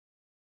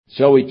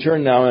Shall we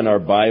turn now in our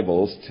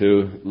Bibles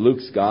to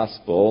Luke's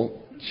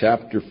Gospel,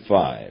 chapter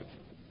 5.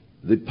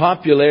 The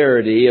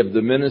popularity of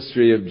the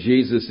ministry of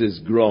Jesus is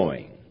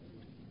growing.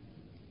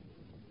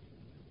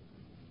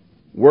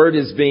 Word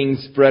is being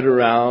spread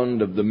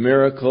around of the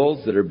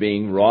miracles that are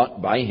being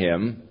wrought by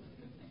Him.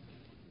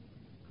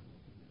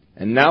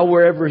 And now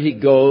wherever He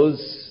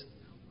goes,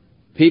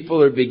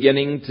 people are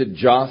beginning to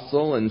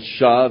jostle and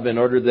shove in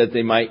order that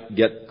they might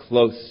get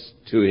close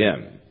to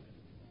Him.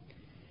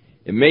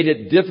 It made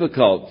it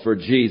difficult for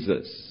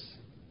Jesus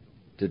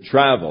to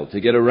travel,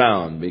 to get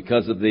around,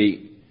 because of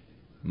the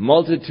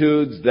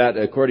multitudes that,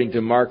 according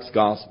to Mark's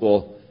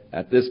Gospel,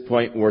 at this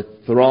point were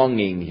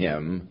thronging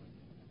Him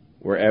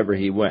wherever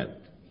He went.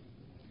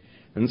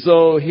 And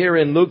so here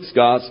in Luke's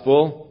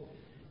Gospel,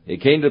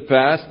 it came to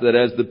pass that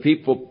as the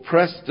people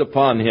pressed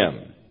upon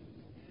Him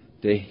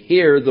to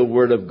hear the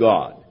Word of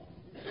God,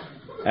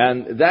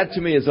 and that to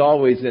me is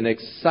always an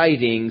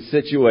exciting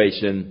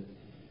situation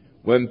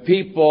when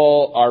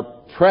people are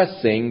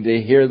pressing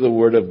to hear the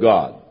Word of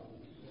God.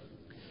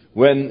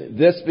 When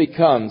this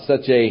becomes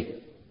such a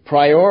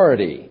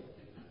priority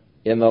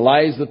in the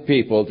lives of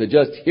people to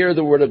just hear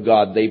the Word of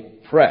God, they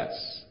press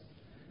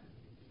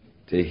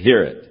to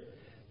hear it.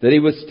 That He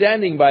was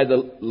standing by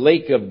the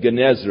lake of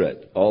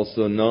Gennesaret,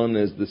 also known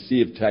as the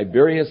Sea of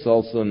Tiberias,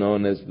 also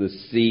known as the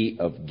Sea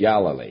of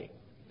Galilee.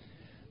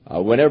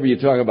 Whenever you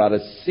talk about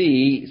a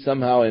sea,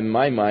 somehow in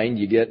my mind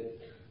you get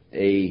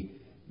a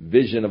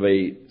vision of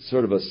a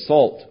sort of a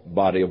salt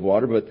body of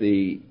water, but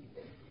the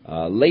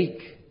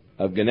lake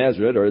of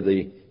Gennesaret,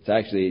 it's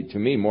actually to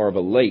me more of a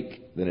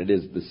lake than it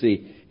is the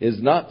sea,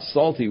 is not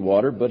salty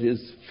water, but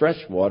is fresh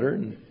water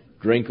and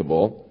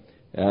drinkable.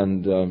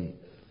 And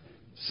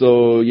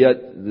so yet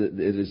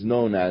it is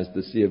known as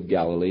the Sea of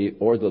Galilee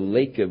or the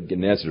Lake of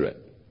Gennesaret.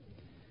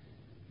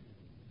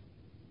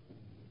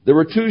 There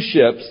were two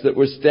ships that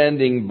were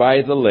standing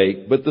by the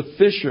lake, but the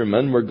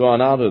fishermen were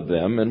gone out of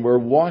them and were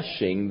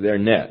washing their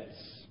nets.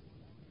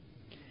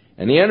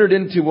 And he entered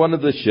into one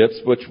of the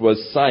ships, which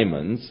was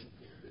Simon's,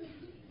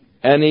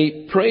 and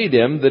he prayed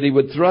him that he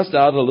would thrust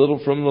out a little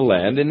from the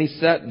land, and he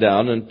sat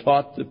down and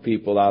taught the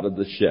people out of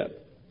the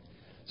ship.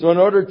 So in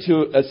order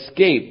to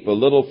escape a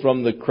little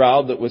from the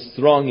crowd that was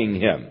thronging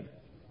him,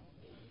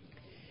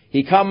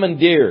 he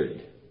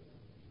commandeered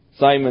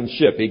Simon's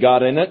ship. He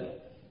got in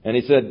it, and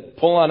he said,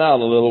 pull on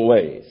out a little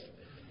ways,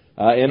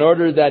 in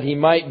order that he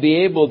might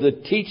be able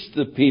to teach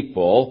the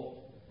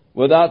people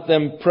without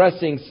them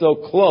pressing so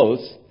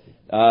close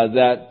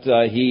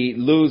that he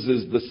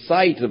loses the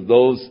sight of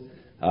those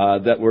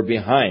that were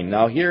behind.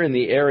 Now here in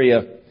the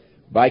area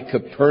by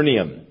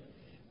Capernaum,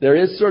 there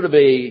is sort of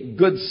a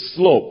good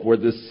slope where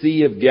the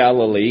Sea of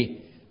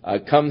Galilee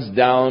comes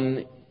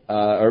down,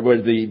 or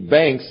where the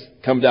banks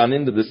come down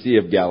into the Sea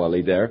of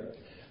Galilee there,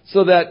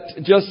 so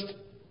that just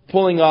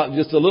pulling off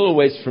just a little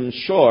ways from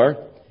shore,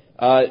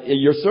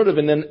 you're sort of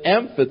in an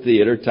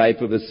amphitheater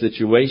type of a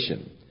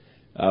situation,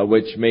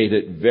 which made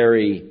it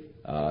very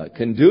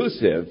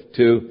conducive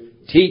to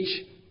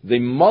teach the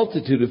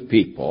multitude of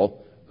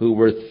people who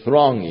were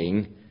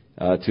thronging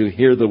to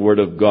hear the Word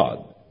of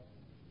God.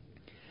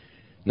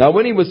 Now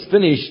when he was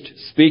finished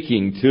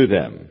speaking to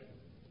them,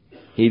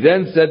 he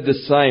then said to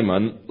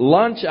Simon,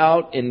 launch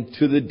out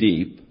into the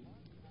deep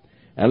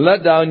and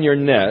let down your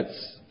nets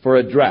for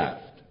a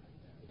draught,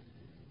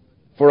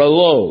 for a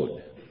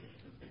load.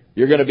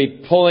 You're going to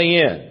be pulling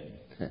in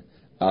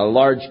a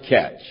large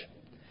catch.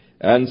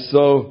 And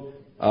so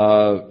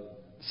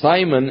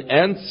Simon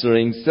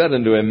answering said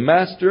unto him,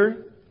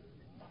 Master,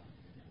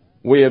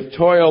 we have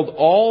toiled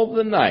all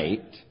the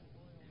night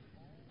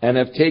and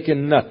have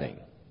taken nothing.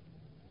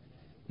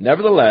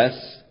 Nevertheless,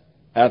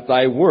 at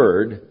thy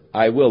word,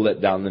 I will let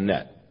down the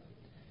net.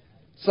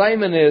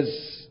 Simon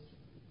is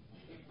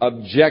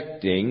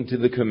objecting to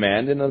the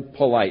command in a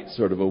polite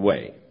sort of a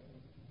way.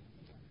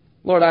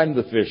 Lord, I'm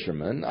the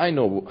fisherman. I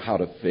know how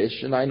to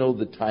fish, and I know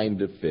the time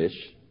to fish.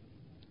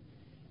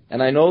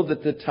 And I know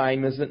that the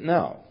time isn't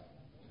now.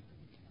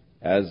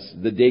 As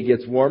the day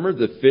gets warmer,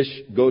 the fish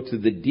go to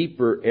the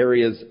deeper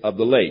areas of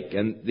the lake.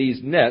 And these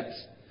nets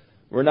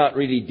were not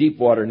really deep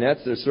water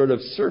nets. They're sort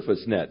of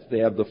surface nets. They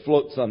have the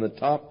floats on the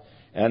top,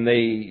 and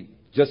they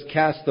just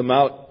cast them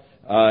out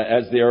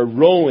as they are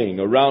rowing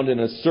around in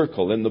a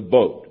circle in the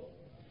boat.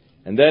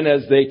 And then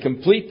as they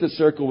complete the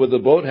circle with the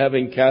boat,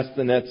 having cast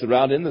the nets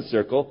around in the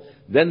circle,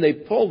 then they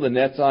pull the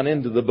nets on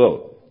into the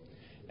boat.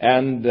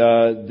 And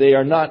they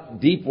are not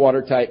deep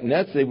water type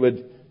nets. They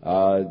would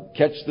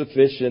catch the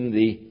fish in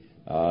the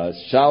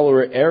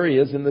shallower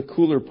areas in the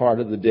cooler part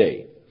of the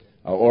day,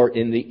 or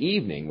in the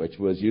evening, which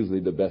was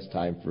usually the best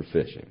time for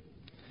fishing.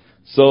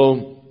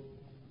 So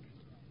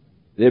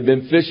they've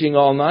been fishing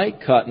all night,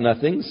 caught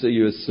nothing, so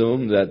you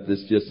assume that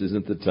this just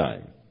isn't the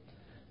time.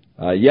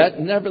 Yet,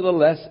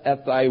 nevertheless,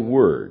 at thy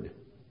word,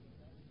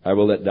 I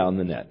will let down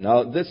the net.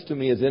 Now, this to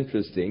me is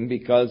interesting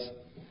because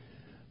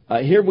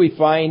here we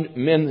find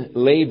men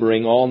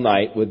laboring all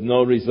night with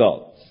no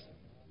results.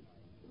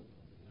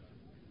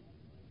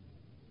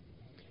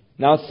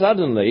 Now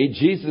suddenly,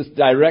 Jesus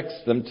directs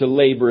them to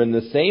labor in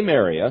the same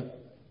area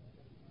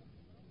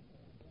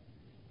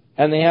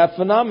and they have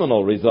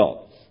phenomenal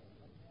results.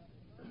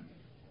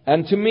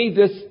 And to me,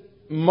 this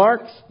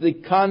marks the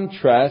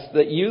contrast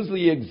that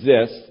usually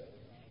exists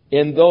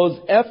in those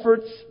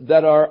efforts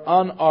that are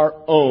on our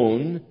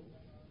own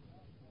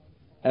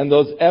and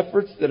those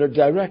efforts that are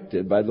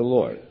directed by the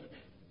Lord.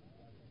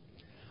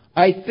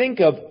 I think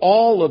of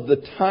all of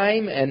the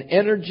time and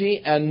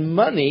energy and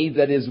money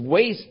that is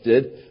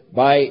wasted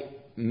by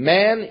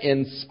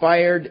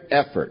man-inspired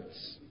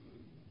efforts.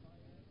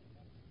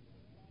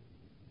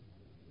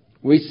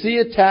 We see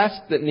a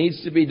task that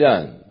needs to be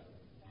done.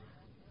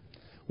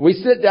 We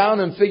sit down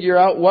and figure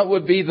out what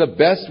would be the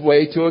best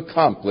way to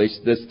accomplish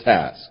this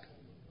task.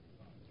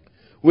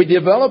 We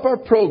develop our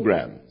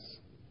programs.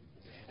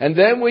 And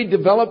then we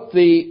develop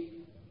the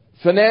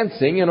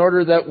financing in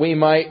order that we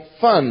might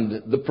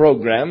fund the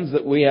programs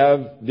that we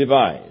have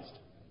devised.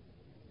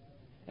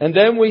 And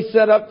then we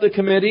set up the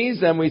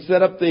committees and we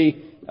set up the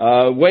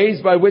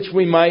ways by which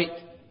we might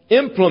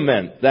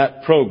implement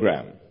that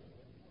program.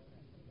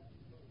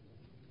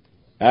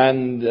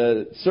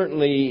 And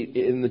certainly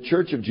in the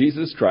Church of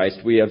Jesus Christ,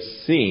 we have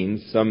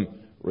seen some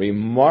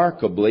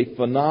remarkably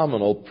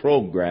phenomenal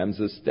programs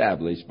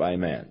established by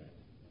man.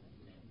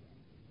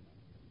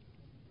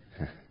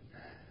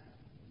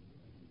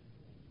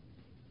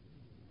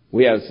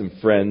 We have some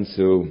friends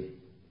who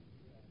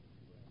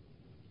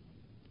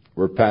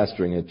were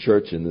pastoring a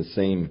church in the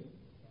same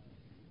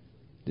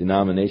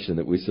denomination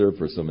that we served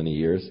for so many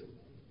years,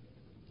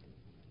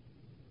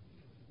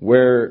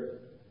 where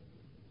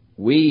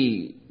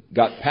we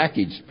got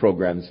packaged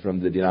programs from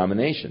the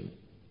denomination.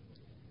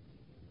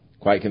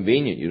 Quite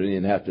convenient. You didn't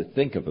even have to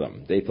think of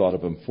them. They thought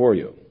of them for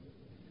you.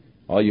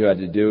 All you had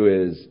to do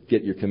is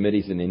get your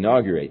committees and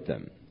inaugurate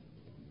them.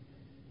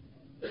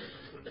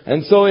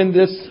 And so in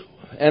this,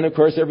 and of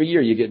course every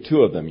year you get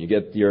two of them. You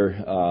get your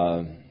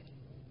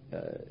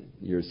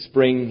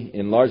spring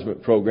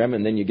enlargement program,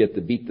 and then you get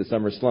the Beat the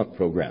Summer Slump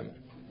program.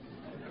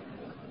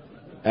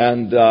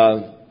 And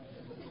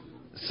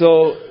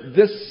so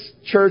this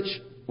church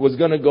was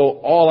going to go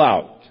all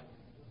out.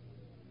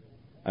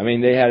 I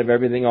mean, they had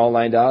everything all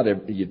lined out.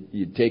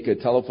 You take a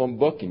telephone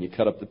book and you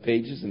cut up the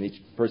pages, and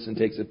each person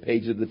takes a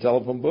page of the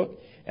telephone book,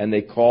 and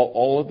they call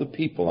all of the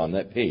people on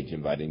that page,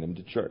 inviting them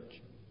to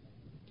church.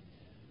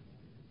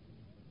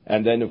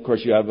 And then, of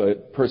course, you have a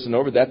person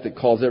over that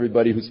calls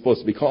everybody who's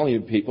supposed to be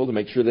calling people to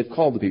make sure they've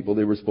called the people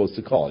they were supposed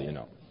to call, you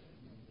know.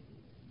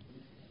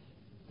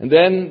 And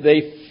then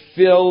they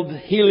filled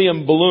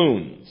helium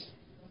balloons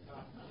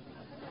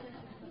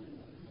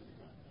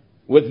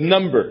with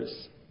numbers.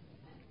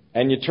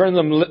 And you turn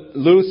them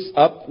loose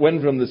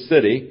upwind from the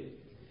city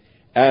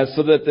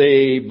so that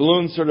the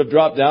balloons sort of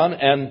drop down.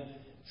 And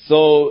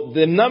so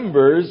the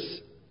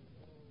numbers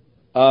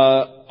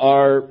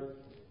are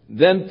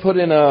then put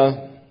in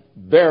a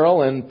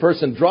barrel, and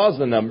person draws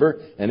the number.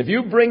 And if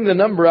you bring the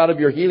number out of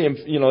your helium,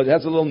 you know, it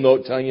has a little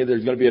note telling you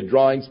there's going to be a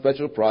drawing,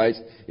 special prize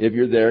if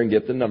you're there and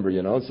get the number,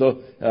 you know.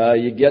 So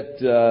you get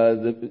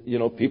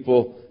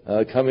people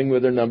coming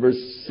with their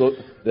numbers so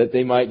that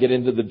they might get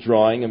into the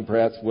drawing and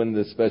perhaps win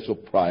the special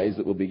prize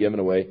that will be given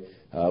away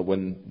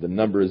when the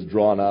number is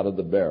drawn out of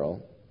the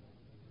barrel.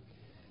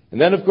 And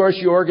then, of course,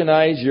 you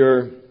organize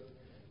your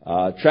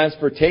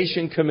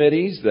transportation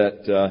committees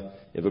that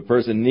if a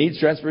person needs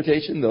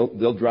transportation,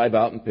 they'll drive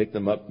out and pick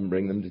them up and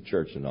bring them to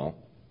church and all.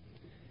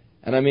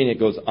 And I mean, it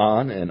goes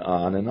on and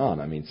on and on.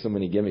 I mean, so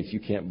many gimmicks you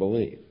can't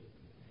believe.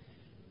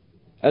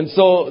 And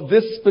so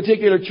this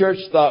particular church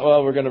thought,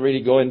 well, we're going to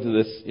really go into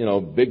this,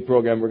 big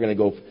program. We're going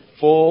to go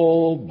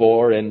full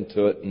bore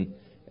into it.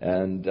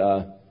 And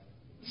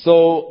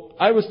so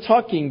I was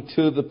talking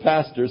to the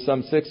pastor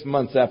some 6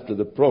 months after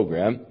the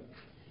program.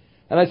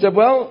 And I said,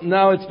 well,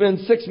 now it's been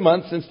 6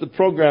 months since the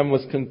program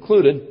was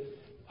concluded.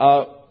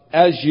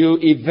 As you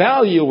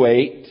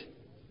evaluate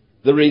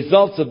the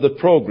results of the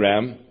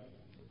program,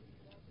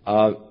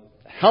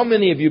 how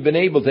many have you been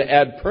able to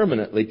add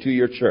permanently to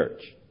your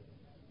church?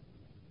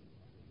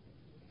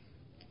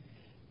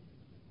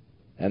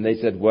 And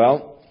they said,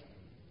 well,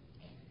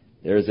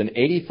 there's an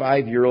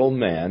 85-year-old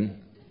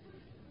man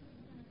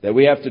that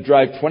we have to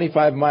drive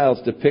 25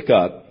 miles to pick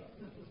up,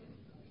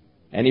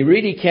 and he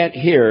really can't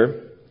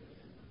hear,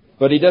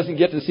 but he doesn't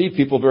get to see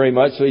people very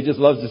much, so he just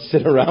loves to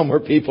sit around where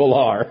people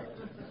are.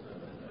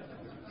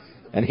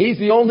 And he's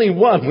the only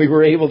one we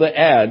were able to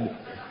add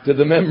to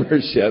the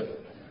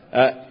membership.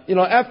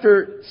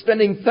 After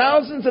spending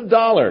thousands of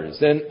dollars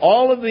in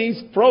all of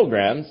these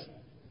programs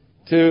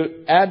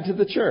to add to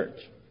the church.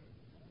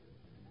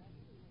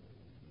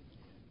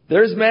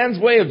 There's man's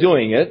way of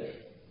doing it.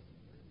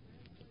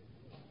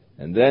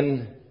 And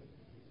then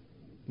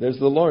there's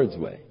the Lord's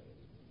way.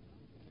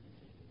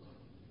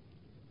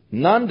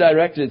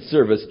 Non-directed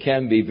service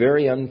can be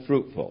very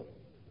unfruitful.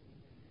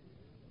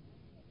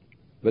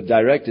 But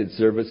directed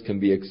service can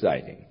be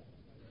exciting.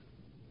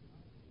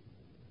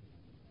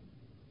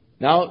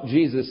 Now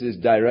Jesus is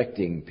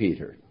directing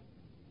Peter.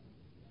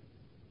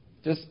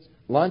 Just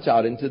launch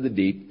out into the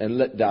deep and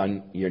let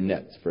down your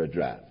nets for a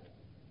draft.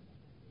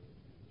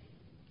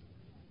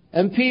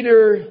 And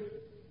Peter,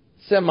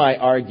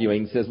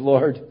 semi-arguing, says,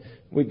 Lord,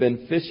 We've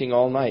been fishing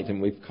all night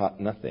and we've caught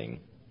nothing.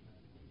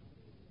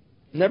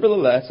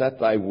 Nevertheless, at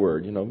thy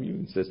word, you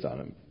insist on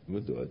it,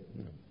 we'll do it.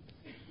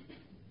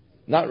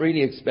 Not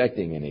really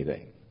expecting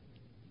anything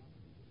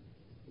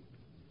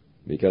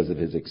because of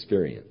his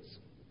experience.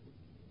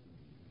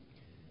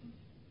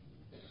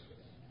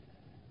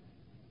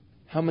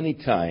 How many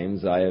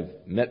times I have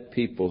met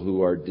people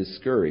who are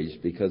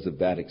discouraged because of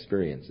bad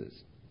experiences?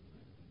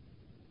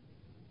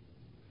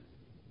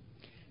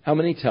 How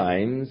many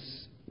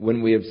times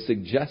when we have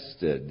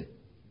suggested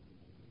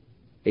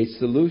a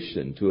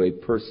solution to a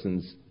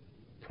person's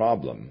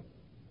problem,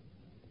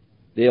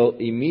 they'll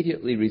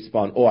immediately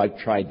respond, "Oh, I've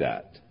tried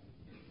that."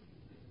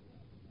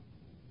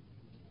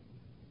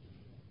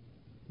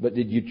 But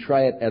did you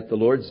try it at the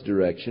Lord's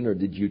direction, or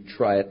did you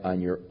try it on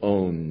your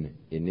own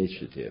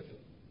initiative?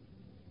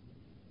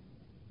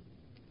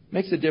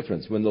 Makes a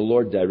difference when the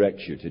Lord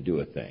directs you to do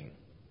a thing.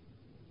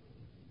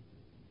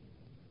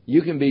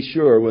 You can be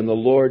sure when the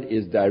Lord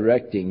is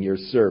directing your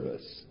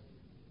service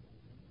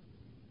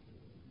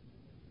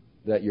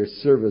that your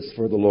service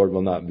for the Lord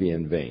will not be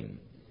in vain.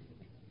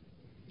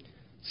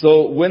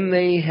 So when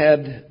they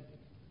had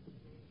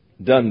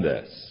done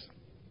this,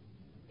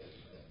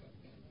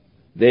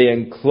 they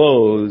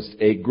enclosed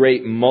a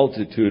great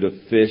multitude of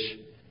fish,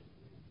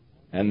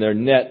 and their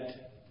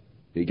net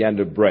began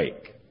to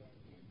break.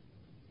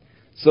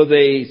 So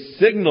they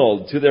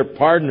signaled to their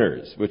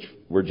partners, which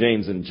were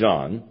James and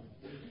John,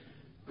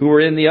 who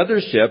were in the other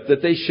ship,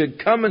 that they should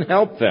come and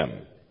help them.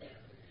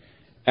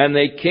 And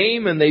they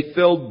came and they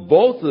filled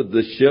both of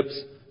the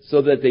ships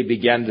so that they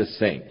began to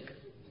sink.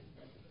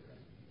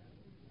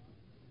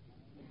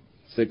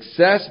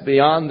 Success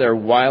beyond their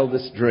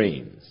wildest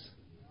dreams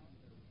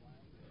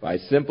by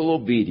simple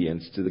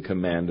obedience to the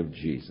command of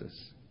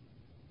Jesus.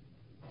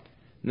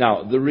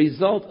 Now, the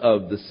result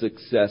of the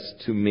success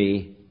to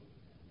me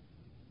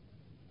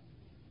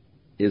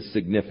is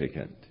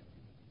significant.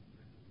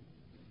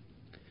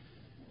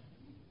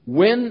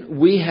 When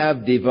we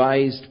have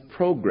devised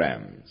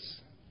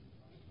programs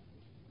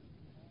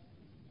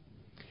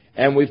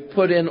and we've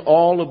put in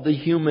all of the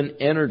human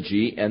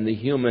energy and the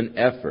human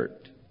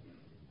effort,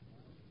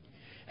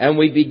 and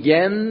we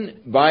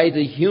begin by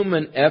the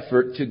human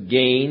effort to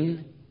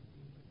gain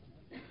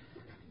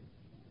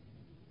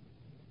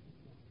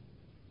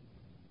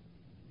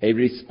a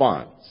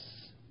response.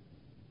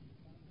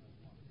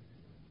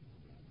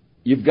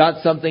 You've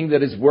got something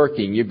that is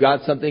working. You've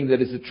got something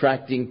that is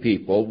attracting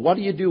people. What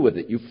do you do with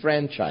it? You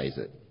franchise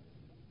it.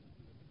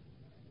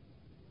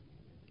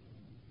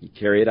 You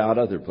carry it out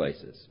other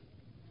places.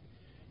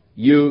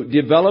 You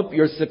develop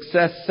your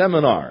success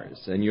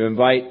seminars and you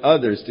invite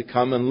others to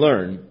come and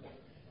learn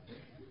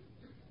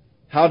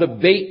how to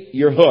bait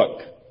your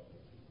hook,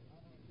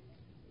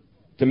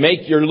 to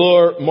make your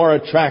lure more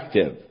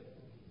attractive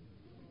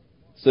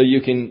so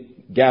you can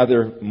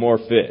gather more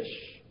fish.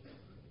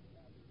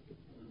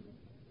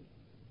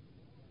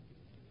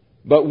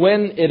 But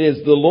when it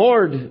is the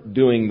Lord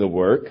doing the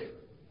work,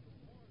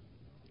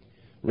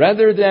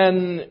 rather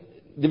than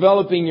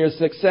developing your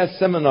success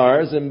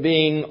seminars and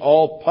being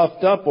all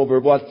puffed up over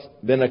what's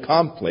been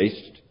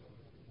accomplished,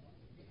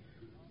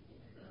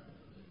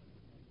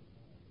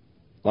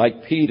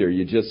 like Peter,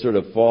 you just sort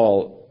of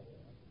fall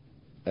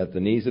at the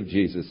knees of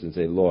Jesus and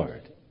say,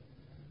 "Lord,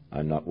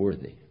 I'm not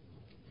worthy.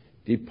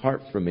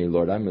 Depart from me,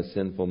 Lord, I'm a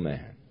sinful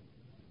man."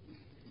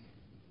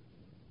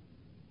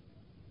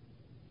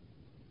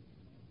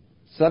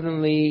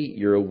 Suddenly,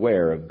 you're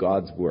aware of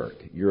God's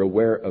work. You're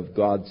aware of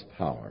God's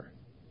power.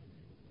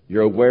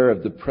 You're aware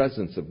of the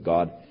presence of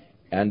God,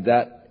 and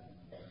that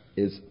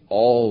is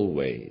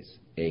always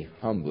a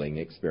humbling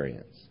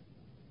experience.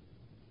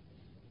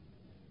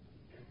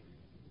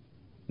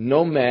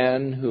 No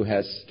man who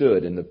has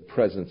stood in the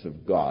presence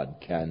of God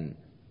can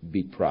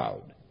be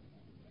proud.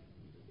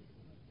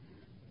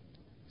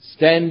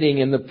 Standing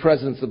in the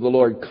presence of the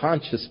Lord,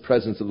 conscious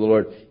presence of the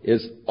Lord,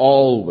 is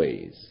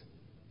always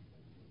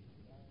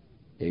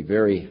a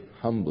very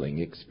humbling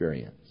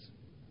experience.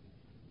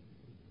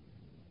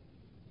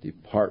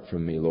 "Depart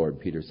from me, Lord,"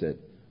 Peter said.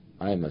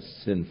 "I am a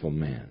sinful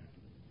man."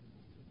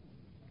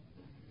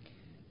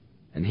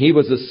 And he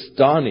was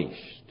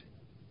astonished,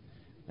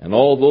 and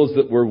all those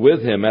that were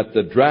with him, at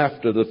the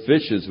draught of the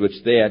fishes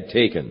which they had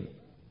taken.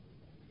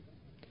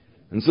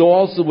 And so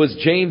also was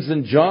James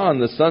and John,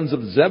 the sons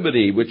of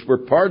Zebedee, which were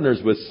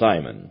partners with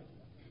Simon.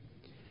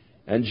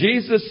 And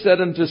Jesus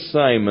said unto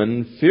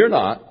Simon, "Fear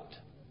not,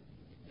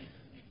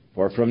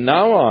 for from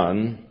now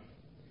on,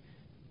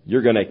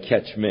 you're going to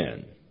catch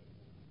men."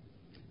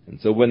 And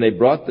so when they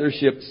brought their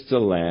ships to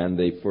land,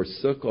 they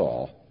forsook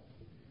all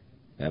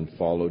and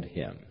followed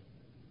him.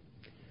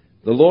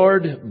 The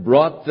Lord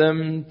brought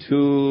them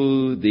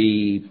to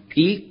the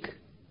peak,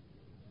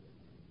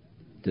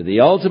 to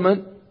the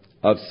ultimate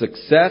of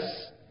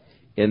success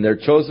in their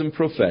chosen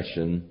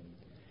profession,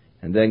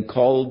 and then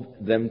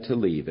called them to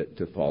leave it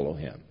to follow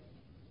him.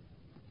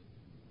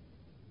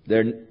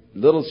 Their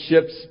little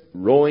ships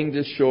rowing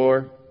to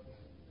shore,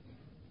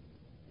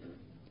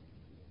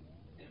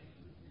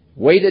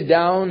 weighted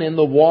down in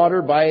the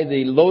water by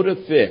the load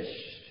of fish,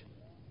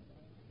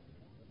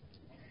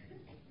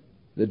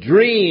 The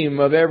dream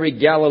of every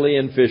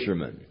Galilean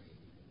fisherman.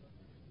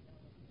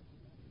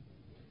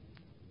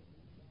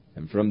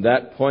 And from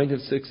that point of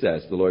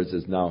success, the Lord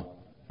says, now,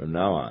 from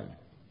now on,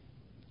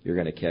 you're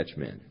going to catch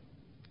men.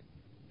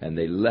 And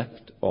they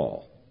left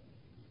all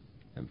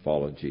and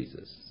followed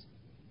Jesus.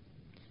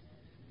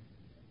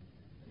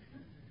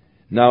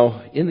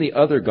 Now, in the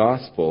other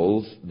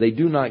Gospels, they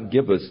do not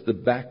give us the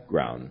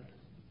background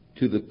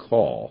to the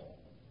call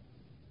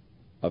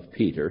of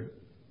Peter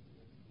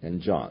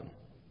and John.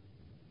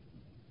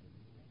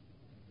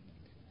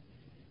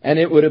 And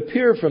it would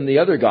appear from the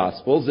other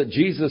Gospels that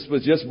Jesus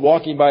was just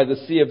walking by the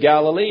Sea of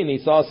Galilee and he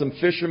saw some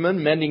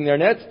fishermen mending their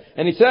nets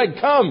and he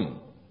said, come,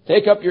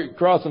 take up your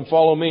cross and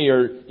follow me,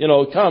 or,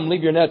 come,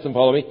 leave your nets and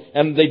follow me.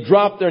 And they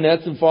dropped their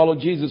nets and followed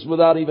Jesus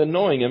without even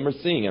knowing him or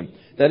seeing him.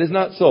 That is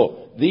not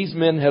so. These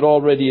men had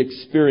already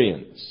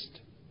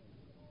experienced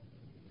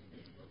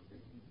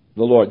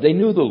the Lord. They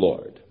knew the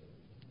Lord.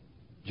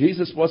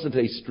 Jesus wasn't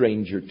a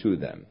stranger to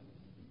them.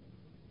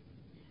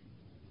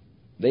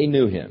 They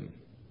knew him.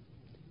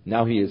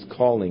 Now he is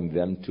calling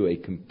them to a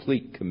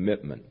complete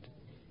commitment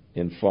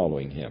in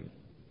following him.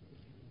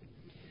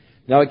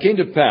 Now it came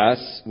to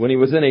pass, when he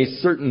was in a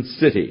certain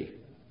city,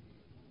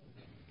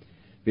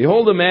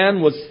 behold, a man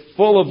was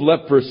full of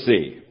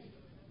leprosy,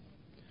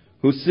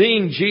 who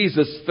seeing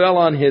Jesus fell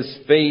on his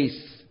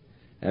face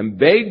and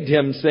begged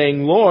him,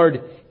 saying,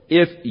 Lord,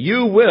 if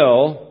you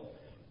will,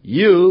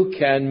 you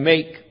can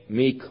make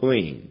me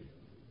clean.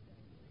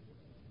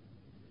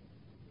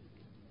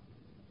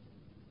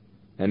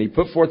 And he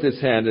put forth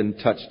his hand and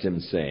touched him,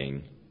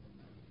 saying,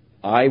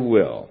 I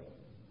will,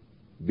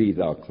 be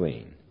thou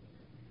clean.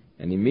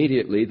 And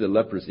immediately the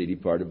leprosy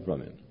departed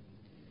from him.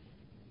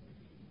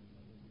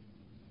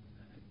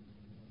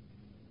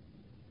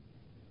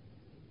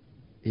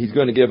 He's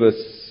going to give us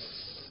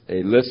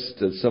a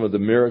list of some of the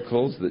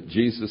miracles that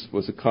Jesus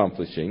was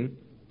accomplishing.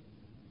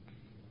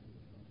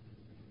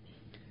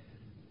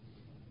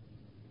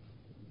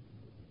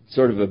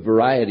 Sort of a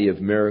variety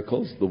of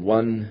miracles. The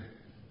one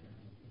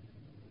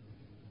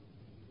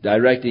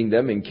directing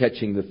them and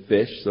catching the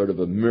fish, sort of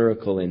a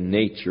miracle in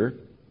nature.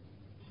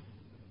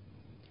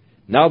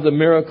 Now the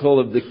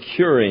miracle of the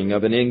curing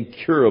of an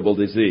incurable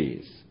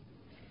disease.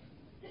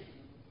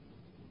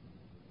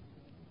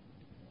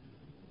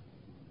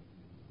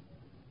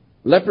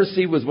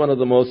 Leprosy was one of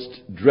the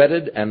most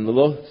dreaded and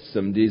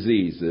loathsome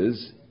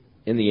diseases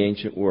in the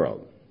ancient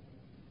world.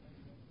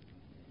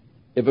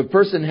 If a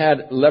person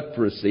had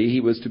leprosy,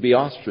 he was to be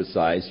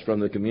ostracized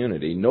from the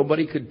community.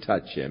 Nobody could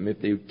touch him. If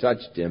they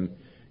touched him,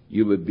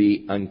 you would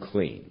be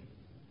unclean.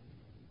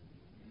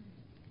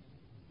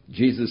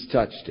 Jesus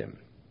touched him.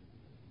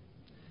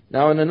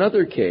 Now, in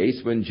another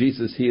case, when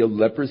Jesus healed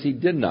lepers, he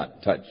did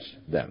not touch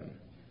them.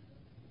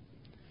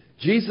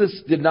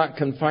 Jesus did not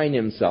confine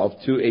himself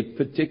to a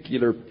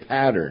particular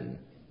pattern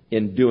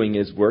in doing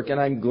his work, and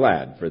I'm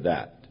glad for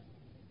that.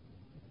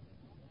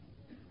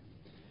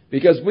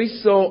 Because we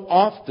so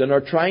often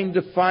are trying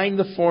to find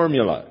the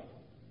formula,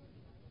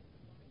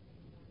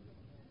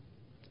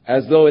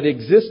 as though it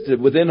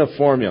existed within a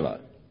formula.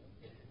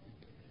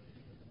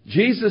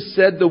 Jesus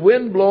said, the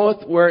wind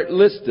bloweth where it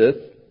listeth.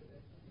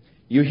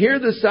 You hear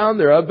the sound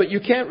thereof, but you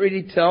can't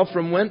really tell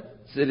from whence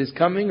it is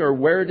coming or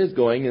where it is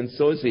going, and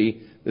so is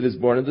he that is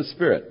born of the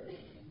Spirit.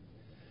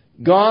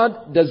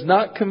 God does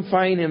not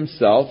confine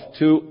himself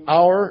to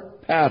our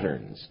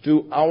patterns,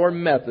 to our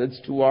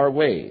methods, to our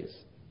ways.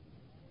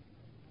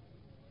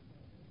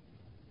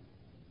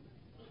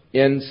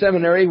 In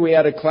seminary, we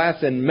had a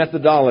class in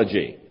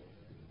methodology.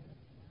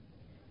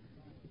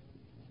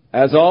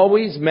 As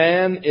always,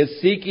 man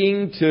is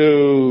seeking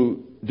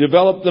to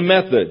develop the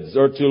methods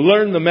or to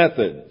learn the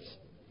methods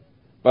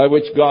by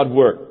which God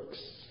works.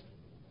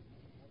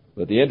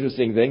 But the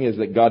interesting thing is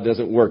that God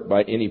doesn't work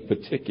by any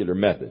particular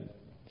method.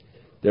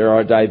 There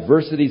are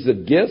diversities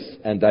of gifts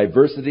and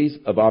diversities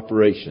of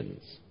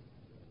operations.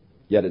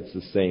 Yet it's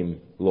the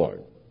same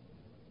Lord.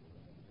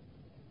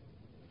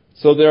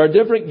 So there are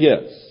different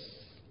gifts.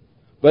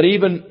 But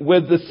even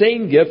with the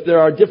same gift, there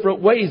are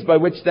different ways by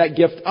which that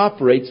gift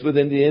operates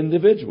within the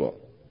individual.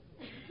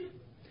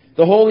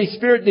 The Holy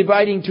Spirit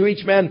dividing to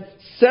each man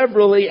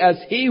severally as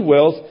he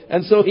wills,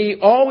 and so he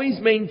always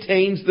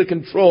maintains the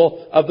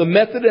control of the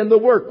method and the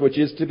work which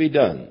is to be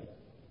done.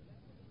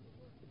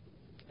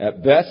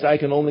 At best, I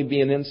can only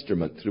be an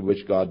instrument through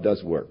which God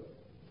does work.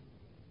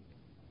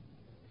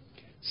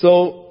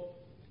 So,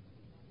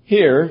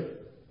 here,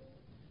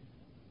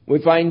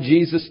 we find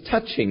Jesus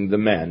touching the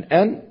man.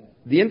 And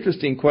the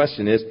interesting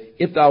question is,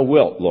 if thou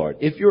wilt, Lord,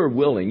 if you're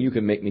willing, you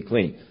can make me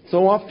clean.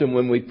 So often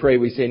when we pray,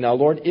 we say, now,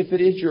 Lord, if it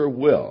is your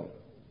will.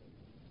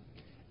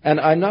 And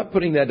I'm not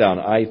putting that down.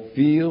 I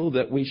feel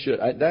that we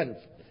should.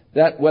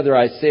 That, whether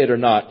I say it or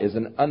not, is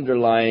an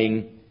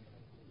underlying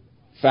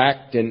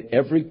fact in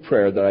every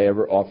prayer that I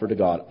ever offer to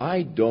God.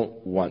 I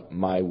don't want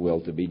my will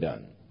to be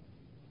done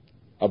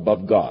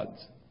above God's.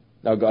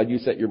 Now, God, you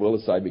set your will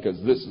aside because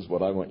this is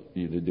what I want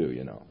you to do,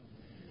 you know.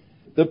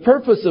 The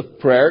purpose of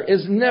prayer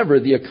is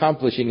never the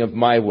accomplishing of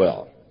my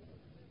will,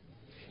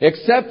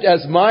 except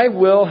as my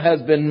will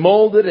has been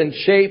molded and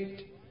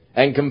shaped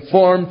and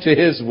conform to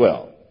His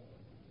will.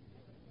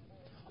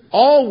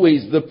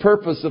 Always the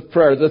purpose of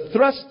prayer, the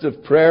thrust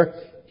of prayer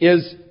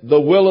is the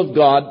will of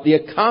God, the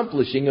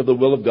accomplishing of the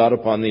will of God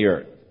upon the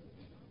earth.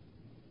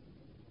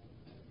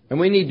 And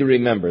we need to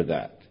remember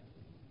that.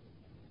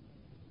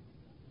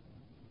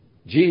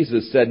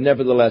 Jesus said,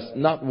 nevertheless,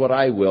 not what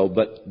I will,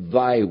 but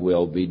thy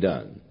will be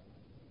done.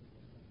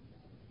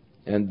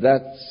 And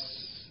that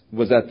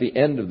was at the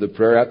end of the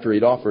prayer after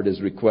he'd offered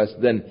his request.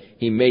 Then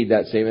he made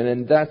that statement.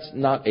 And that's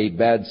not a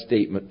bad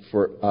statement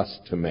for us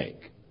to make.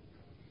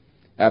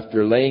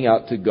 After laying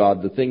out to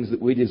God the things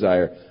that we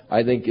desire,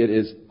 I think it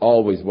is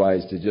always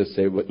wise to just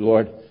say,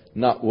 Lord,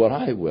 not what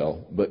I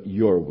will, but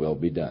your will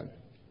be done.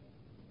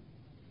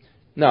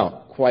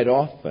 Now, quite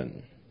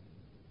often,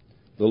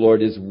 the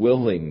Lord is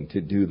willing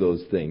to do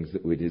those things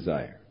that we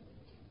desire.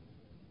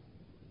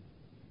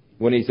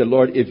 When he said,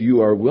 Lord, if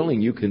you are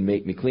willing, you can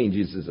make me clean.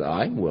 Jesus said,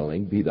 I'm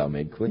willing, be thou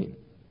made clean.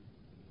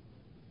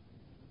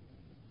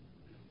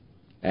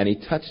 And he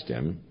touched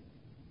him,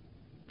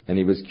 and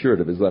he was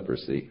cured of his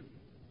leprosy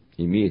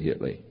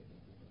immediately.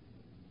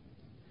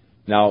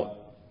 Now,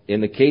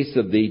 in the case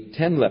of the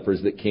 10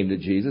 lepers that came to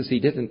Jesus, he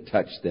didn't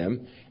touch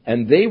them,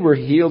 and they were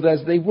healed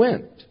as they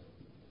went.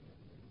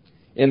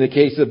 In the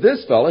case of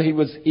this fellow, he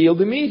was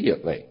healed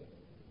immediately.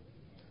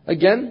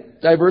 Again,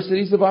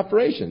 diversities of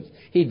operations.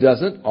 He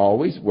doesn't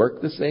always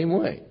work the same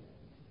way.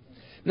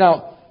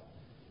 Now,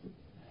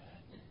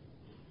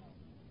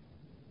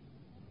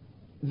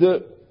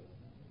 the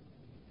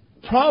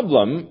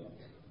problem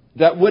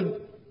that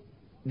would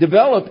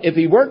develop if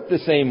he worked the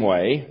same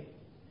way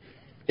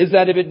is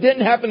that if it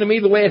didn't happen to me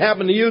the way it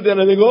happened to you, then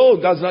I think, oh,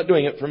 God's not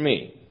doing it for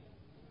me.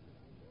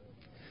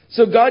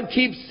 So God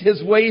keeps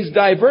his ways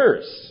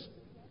diverse,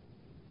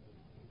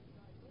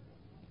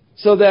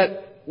 so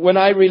that when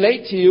I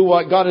relate to you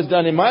what God has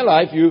done in my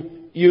life,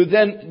 you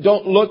then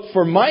don't look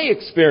for my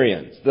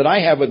experience that I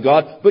have with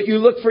God, but you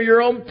look for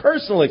your own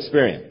personal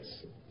experience.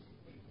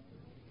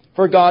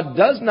 For God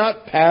does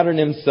not pattern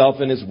himself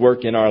in his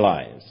work in our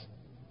lives.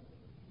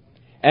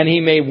 And he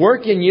may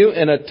work in you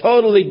in a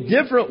totally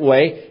different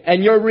way,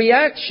 and your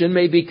reaction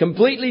may be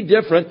completely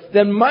different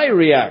than my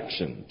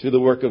reaction to the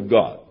work of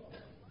God.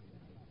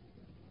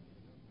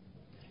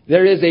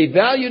 There is a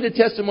value to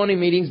testimony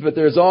meetings, but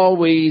there's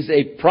always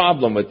a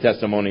problem with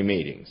testimony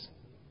meetings.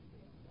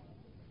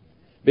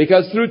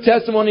 Because through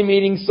testimony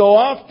meetings, so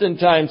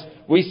oftentimes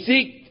we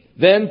seek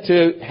then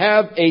to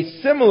have a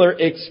similar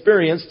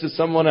experience to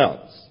someone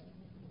else.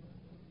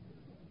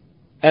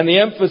 And the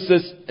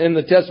emphasis in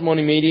the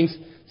testimony meetings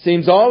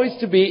seems always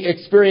to be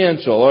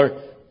experiential,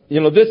 or,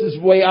 this is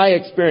the way I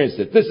experienced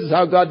it. This is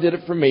how God did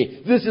it for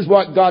me. This is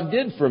what God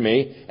did for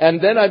me.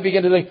 And then I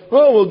begin to think,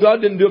 oh, well, God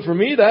didn't do it for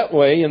me that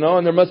way, and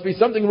there must be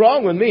something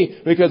wrong with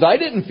me because I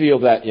didn't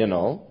feel that,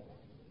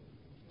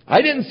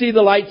 I didn't see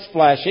the lights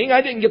flashing.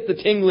 I didn't get the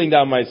tingling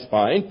down my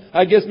spine.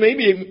 I guess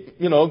maybe,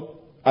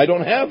 I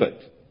don't have it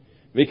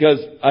because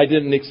I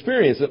didn't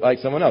experience it like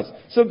someone else.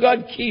 So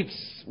God keeps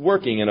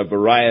working in a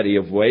variety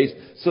of ways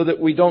so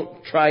that we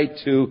don't try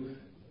to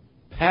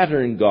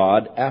pattern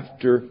God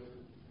after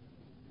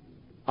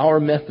our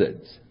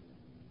methods.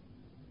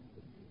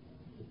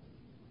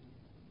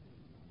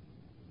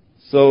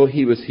 So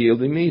he was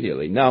healed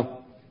immediately.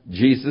 Now,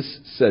 Jesus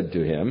said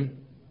to him,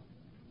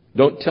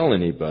 don't tell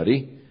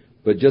anybody,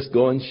 but just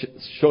go and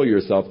show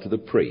yourself to the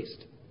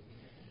priest.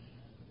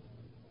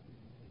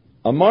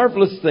 A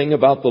marvelous thing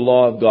about the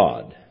law of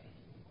God,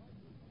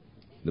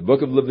 the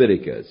book of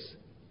Leviticus,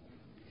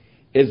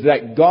 is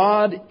that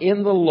God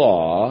in the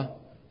law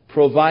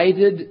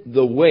provided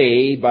the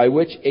way by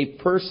which a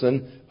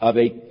person of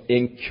an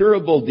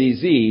incurable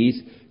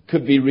disease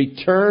could be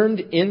returned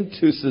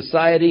into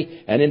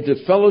society and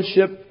into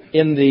fellowship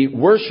in the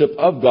worship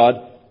of God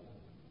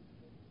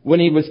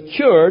when he was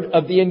cured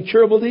of the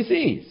incurable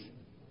disease.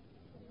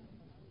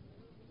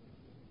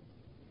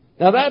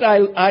 Now that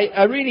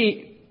I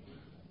really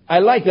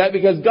like that,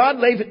 because God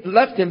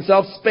left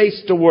himself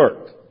space to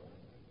work.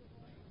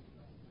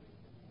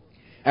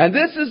 And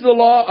this is the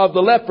law of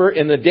the leper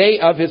in the day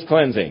of his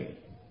cleansing.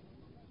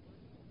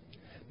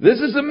 This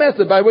is the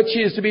method by which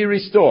he is to be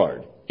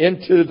restored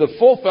into the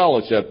full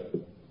fellowship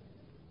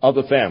of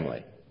the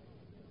family.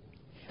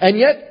 And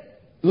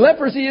yet,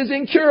 leprosy is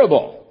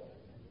incurable.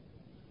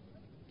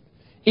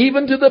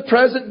 Even to the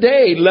present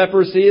day,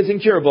 leprosy is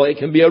incurable. It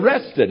can be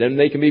arrested, and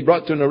they can be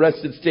brought to an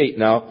arrested state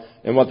now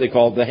in what they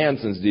call the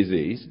Hansen's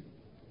disease.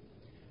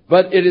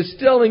 But it is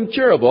still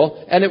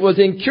incurable, and it was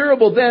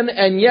incurable then,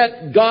 and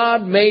yet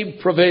God made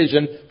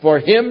provision for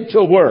him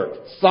to work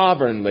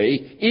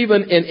sovereignly,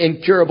 even in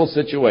incurable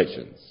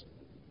situations.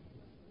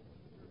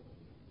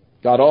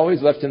 God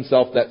always left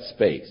himself that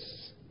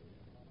space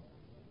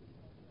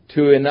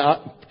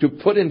to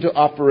put into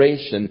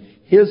operation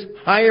his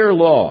higher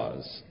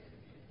laws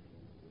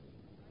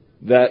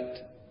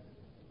that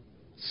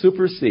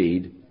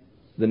supersede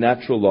the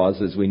natural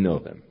laws as we know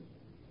them.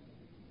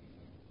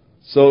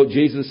 So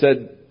Jesus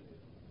said,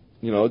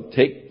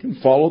 take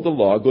and follow the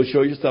law. Go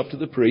show yourself to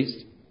the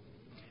priest.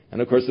 And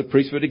of course the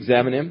priest would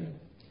examine him,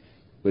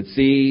 would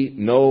see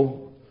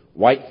no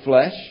white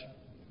flesh.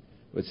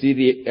 Would see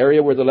the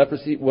area where the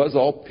leprosy was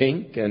all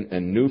pink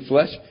and new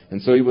flesh.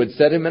 And so he would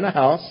set him in a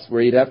house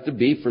where he'd have to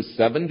be for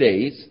 7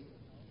 days.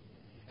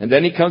 And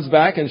then he comes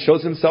back and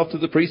shows himself to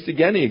the priest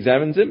again. He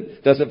examines him,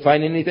 doesn't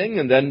find anything.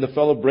 And then the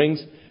fellow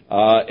brings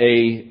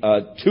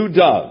 2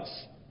 doves.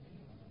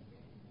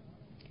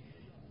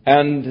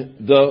 And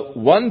the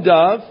one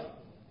dove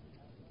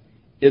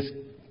is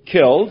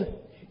killed,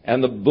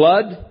 and the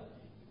blood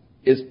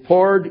is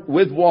poured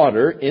with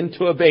water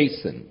into a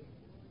basin.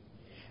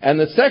 And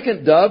the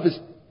second dove is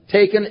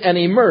taken and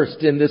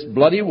immersed in this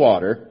bloody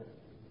water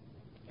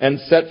and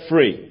set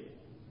free.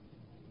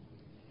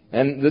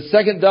 And the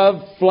second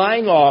dove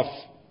flying off,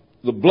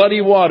 the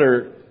bloody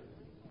water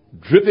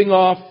dripping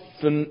off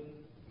from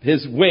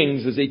his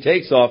wings as he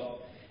takes off,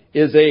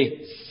 is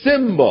a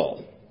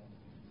symbol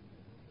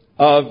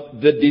of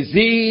the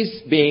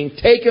disease being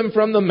taken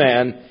from the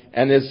man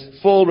and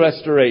his full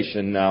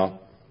restoration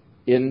now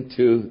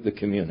into the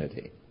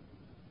community.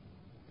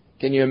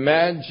 Can you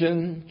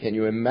imagine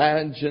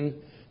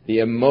the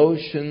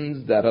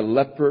emotions that a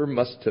leper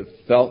must have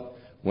felt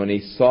when he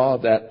saw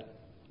that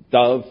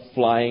dove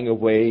flying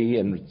away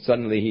and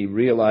suddenly he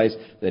realized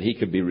that he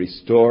could be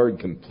restored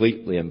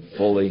completely and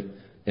fully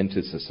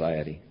into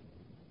society?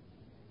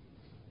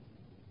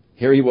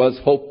 Here he was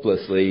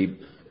hopelessly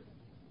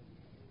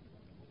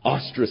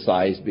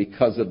ostracized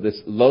because of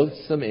this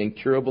loathsome,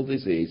 incurable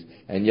disease,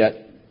 and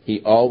yet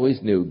he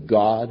always knew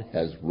God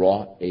has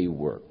wrought a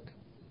work.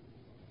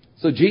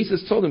 So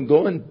Jesus told him,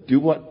 go and do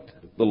what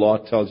the law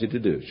tells you to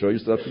do. Show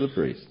yourself to the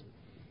priest.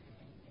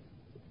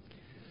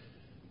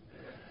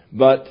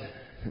 But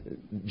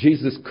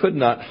Jesus could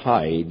not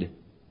hide.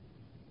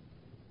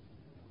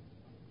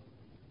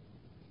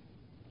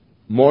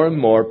 More and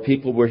more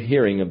people were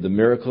hearing of the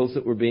miracles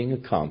that were being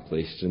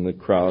accomplished, and the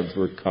crowds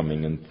were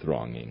coming and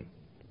thronging.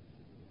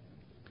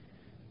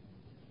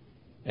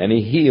 And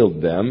he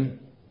healed them,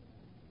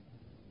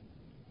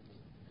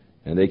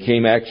 and they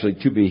came actually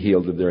to be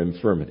healed of their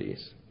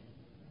infirmities.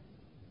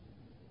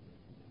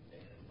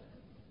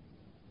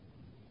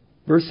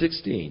 Verse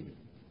 16.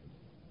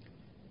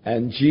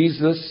 And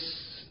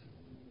Jesus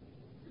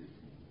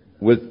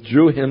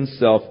withdrew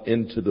himself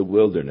into the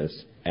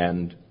wilderness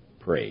and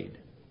prayed.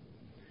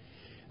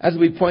 As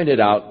we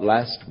pointed out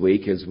last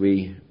week as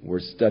we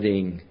were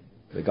studying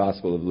the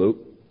Gospel of Luke,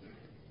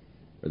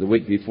 or the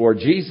week before,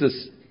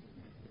 Jesus,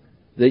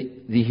 the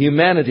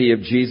humanity of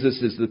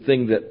Jesus is the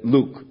thing that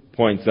Luke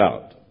points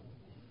out.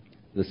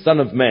 The Son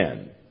of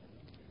Man,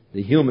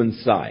 the human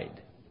side.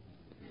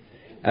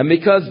 And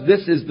because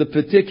this is the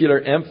particular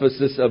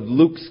emphasis of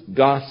Luke's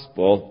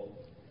Gospel,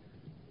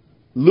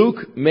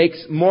 Luke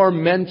makes more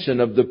mention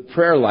of the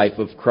prayer life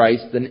of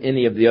Christ than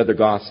any of the other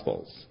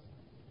Gospels.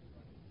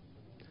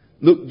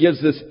 Luke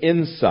gives us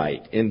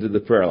insight into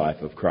the prayer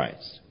life of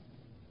Christ.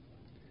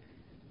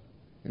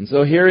 And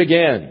so here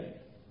again,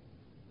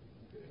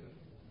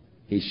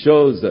 he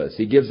shows us,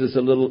 he gives us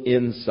a little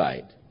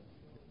insight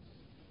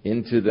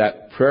into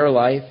that prayer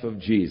life of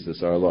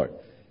Jesus our Lord.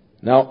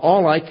 Now,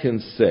 all I can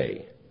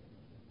say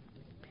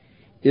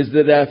is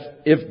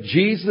that if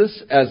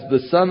Jesus, as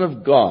the Son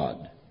of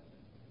God,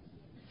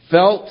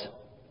 felt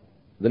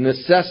the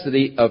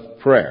necessity of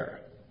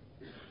prayer,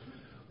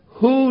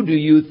 who do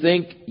you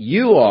think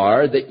you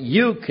are that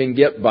you can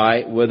get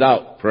by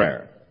without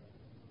prayer?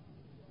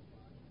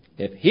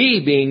 If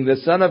he, being the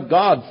Son of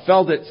God,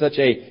 felt it such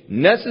a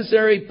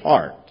necessary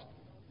part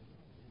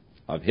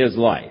of his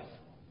life,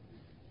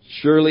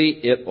 surely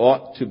it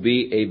ought to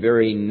be a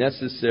very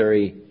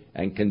necessary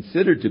and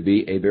considered to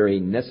be a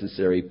very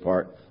necessary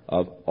part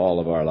of all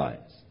of our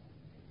lives.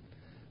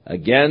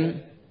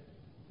 Again,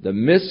 the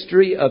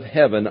mystery of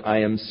heaven, I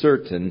am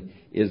certain,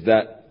 is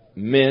that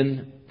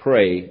men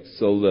pray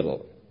so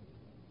little.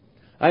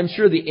 I'm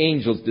sure the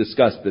angels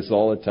discuss this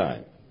all the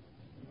time.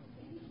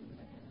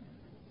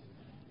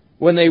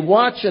 When they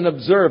watch and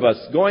observe us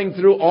going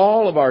through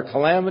all of our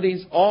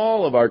calamities,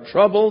 all of our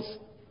troubles,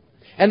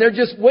 and they're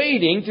just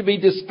waiting to be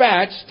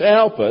dispatched to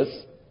help us.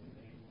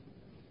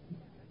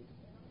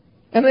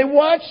 And they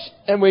watch,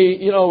 and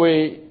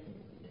we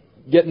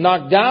get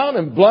knocked down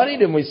and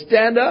bloodied, and we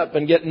stand up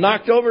and get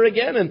knocked over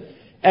again.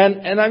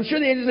 And I'm sure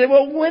the angels say,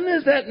 well, when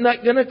is that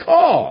not going to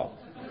call?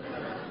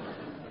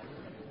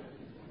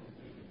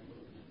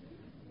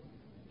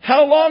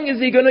 How long is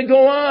he going to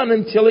go on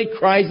until he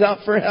cries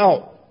out for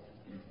help?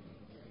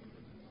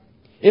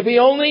 If he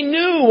only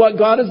knew what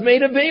God has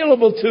made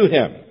available to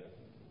him.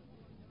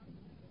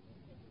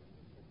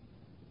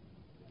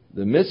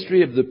 The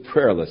mystery of the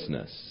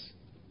prayerlessness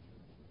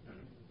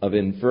of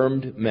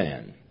infirmed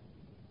man.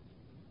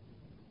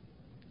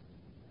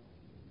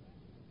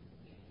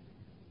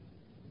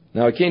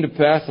 Now it came to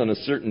pass on a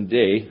certain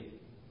day,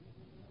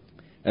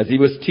 as he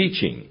was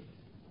teaching,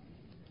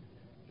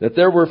 that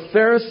there were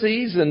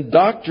Pharisees and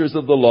doctors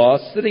of the law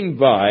sitting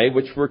by,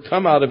 which were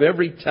come out of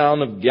every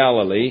town of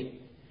Galilee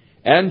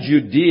and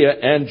Judea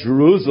and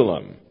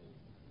Jerusalem.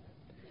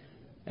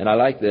 And I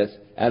like this.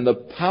 And the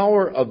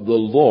power of the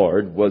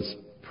Lord was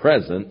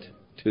present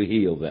to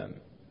heal them.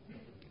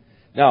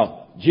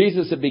 Now,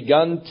 Jesus had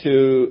begun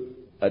to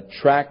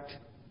attract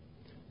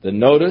the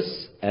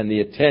notice and the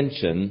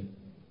attention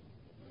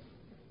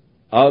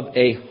of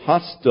a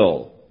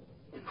hostile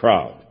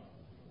crowd.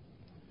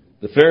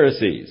 The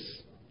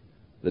Pharisees,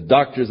 the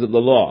doctors of the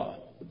law.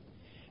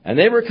 And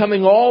they were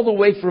coming all the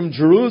way from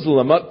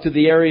Jerusalem up to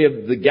the area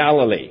of the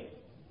Galilee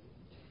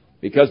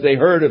because they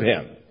heard of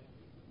him.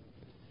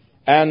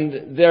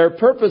 And their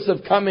purpose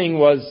of coming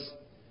was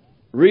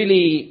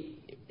really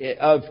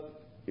of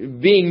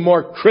being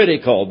more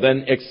critical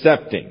than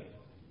accepting.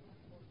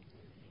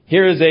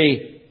 Here is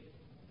a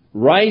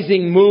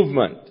rising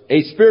movement,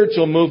 a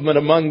spiritual movement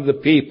among the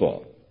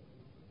people.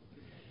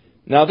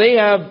 Now they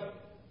have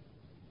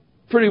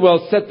pretty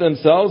well set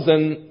themselves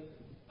in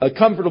a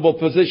comfortable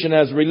position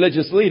as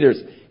religious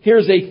leaders.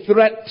 Here's a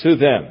threat to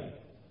them.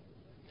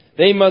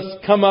 They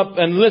must come up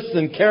and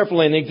listen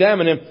carefully and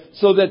examine him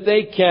so that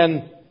they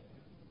can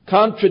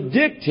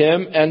contradict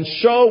him and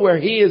show where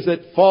he is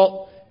at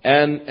fault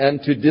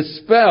and to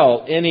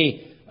dispel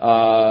any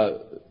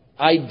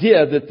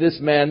idea that this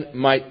man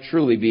might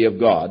truly be of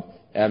God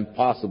and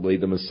possibly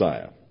the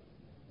Messiah.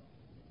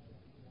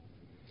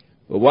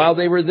 But while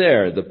they were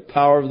there, the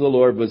power of the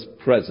Lord was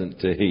present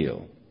to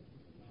heal.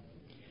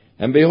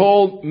 And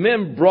behold,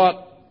 men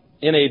brought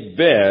in a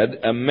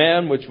bed a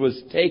man which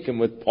was taken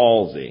with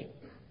palsy.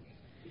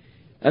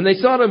 And they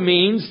sought a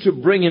means to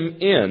bring him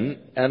in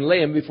and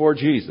lay him before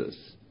Jesus.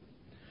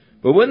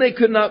 But when they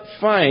could not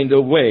find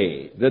a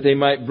way that they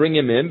might bring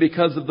him in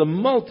because of the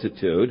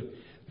multitude,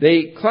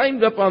 they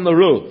climbed up on the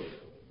roof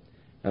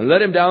and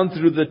let him down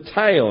through the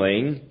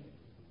tiling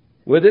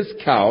with his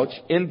couch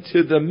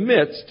into the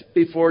midst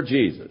before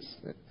Jesus.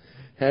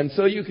 And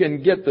so you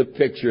can get the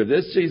picture of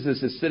this.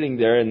 Jesus is sitting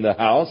there in the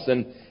house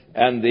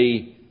and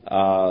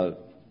the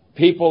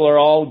people are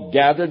all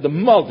gathered. The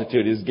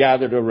multitude is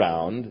gathered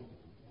around.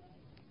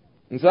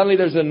 And suddenly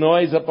there's a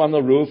noise up on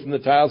the roof and the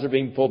tiles are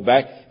being pulled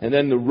back and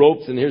then the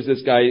ropes, and here's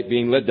this guy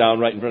being let down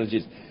right in front of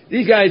Jesus.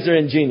 These guys are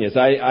ingenious.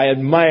 I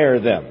admire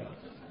them.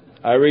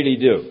 I really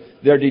do.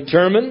 They're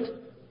determined.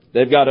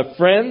 They've got a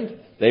friend.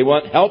 They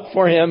want help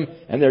for him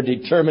and they're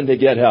determined to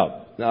get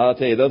help. Now I'll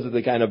tell you, those are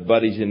the kind of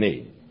buddies you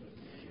need.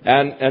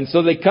 And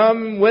so they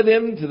come with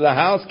him to the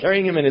house,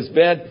 carrying him in his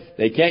bed.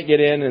 They can't get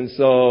in, and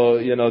so,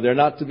 they're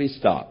not to be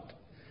stopped.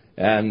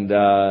 And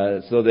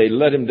so they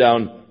let him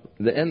down.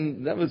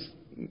 And that was,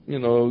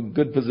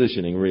 good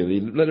positioning,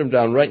 really. Let him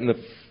down right in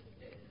the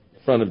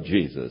front of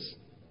Jesus.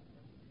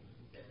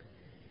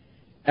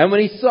 And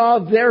when he saw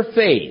their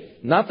faith,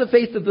 not the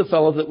faith of the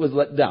fellow that was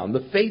let down,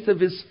 the faith of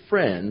his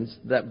friends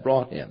that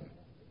brought him.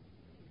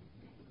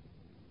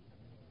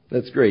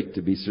 That's great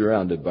to be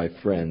surrounded by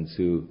friends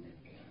who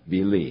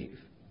believe.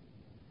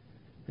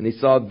 And he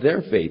saw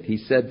their faith. He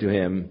said to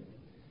him,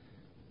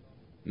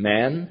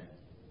 "Man,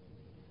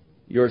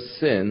 your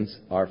sins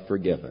are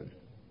forgiven."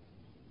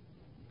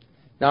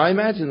 Now I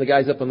imagine the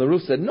guys up on the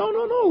roof said, No,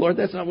 Lord,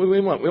 that's not what we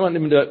want. We want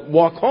him to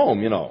walk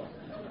home,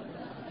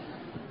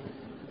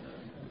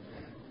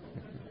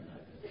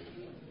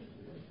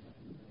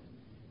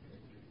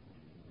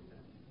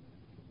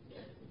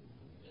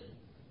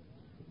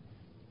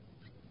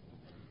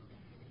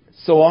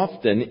 So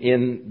often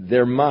in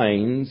their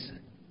minds,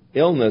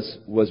 illness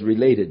was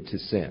related to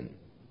sin.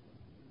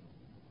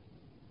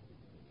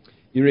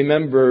 You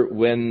remember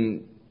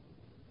when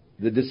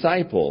the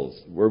disciples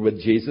were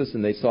with Jesus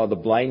and they saw the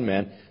blind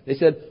man, they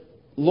said,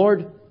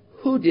 "Lord,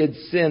 who did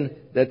sin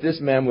that this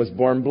man was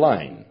born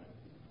blind?"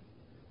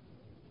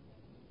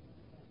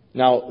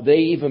 Now, they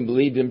even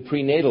believed in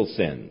prenatal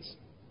sins.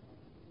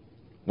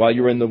 While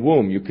you were in the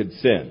womb, you could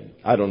sin.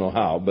 I don't know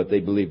how, but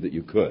they believed that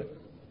you could.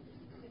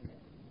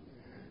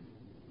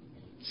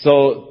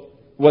 So,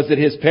 was it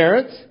his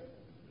parents?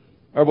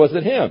 Or was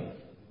it him?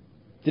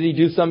 Did he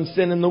do some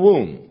sin in the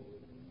womb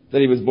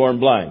that he was born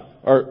blind?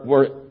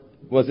 Or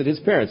was it his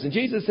parents? And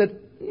Jesus said,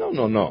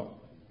 No.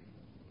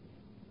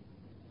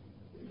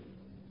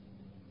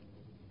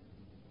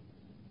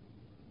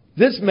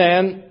 This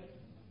man,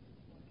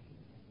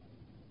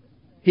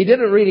 he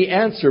didn't really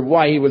answer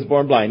why he was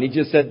born blind. He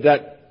just said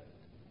that,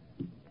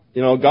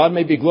 God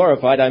may be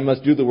glorified. I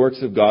must do the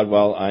works of God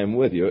while I am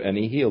with you. And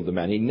he healed the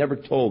man. He never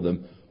told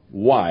them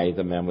why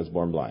the man was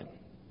born blind.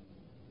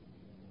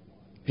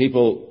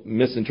 People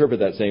misinterpret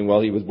that saying,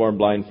 well, he was born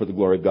blind for the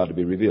glory of God to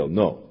be revealed.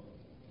 No.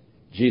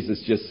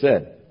 Jesus just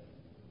said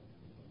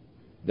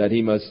that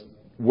he must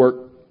work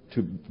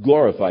to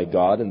glorify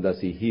God, and thus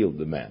he healed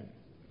the man.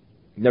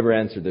 Never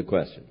answered the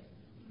question,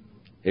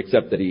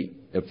 except that he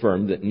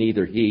affirmed that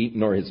neither he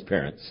nor his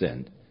parents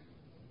sinned.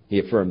 He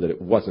affirmed that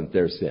it wasn't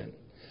their sin.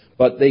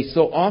 But they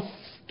so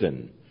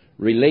often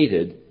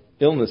related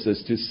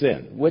illnesses to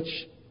sin, which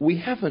we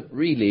haven't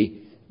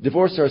really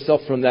divorced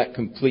ourselves from that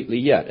completely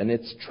yet. And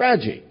it's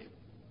tragic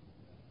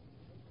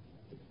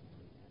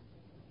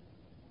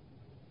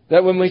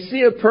that when we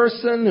see a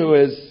person who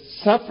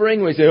is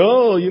suffering, we say,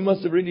 "Oh, you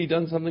must have really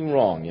done something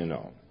wrong,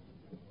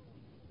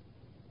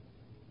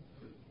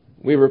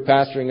 We were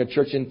pastoring a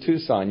church in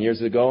Tucson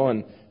years ago,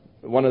 and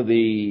one of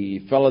the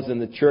fellows in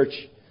the church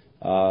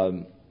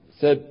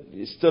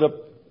he stood up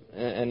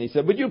and he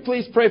said, would you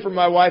please pray for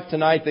my wife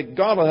tonight that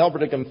God will help her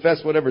to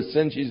confess whatever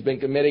sin she's been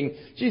committing?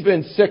 She's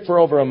been sick for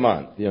over a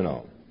month, you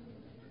know.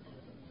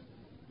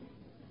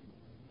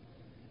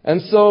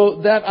 And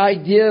so that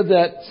idea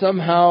that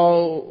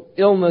somehow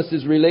illness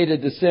is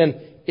related to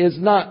sin is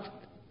not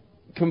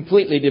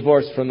completely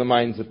divorced from the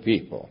minds of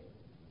people.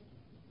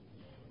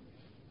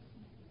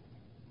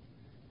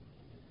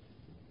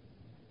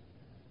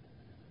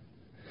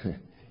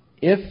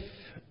 If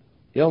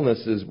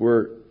illnesses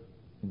were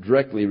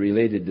directly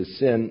related to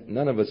sin,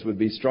 none of us would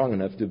be strong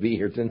enough to be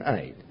here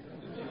tonight.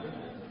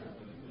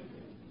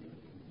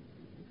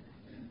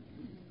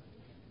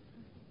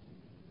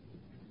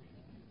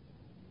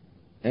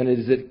 And it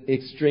is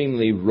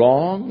extremely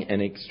wrong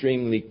and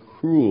extremely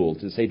cruel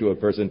to say to a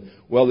person,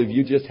 well, if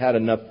you just had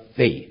enough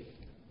faith,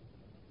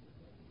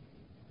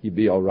 you'd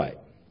be all right.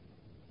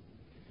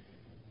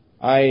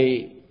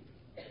 I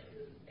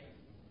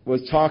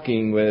was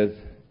talking with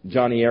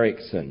Johnny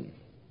Erickson,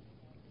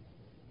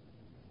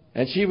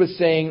 and she was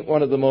saying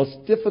one of the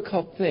most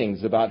difficult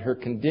things about her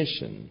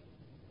condition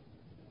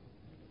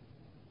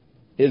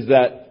is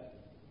that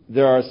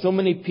there are so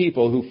many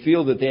people who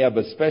feel that they have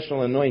a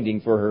special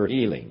anointing for her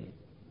healing.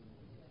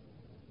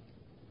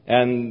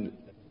 And,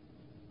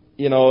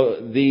 you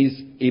know, these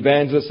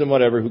evangelists and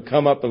whatever who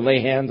come up and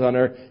lay hands on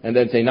her and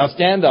then say, now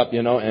stand up,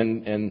 you know,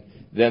 and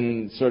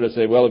then sort of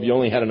say, well, if you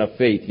only had enough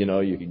faith, you know,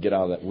 you could get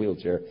out of that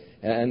wheelchair.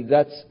 And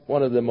that's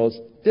one of the most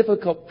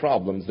difficult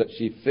problems that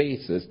she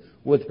faces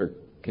with her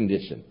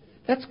condition.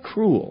 That's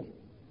cruel.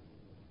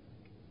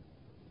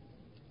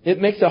 It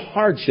makes a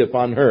hardship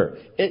on her.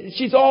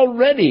 She's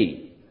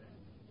already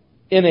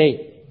in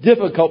a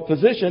difficult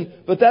position,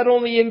 but that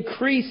only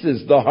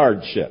increases the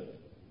hardship.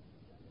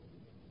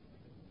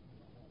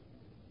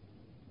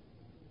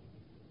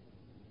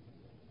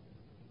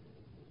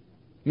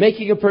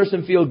 Making a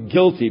person feel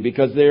guilty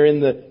because they're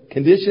in the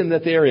condition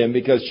that they're in,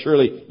 because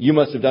surely you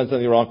must have done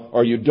something wrong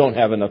or you don't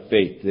have enough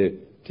faith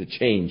to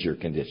change your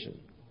condition.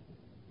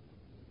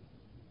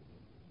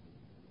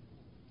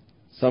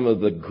 Some of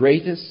the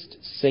greatest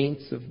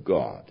saints of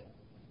God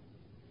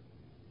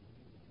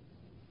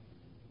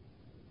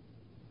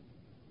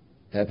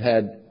have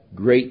had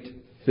great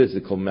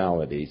physical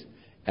maladies,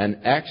 and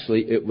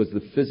actually it was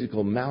the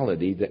physical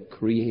malady that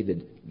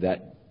created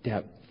that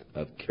depth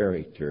of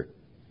character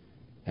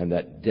and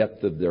that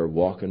depth of their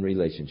walk and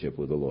relationship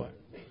with the Lord.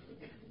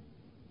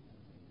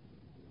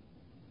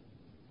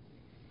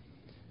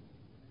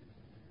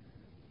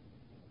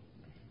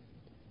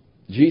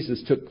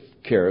 Jesus took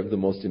care of the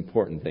most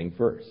important thing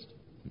first.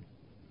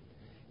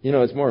 You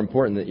know, it's more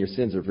important that your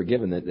sins are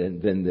forgiven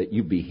than that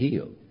you be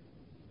healed.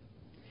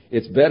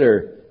 It's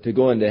better to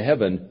go into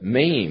heaven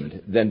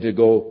maimed than to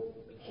go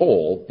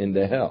whole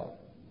into hell.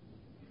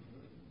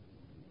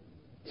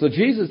 So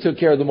Jesus took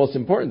care of the most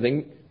important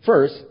thing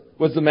first,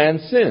 was the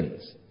man's sins.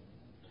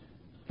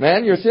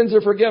 Man, your sins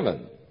are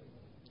forgiven.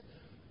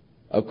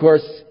 Of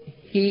course,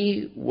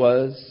 he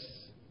was,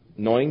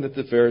 knowing that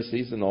the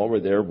Pharisees and all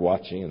were there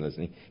watching and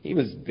listening, he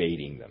was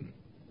baiting them.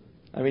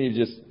 I mean,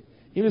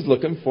 he was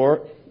looking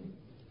for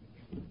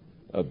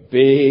a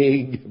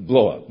big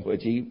blow-up,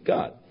 which he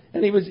got.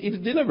 And he was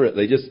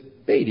deliberately just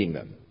baiting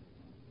them.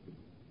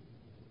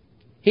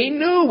 He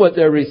knew what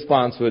their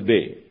response would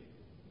be.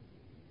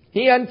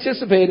 He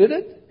anticipated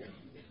it.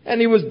 And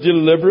he was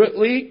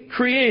deliberately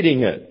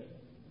creating it.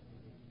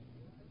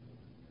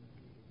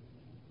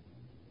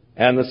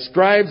 And the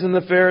scribes and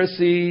the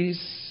Pharisees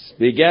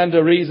began to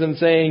reason,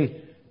 saying,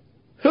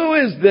 who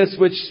is this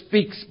which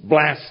speaks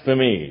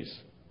blasphemies?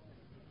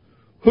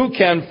 Who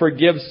can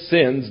forgive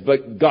sins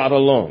but God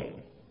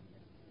alone?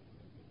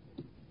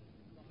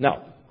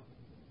 Now,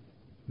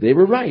 they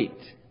were right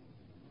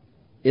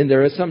in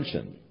their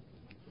assumption.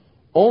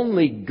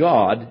 Only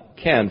God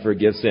can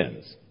forgive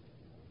sins.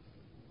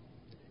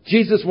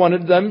 Jesus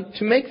wanted them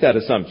to make that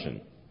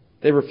assumption.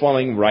 They were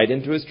falling right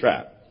into his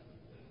trap.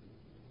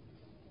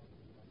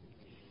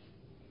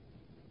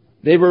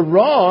 They were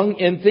wrong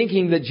in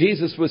thinking that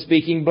Jesus was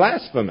speaking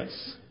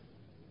blasphemous.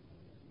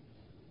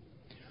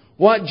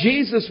 What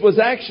Jesus was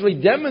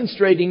actually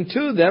demonstrating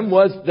to them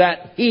was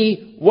that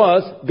he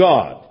was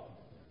God.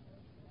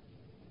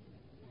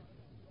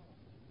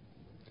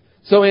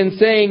 So in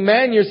saying,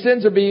 man, your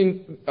sins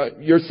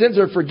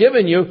are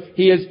forgiven you,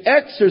 he is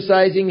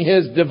exercising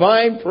his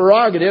divine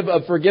prerogative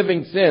of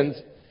forgiving sins,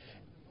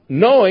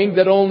 knowing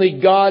that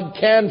only God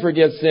can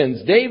forgive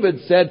sins.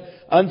 David said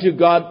unto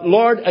God,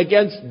 Lord,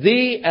 against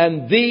thee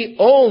and thee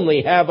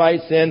only have I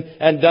sinned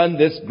and done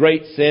this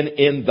great sin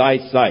in thy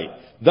sight.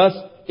 Thus,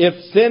 if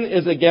sin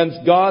is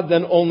against God,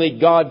 then only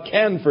God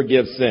can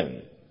forgive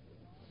sin.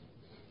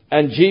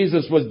 And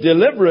Jesus was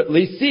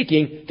deliberately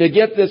seeking to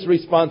get this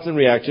response and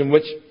reaction,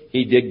 which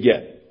he did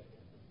get.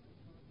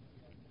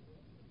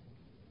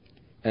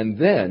 And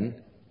then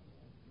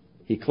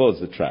he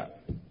closed the trap.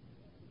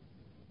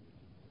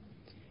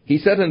 He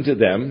said unto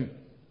them,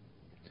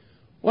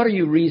 what are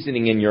you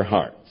reasoning in your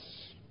hearts?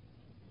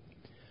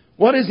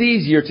 What is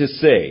easier to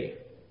say?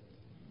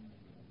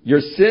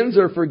 Your sins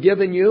are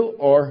forgiven you,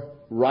 or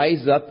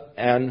rise up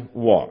and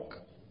walk?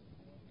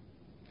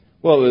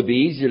 Well, it would be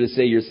easier to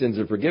say your sins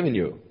are forgiven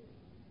you.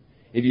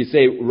 If you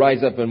say,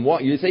 rise up and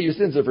walk, you say your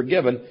sins are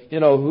forgiven,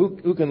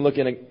 who can look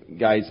in a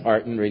guy's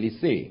heart and really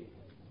see?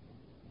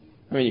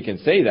 I mean, you can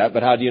say that,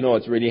 but how do you know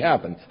it's really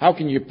happened? How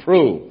can you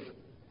prove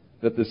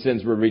that the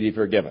sins were really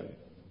forgiven?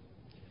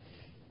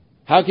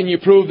 How can you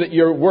prove that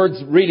your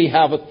words really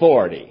have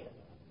authority?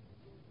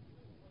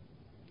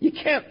 You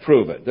can't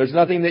prove it. There's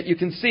nothing that you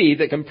can see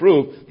that can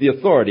prove the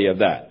authority of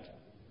that.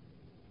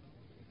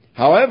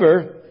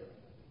 However,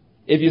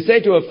 if you say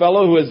to a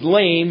fellow who is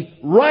lame,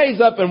 rise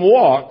up and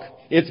walk,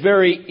 it's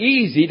very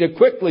easy to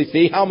quickly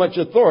see how much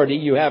authority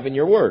you have in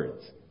your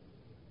words.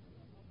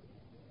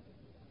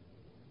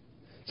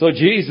 So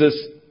Jesus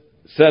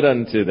said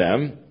unto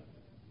them,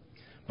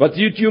 but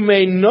that you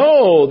may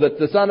know that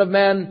the Son of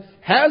Man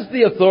has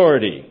the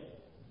authority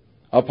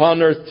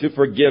upon earth to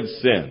forgive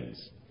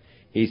sins.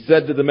 He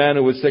said to the man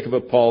who was sick of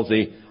a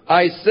palsy,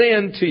 I say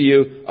unto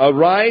you,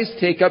 arise,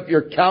 take up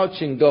your couch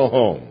and go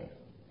home.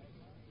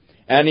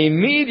 And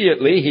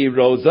immediately he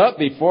rose up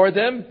before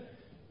them.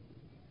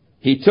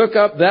 He took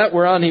up that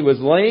whereon he was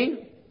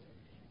laying,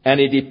 and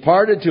he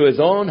departed to his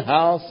own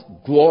house,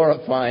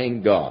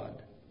 glorifying God.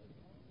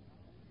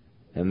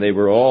 And they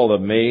were all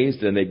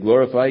amazed, and they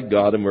glorified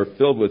God and were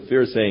filled with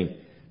fear, saying,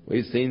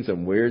 we've seen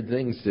some weird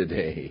things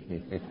today.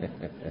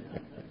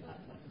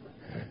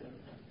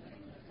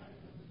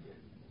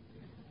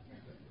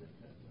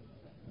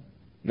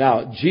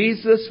 Now,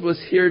 Jesus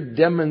was here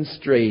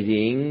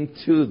demonstrating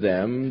to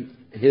them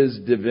His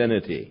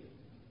divinity.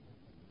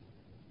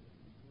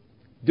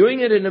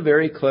 Doing it in a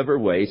very clever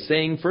way,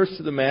 saying first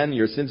to the man,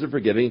 your sins are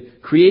forgiven,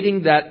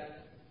 creating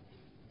that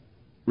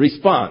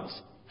response.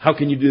 How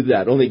can you do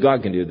that? Only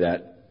God can do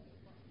that.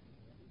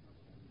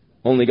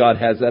 Only God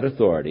has that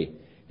authority.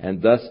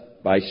 And thus,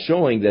 by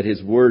showing that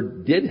His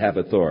Word did have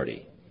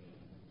authority,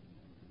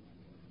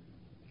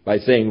 by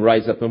saying,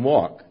 rise up and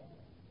walk,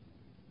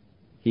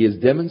 He is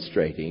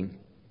demonstrating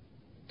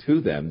to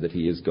them that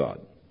He is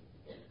God.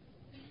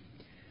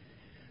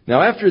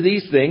 Now, after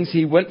these things,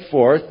 He went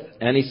forth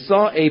and He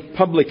saw a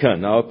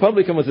publican. Now, a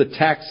publican was a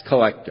tax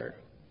collector.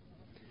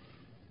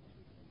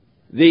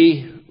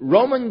 The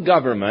Roman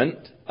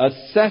government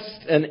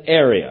assessed an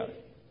area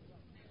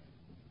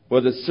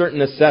with a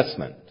certain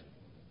assessment.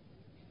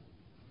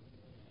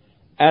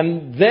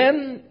 And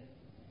then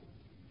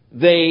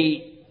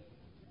they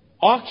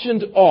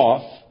auctioned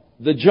off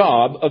the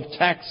job of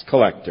tax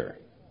collector.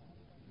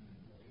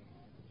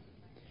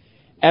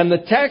 And the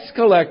tax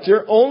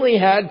collector only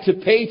had to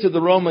pay to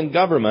the Roman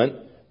government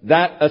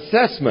that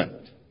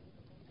assessment.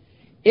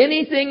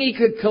 Anything he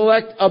could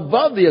collect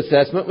above the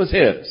assessment was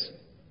his.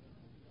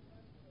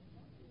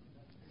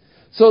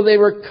 So they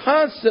were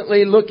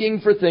constantly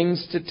looking for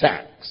things to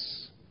tax.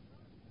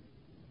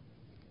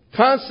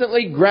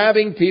 Constantly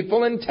grabbing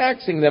people and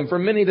taxing them for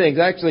many things.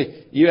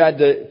 Actually, you had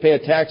to pay a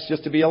tax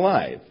just to be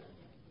alive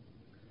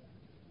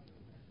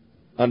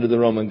under the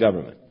Roman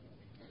government.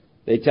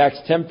 They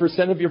taxed 10%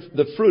 of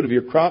the fruit of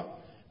your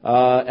crop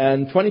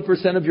and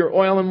 20% of your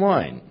oil and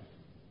wine.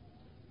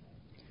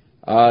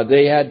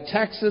 They had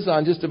taxes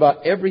on just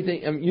about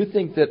everything. And you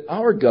think that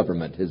our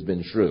government has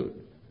been shrewd.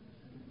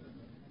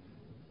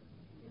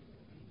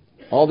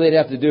 All they'd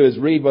have to do is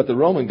read what the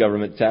Roman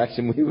government taxed,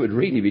 and we would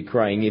really be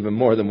crying even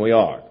more than we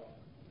are.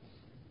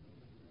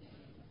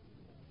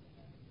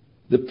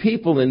 The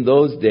people in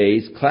those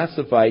days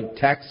classified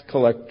tax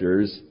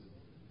collectors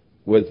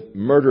with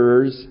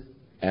murderers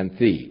and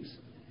thieves.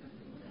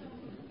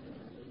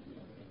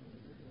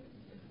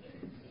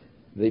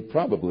 They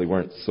probably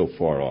weren't so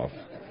far off.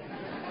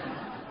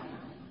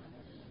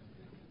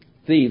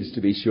 Thieves,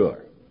 to be sure.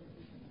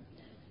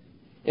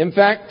 In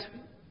fact,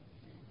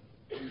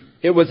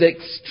 it was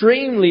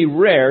extremely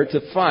rare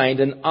to find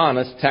an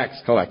honest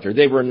tax collector.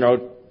 They were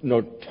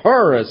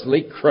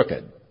notoriously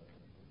crooked.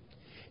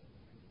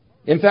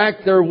 In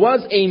fact, there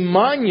was a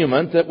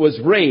monument that was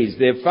raised.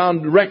 They have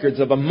found records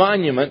of a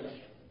monument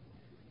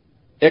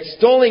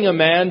extolling a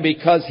man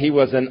because he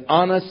was an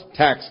honest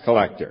tax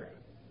collector.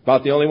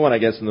 About the only one, I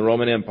guess, in the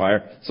Roman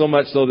Empire. So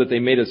much so that they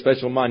made a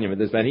special monument.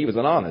 This man, he was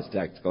an honest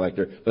tax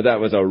collector, but that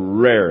was a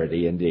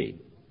rarity indeed.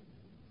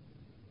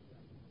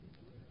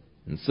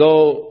 And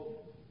so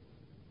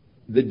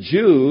the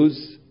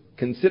Jews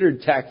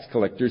considered tax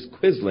collectors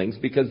quislings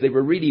because they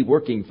were really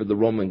working for the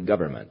Roman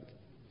government.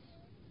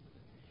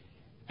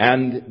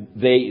 And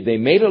they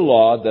made a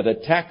law that a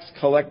tax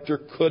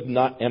collector could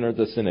not enter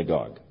the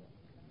synagogue.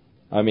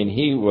 I mean,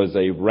 he was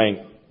a rank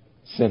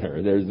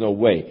sinner. There's no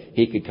way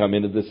he could come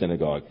into the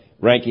synagogue.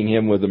 Ranking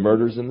him with the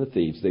murderers and the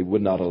thieves, they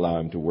would not allow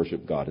him to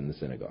worship God in the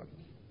synagogue.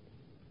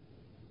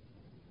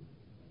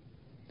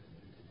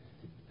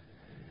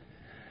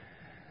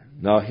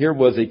 Now, here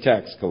was a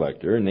tax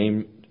collector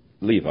named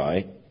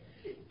Levi,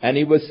 and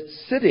he was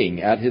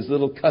sitting at his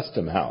little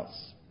custom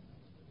house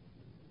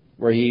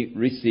where he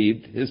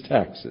received his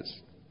taxes.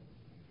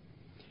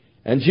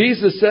 And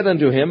Jesus said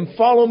unto him,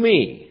 follow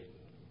me.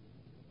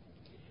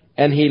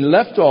 And he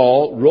left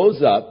all,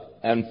 rose up,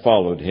 and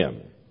followed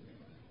him.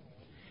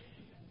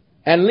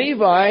 And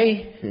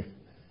Levi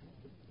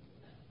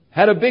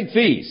had a big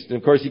feast. And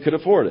of course, he could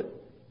afford it.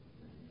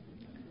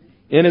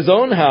 In his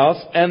own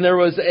house, and there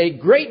was a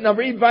great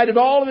number. He invited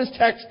all of his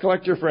tax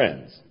collector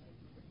friends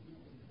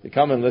to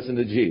come and listen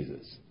to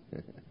Jesus.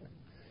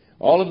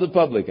 All of the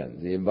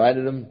publicans. He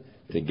invited them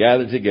to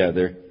gather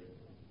together,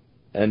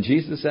 and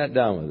Jesus sat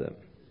down with them.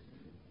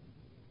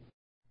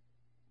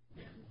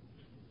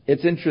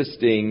 It's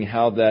interesting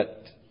how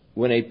that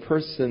when a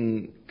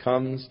person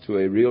comes to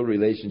a real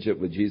relationship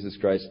with Jesus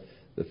Christ,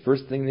 the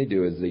first thing they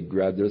do is they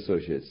grab their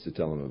associates to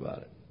tell them about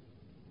it.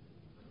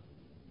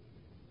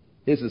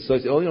 His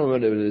associate, the only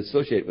one that would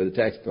associate with a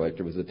tax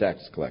collector was a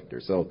tax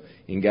collector. So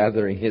in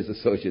gathering his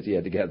associates, he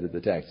had to gather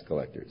the tax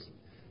collectors.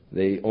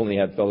 They only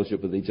had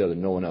fellowship with each other.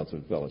 No one else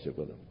would fellowship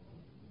with them.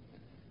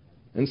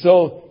 And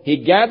so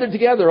he gathered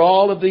together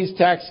all of these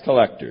tax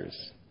collectors.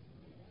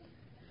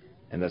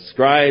 And the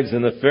scribes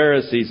and the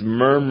Pharisees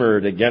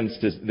murmured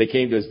against his, they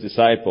came to his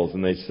disciples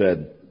and they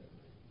said,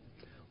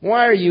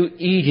 "Why are you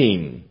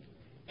eating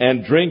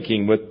and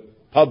drinking with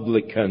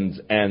publicans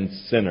and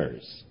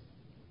sinners?"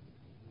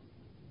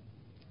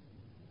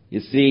 You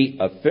see,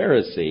 a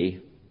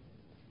Pharisee,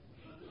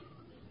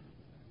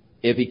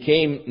 if he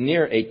came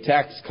near a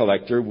tax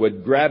collector,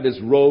 would grab his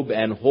robe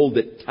and hold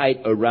it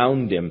tight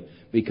around him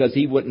because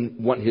he wouldn't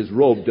want his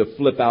robe to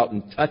flip out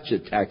and touch a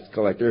tax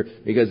collector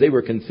because they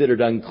were considered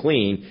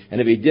unclean.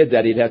 And if he did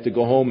that, he'd have to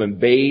go home and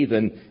bathe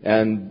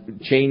and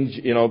change,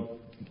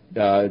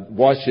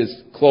 wash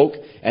his cloak.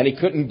 And he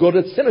couldn't go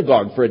to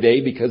synagogue for a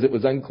day because it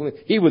was unclean.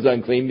 He was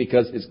unclean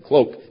because his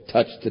cloak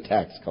touched the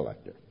tax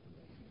collector.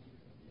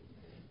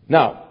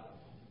 Now,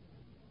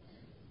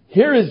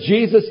 here is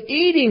Jesus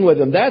eating with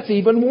them. That's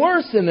even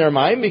worse in their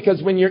mind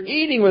because when you're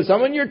eating with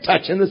someone, you're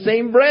touching the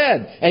same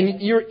bread. And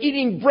you're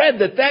eating bread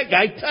that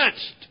guy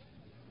touched.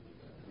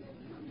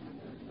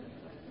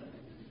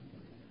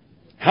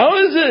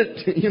 How is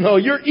it,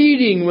 you're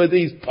eating with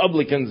these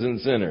publicans and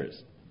sinners?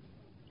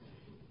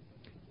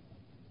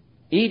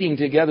 Eating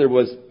together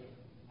was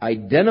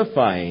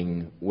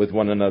identifying with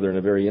one another in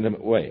a very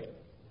intimate way.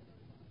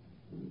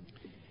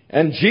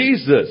 And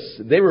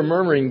Jesus, they were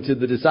murmuring to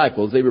the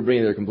disciples, they were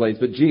bringing their complaints,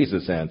 but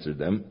Jesus answered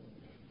them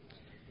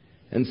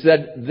and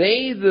said,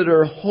 "They that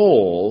are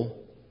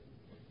whole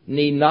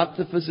need not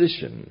the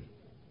physician,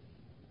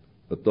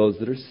 but those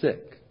that are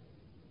sick.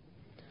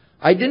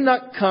 I did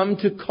not come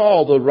to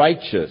call the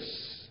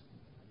righteous,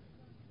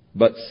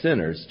 but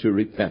sinners to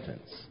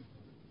repentance."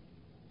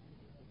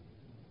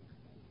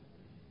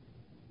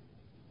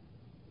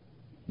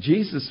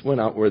 Jesus went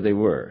out where they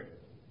were,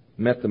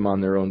 met them on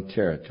their own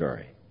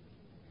territory.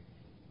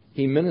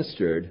 He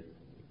ministered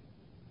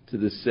to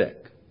the sick.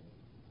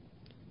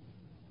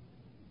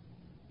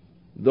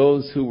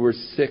 Those who were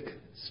sick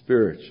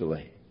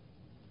spiritually.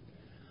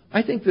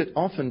 I think that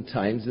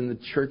oftentimes in the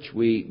church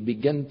we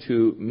begin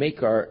to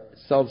make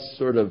ourselves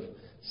sort of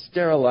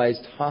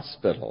sterilized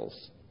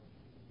hospitals.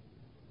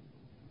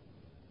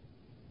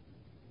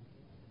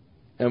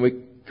 And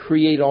we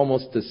create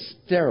almost a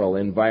sterile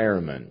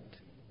environment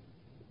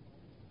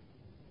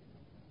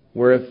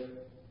where if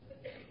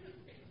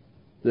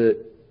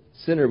the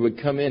sinner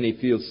would come in, he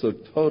feels so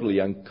totally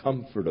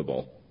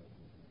uncomfortable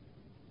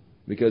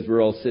because we're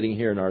all sitting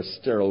here in our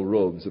sterile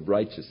robes of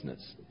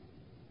righteousness.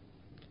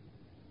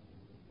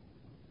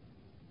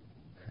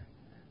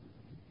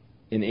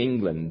 In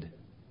England,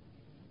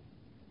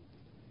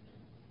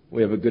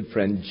 we have a good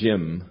friend,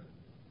 Jim,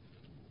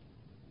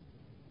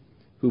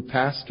 who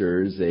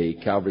pastors a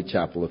Calvary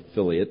Chapel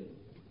affiliate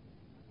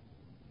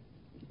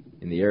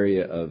in the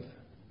area of,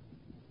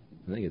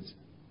 I think it's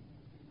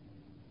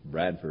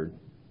Bradford.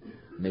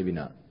 Maybe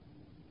not.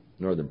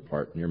 Northern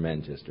part, near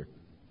Manchester.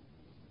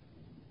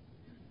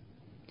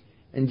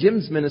 And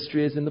Jim's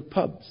ministry is in the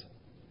pubs.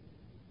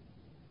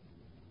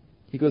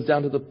 He goes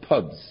down to the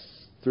pubs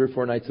 3 or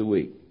 4 nights a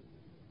week.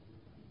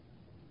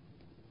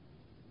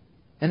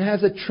 And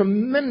has a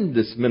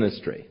tremendous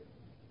ministry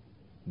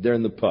there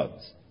in the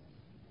pubs.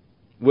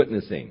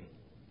 Witnessing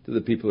to the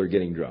people who are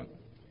getting drunk.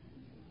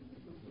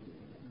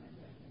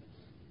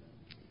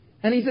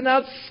 And he's an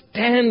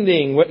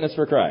outstanding witness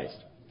for Christ.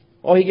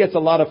 Oh, he gets a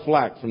lot of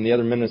flack from the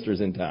other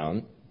ministers in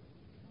town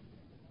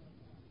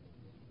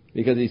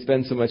because he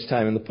spends so much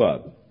time in the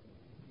pub.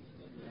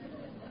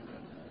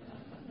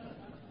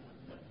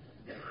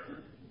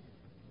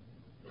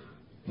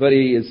 But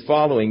he is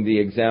following the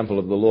example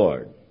of the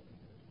Lord,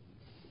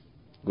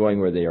 going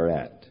where they are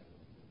at,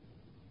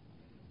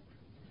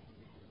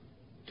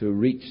 to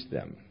reach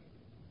them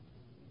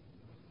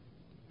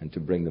and to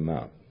bring them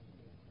out.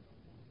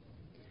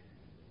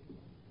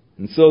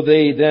 And so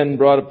they then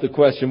brought up the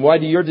question, why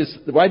do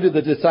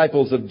the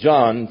disciples of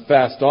John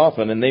fast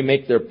often and they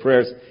make their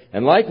prayers,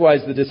 and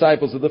likewise the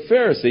disciples of the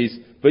Pharisees,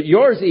 but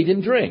yours eat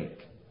and drink?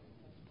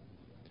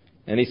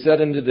 And he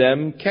said unto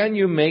them, can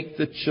you make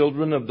the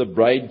children of the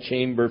bride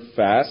chamber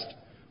fast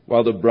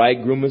while the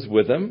bridegroom is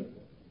with them?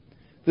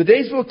 The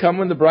days will come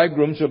when the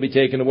bridegroom shall be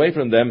taken away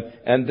from them,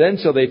 and then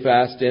shall they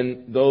fast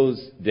in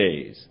those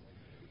days.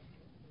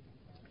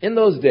 In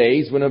those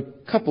days, when a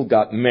couple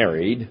got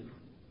married,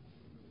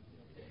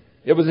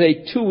 it was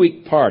a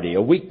 2-week party,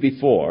 a week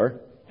before,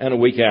 and a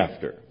week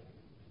after.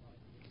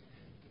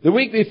 The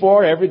week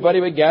before, everybody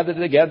would gather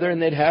together and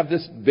they'd have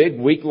this big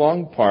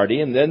week-long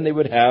party, and then they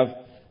would have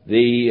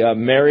the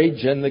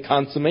marriage and the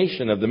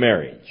consummation of the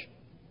marriage.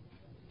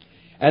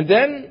 And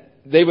then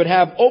they would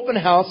have open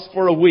house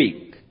for a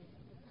week,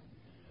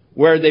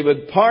 where they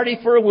would party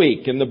for a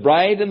week, and the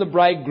bride and the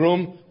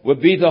bridegroom would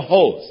be the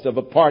host of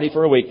a party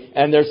for a week.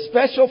 And their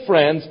special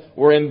friends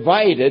were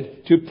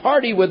invited to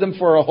party with them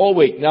for a whole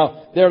week.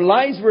 Now, their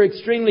lives were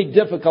extremely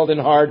difficult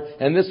and hard,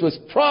 and this was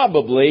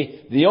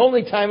probably the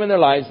only time in their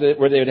lives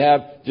where they would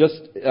have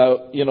just,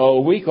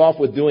 a week off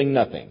with doing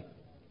nothing,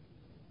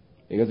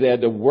 because they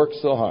had to work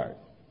so hard.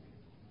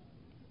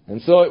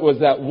 And so it was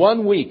that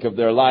 1 week of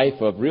their life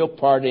of real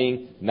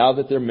partying now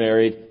that they're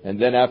married, and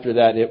then after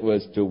that it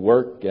was to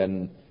work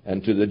and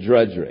to the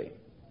drudgery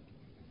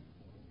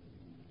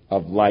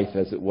of life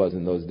as it was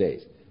in those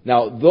days.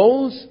 Now,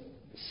 those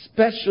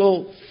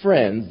special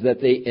friends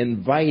that they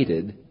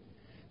invited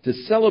to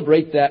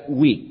celebrate that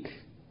week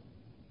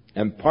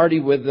and party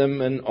with them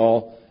and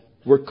all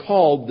were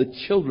called the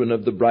children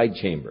of the bride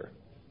chamber.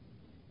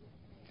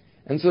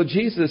 And so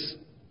Jesus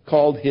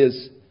called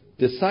his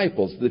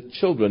disciples the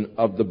children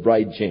of the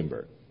bride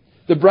chamber.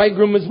 The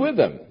bridegroom is with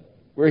them.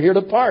 We're here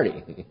to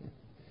party.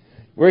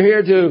 We're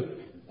here to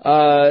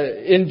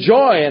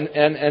enjoy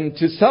and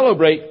to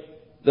celebrate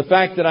the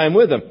fact that I'm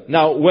with them.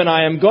 Now, when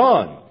I am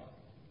gone,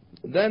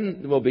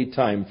 then there will be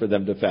time for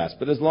them to fast.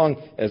 But as long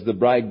as the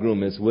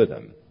bridegroom is with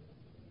them,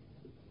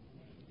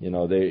 they're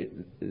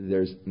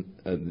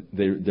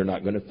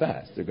not going to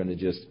fast. They're going to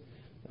just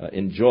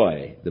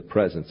enjoy the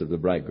presence of the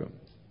bridegroom.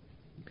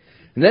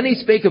 And then he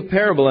spake a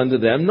parable unto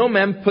them. No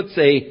man puts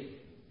a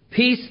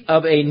piece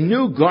of a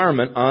new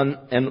garment on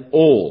an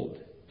old.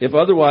 If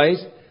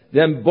otherwise,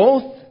 then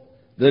both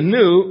the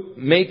new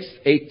makes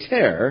a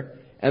tear,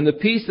 and the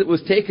piece that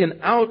was taken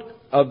out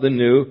of the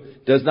new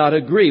does not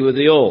agree with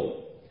the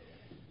old.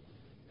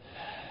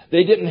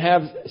 They didn't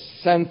have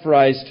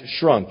sanforized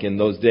shrunk in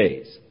those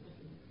days.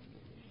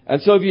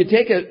 And so if you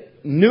take a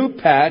new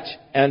patch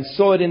and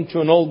sew it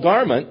into an old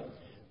garment,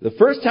 the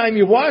first time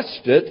you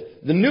washed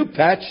it, the new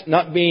patch,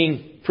 not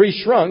being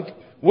pre-shrunk,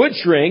 would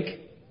shrink.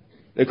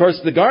 Of course,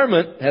 the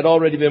garment had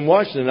already been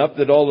washed enough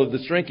that all of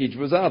the shrinkage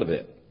was out of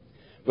it.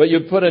 But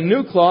you put a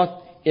new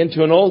cloth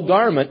into an old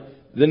garment,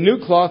 the new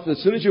cloth,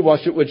 as soon as you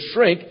wash it, would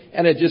shrink,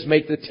 and it'd just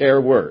make the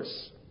tear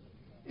worse.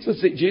 So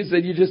Jesus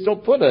said, you just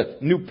don't put a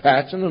new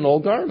patch on an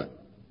old garment.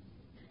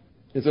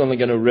 It's only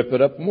going to rip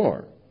it up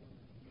more.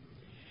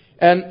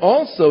 And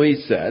also, he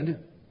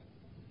said,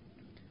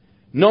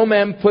 no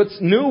man puts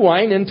new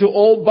wine into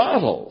old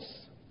bottles.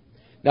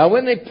 Now,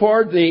 when they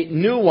poured the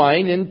new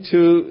wine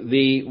into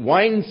the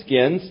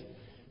wineskins,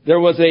 there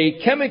was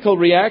a chemical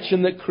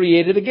reaction that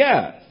created a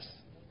gas.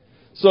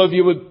 So if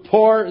you would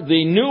pour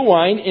the new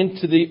wine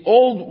into the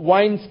old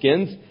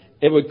wineskins,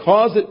 it would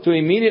cause it to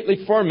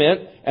immediately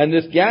ferment, and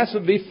this gas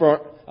would be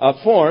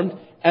formed.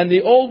 And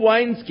the old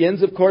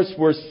wineskins, of course,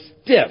 were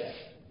stiff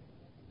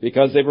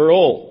because they were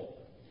old.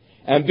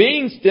 And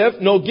being stiff,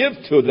 no give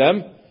to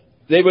them,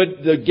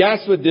 the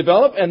gas would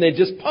develop and they'd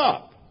just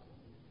pop.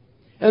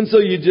 And so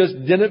you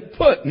just didn't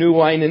put new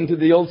wine into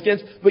the old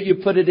skins, but you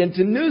put it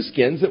into new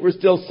skins that were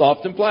still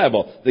soft and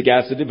pliable. The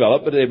gas would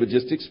develop, but they would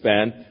just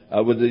expand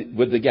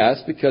with the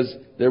gas because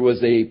there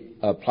was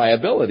a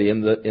pliability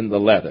in the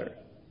leather.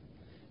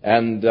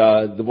 And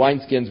the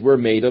wineskins were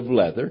made of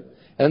leather.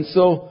 And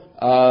so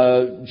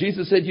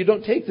Jesus said, you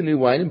don't take the new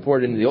wine and pour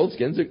it into the old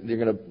skins. They're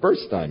going to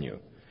burst on you.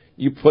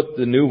 You put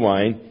the new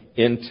wine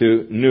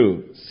into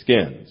new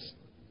skins.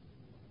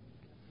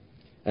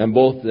 And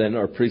both then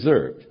are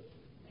preserved.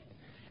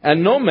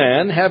 And no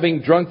man,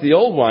 having drunk the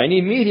old wine,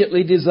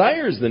 immediately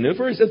desires the new,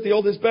 for he says the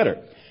old is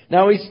better.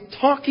 Now he's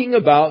talking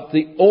about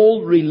the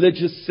old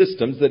religious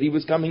systems that he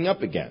was coming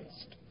up against.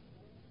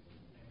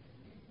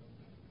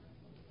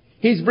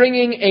 He's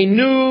bringing a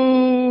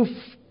new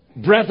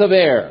breath of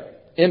air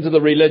into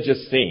the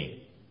religious scene,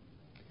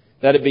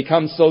 that it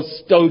becomes so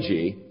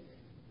stodgy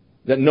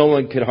that no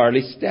one could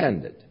hardly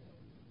stand it.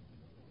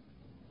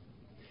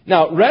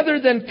 Now, rather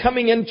than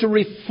coming in to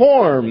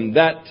reform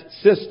that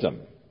system,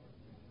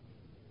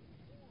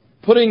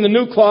 putting the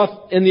new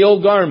cloth in the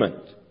old garment,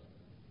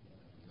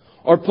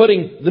 or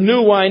putting the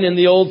new wine in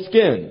the old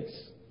skins,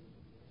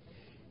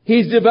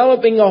 he's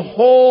developing a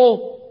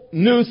whole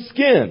new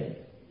skin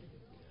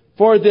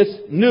for this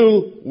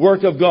new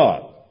work of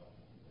God.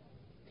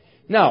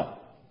 Now,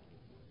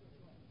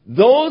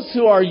 those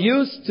who are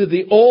used to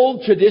the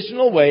old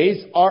traditional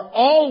ways are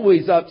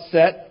always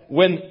upset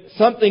when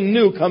something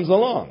new comes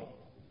along.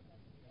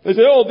 They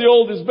say, oh, the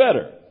old is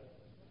better.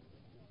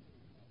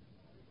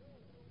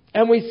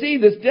 And we see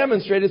this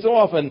demonstrated so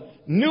often.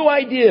 New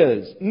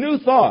ideas, new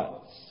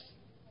thoughts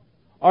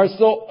are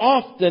so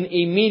often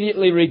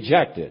immediately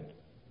rejected.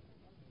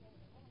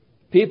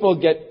 People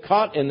get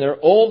caught in their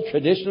old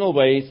traditional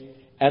ways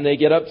and they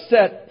get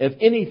upset if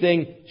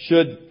anything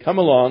should come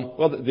along.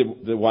 Well,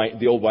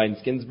 the old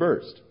wineskins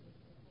burst.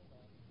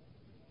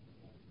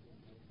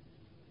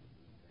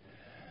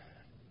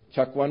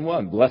 Chuck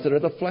 1:1. Blessed are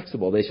the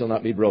flexible, they shall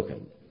not be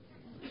broken.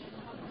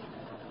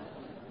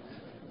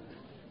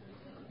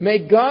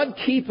 may God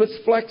keep us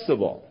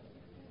flexible.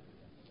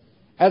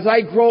 As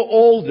I grow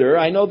older,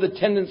 I know the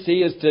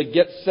tendency is to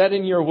get set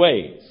in your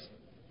ways.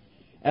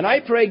 And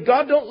I pray,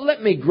 God, don't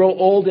let me grow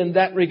old in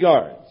that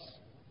regards.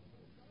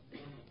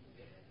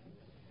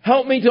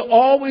 Help me to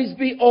always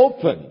be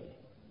open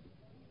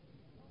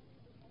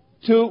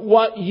to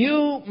what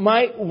you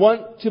might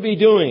want to be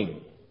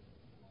doing.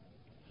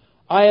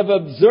 I have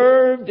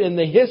observed in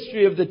the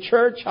history of the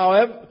church,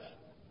 however,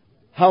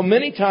 how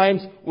many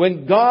times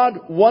when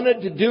God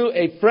wanted to do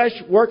a fresh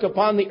work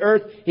upon the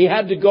earth, He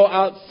had to go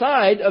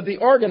outside of the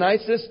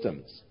organized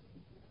systems.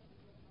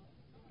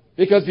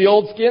 Because the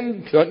old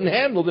skin couldn't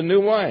handle the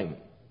new wine.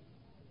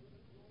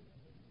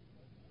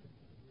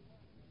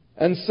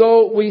 And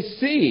so we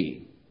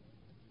see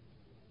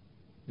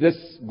this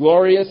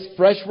glorious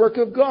fresh work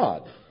of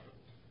God.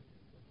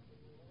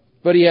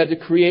 But He had to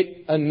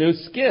create a new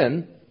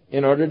skin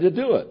in order to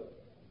do it.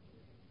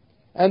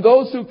 And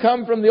those who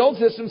come from the old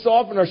system so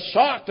often are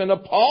shocked and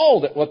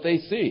appalled at what they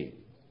see.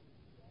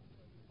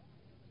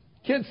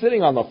 Kids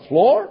sitting on the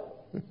floor?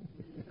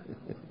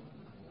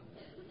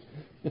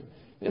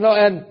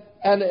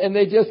 And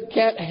they just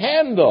can't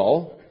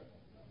handle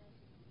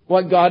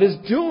what God is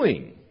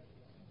doing.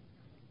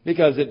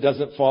 Because it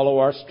doesn't follow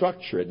our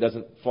structure. It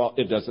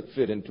doesn't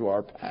fit into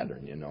our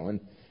pattern,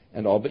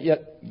 and all. But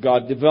yet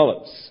God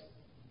develops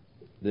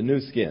the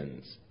new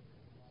skins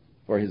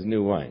for His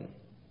new wine.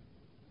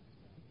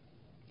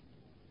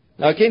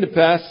 Now it came to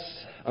pass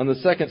on the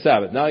second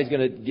Sabbath. Now He's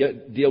going to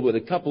deal with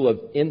a couple of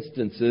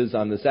instances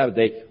on the Sabbath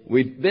day.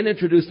 We've been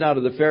introduced now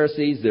to the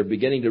Pharisees. They're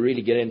beginning to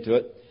really get into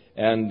it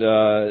and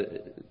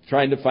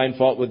trying to find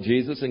fault with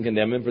Jesus and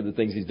condemn Him for the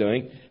things He's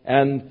doing.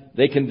 And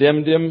they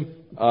condemned Him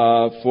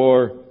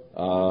for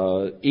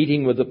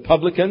eating with the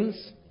publicans.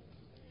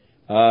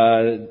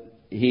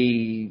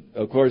 He,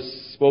 of course,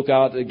 spoke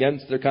out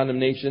against their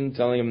condemnation,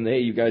 telling them,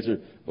 hey, you guys are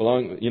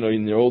belong,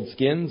 in your old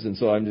skins, and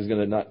so I'm just going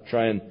to not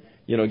try and,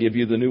 give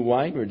you the new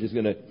wine. We're just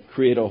going to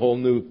create a whole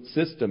new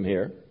system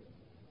here.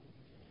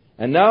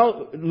 And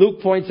now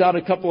Luke points out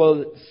a couple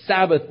of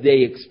Sabbath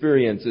day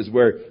experiences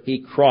where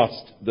He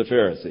crossed the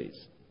Pharisees.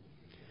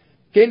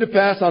 Came to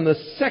pass on the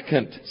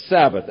second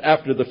Sabbath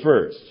after the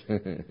first.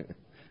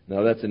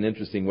 Now that's an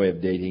interesting way of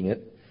dating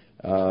it.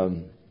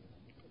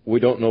 We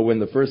don't know when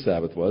the first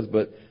Sabbath was,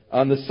 but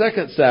on the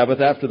second Sabbath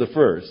after the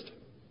first,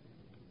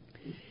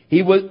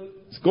 He was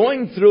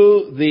going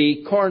through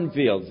the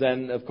cornfields,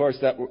 and of course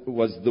that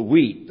was the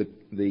wheat,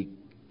 the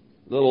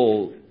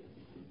little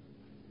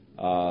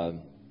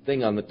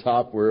thing on the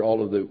top where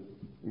all of the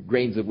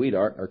grains of wheat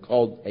are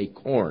called a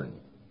corn.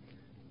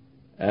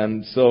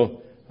 And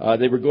so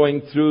they were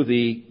going through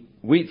the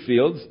wheat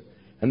fields,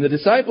 and the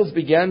disciples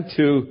began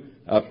to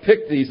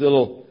pick these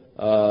little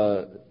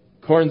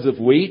corns of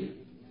wheat,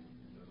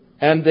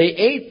 and they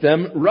ate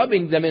them,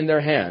 rubbing them in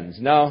their hands.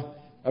 Now,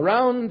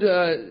 around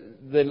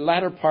the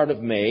latter part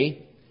of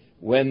May,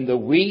 when the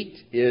wheat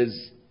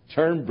is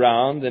turned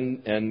brown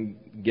and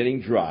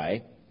getting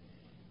dry,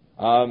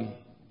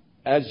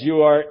 as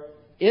you are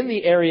in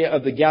the area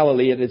of the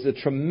Galilee, it is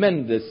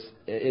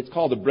it's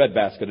called the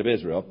breadbasket of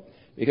Israel,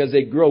 because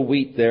they grow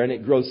wheat there, and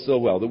it grows so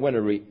well. The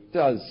winter wheat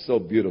does so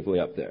beautifully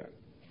up there.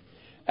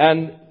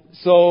 And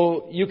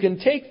so you can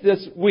take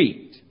this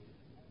wheat,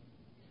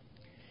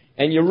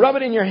 and you rub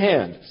it in your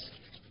hands.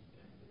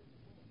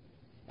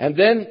 And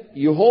then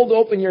you hold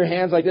open your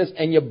hands like this,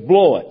 and you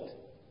blow it.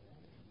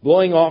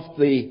 Blowing off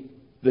the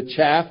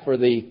chaff or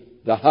the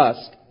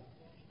husk.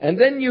 And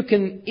then you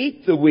can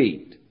eat the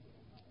wheat.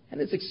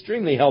 And it's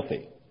extremely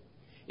healthy.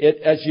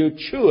 As you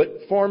chew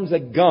it, forms a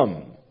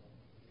gum.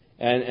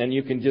 And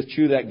you can just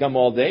chew that gum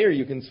all day, or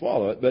you can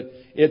swallow it. But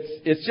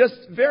it's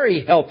just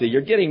very healthy.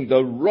 You're getting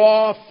the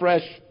raw,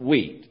 fresh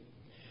wheat.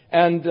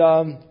 And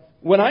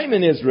when I'm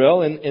in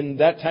Israel, in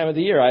that time of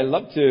the year, I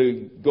love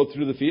to go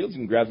through the fields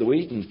and grab the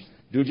wheat and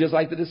do just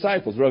like the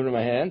disciples, rub it in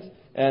my hands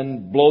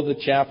and blow the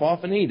chaff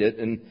off and eat it.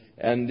 And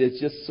it's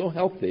just so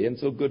healthy and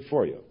so good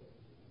for you.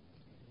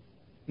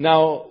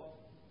 Now,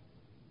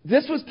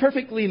 this was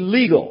perfectly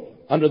legal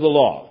under the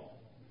law.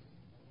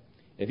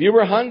 If you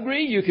were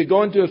hungry, you could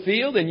go into a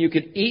field and you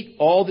could eat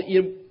all that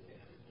you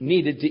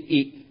needed to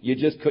eat. You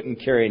just couldn't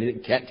carry anything.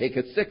 You can't take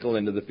a sickle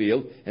into the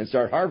field and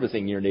start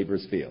harvesting your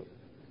neighbor's field.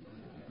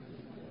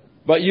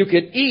 But you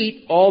could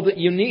eat all that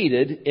you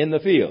needed in the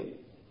field.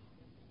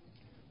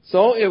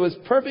 So it was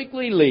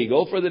perfectly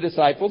legal for the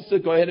disciples to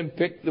go ahead and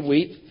pick the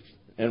wheat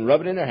and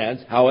rub it in their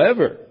hands.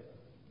 However,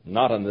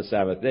 not on the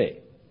Sabbath day,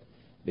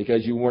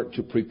 because you weren't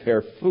to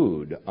prepare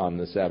food on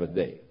the Sabbath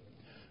day.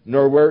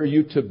 Nor were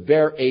you to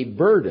bear a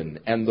burden,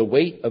 and the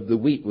weight of the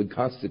wheat would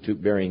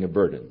constitute bearing a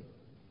burden.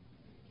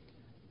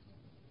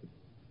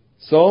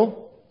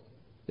 So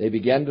they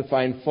began to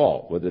find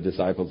fault with the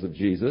disciples of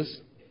Jesus.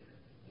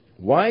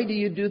 Why do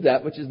you do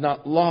that which is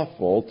not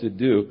lawful to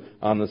do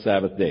on the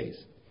Sabbath days?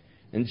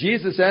 And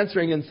Jesus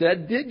answering and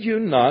said, did you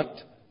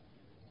not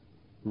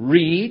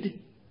read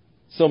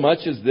so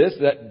much as this,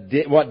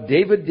 that what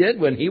David did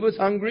when he was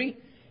hungry,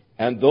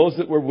 and those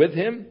that were with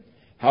him,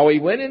 how he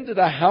went into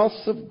the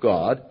house of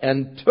God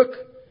and took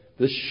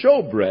the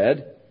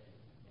showbread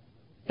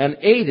and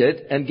ate it,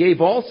 and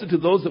gave also to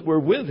those that were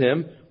with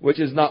him, which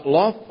is not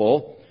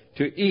lawful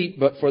to eat,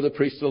 but for the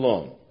priests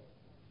alone.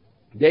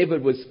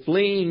 David was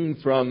fleeing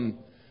from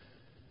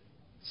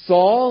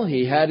Saul.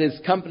 He had his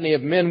company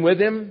of men with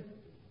him.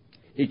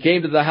 He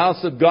came to the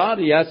house of God.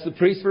 He asked the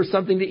priest for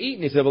something to eat.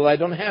 And he said, well, I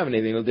don't have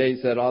anything. Well,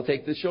 David said, I'll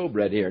take the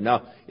showbread here.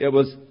 Now, it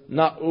was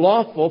not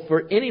lawful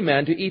for any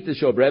man to eat the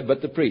showbread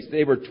but the priest.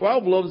 They were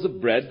 12 loaves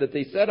of bread that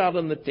they set out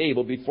on the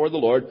table before the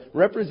Lord,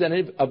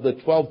 representative of the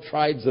 12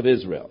 tribes of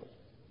Israel,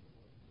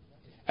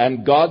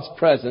 and God's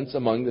presence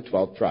among the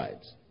 12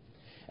 tribes.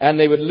 And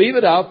they would leave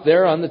it out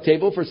there on the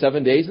table for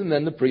 7 days, and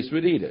then the priest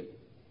would eat it.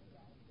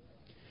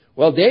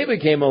 Well,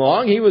 David came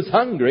along. He was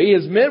hungry.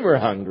 His men were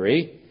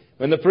hungry.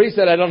 When the priest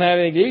said, I don't have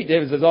anything to eat,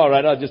 David says, all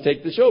right, I'll just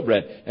take the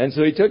showbread. And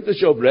so he took the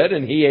showbread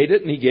and he ate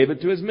it and he gave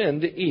it to his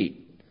men to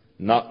eat.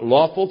 Not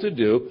lawful to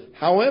do.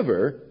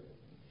 However,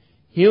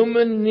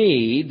 human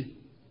need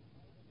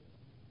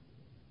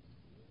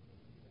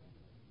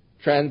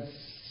transcended.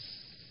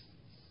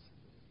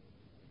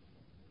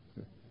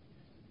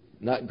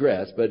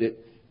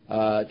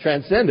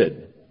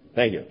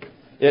 Thank you.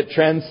 It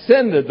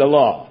transcended the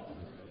law.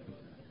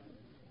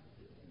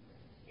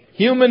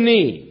 Human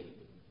need.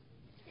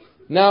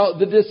 Now,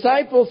 the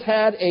disciples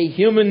had a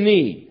human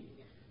need.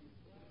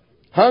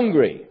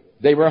 Hungry.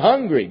 They were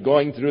hungry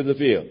going through the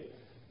field.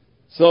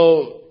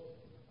 So,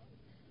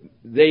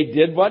 they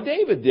did what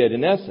David did,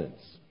 in essence.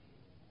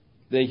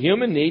 The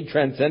human need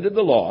transcended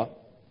the law,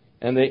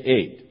 and they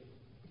ate.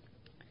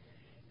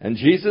 And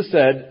Jesus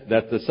said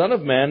that the Son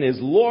of Man is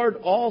Lord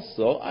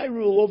also. I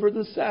rule over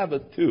the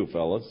Sabbath too,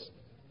 fellas.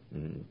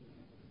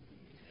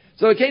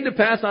 So it came to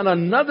pass on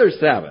another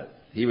Sabbath.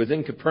 He was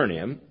in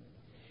Capernaum.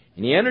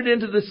 And he entered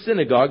into the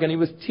synagogue and he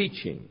was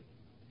teaching.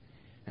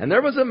 And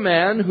there was a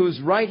man whose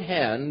right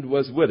hand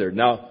was withered.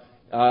 Now,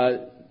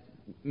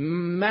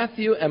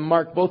 Matthew and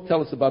Mark both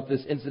tell us about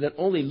this incident.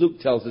 Only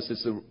Luke tells us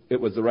it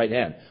was the right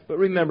hand. But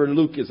remember,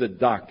 Luke is a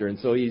doctor, and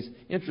so he's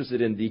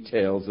interested in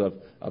details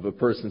of a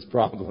person's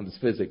problems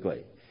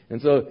physically.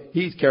 And so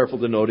he's careful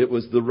to note it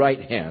was the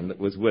right hand that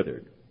was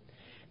withered.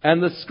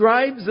 And the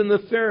scribes and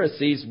the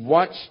Pharisees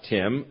watched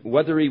him,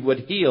 whether he would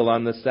heal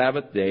on the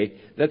Sabbath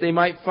day, that they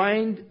might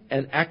find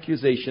an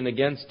accusation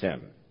against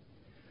him.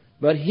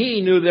 But he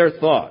knew their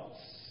thoughts.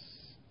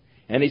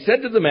 And he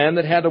said to the man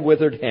that had a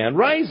withered hand,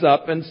 rise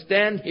up and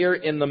stand here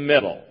in the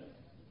middle.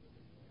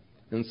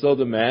 And so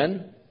the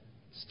man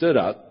stood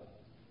up.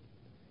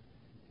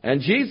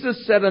 And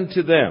Jesus said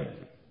unto them,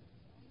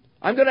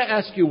 I'm going to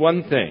ask you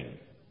one thing.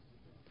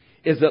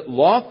 Is it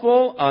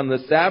lawful on the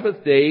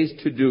Sabbath days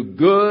to do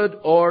good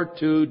or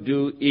to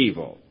do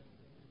evil?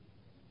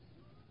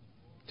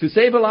 To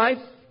save a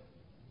life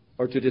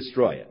or to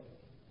destroy it?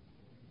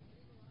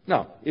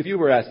 Now, if you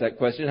were asked that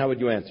question, how would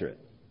you answer it?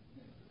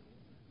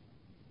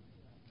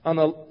 On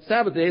the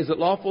Sabbath day, is it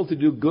lawful to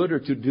do good or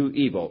to do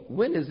evil?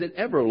 When is it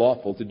ever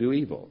lawful to do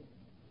evil?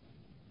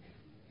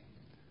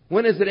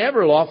 When is it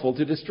ever lawful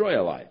to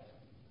destroy a life?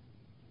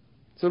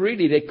 So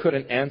really, they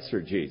couldn't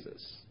answer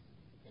Jesus.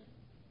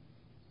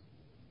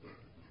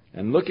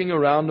 And looking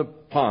around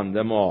upon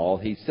them all,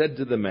 he said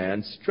to the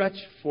man, stretch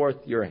forth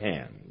your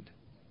hand.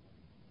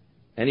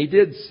 And he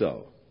did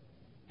so.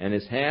 And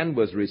his hand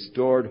was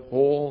restored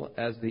whole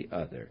as the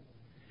other.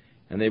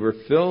 And they were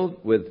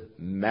filled with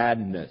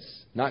madness,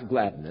 not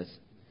gladness.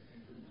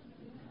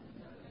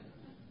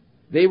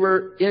 They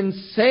were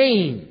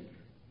insane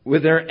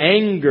with their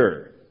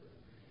anger.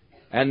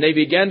 And they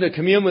began to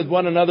commune with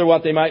one another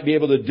what they might be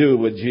able to do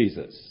with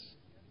Jesus.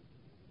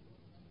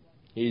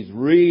 He's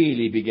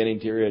really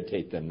beginning to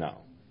irritate them now.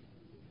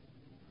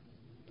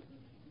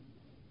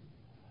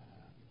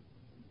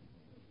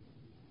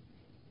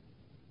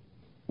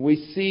 We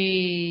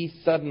see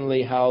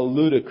suddenly how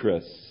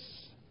ludicrous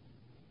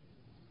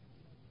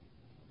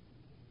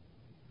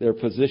their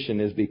position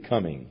is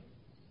becoming.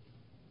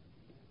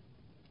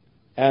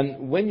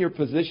 And when your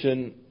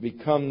position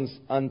becomes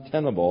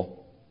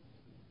untenable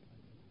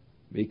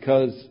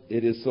because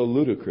it is so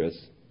ludicrous,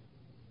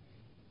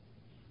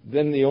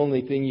 then the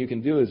only thing you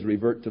can do is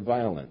revert to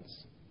violence.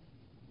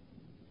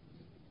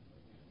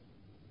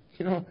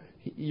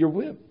 You're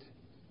whipped.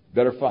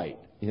 Better fight.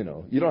 You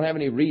don't have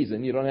any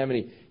reason. You don't have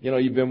any,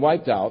 you've been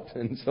wiped out.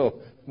 And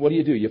so what do?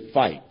 You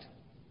fight.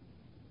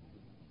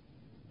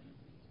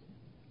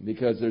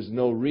 Because there's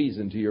no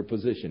reason to your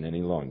position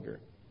any longer.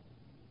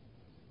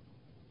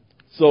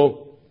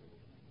 So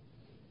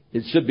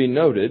it should be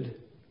noted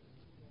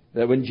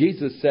that when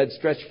Jesus said,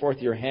 stretch forth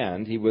your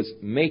hand, he was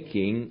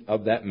making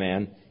of that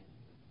man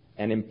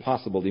an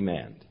impossible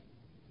demand.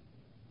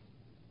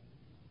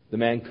 The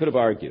man could have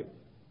argued.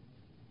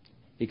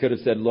 He could have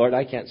said, Lord,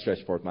 I can't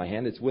stretch forth my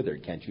hand. It's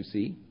withered. Can't you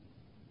see?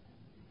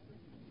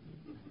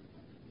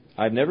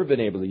 I've never been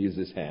able to use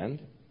this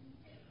hand.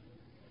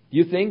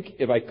 You think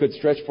if I could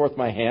stretch forth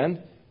my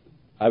hand,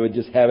 I would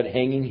just have it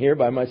hanging here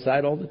by my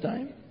side all the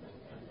time?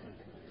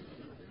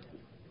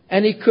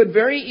 And he could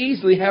very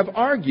easily have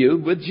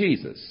argued with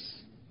Jesus.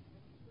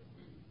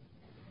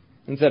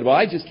 And said, well,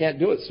 I just can't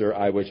do it, sir.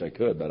 I wish I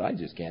could, but I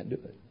just can't do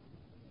it.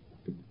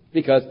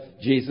 Because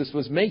Jesus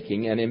was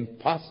making an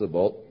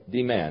impossible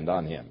demand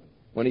on him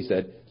when he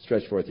said,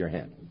 stretch forth your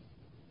hand.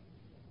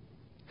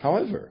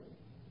 However,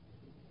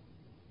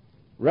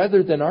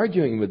 rather than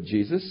arguing with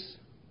Jesus,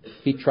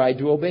 he tried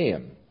to obey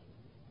him.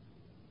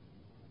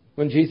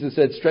 When Jesus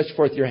said, stretch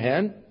forth your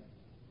hand,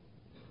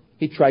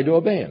 he tried to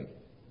obey him.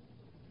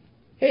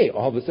 Hey,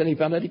 all of a sudden he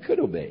found out he could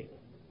obey.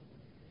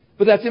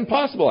 But that's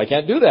impossible. I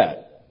can't do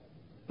that.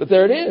 But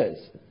there it is.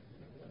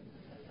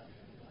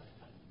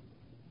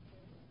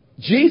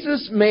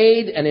 Jesus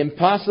made an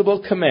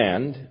impossible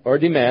command or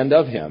demand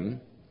of him.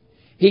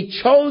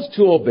 He chose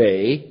to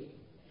obey,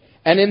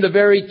 and in the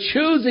very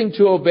choosing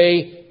to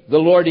obey, the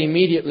Lord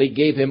immediately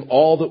gave him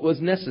all that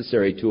was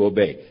necessary to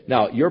obey.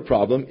 Now, your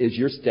problem is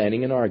you're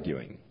standing and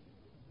arguing.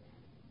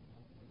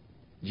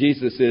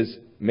 Jesus is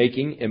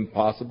making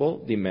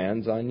impossible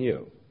demands on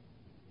you.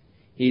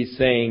 He's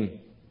saying,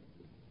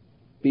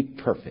 be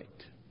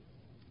perfect,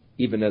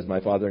 even as my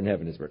Father in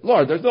heaven is perfect.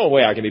 Lord, there's no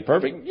way I can be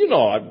perfect. You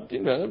know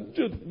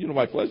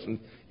my flesh.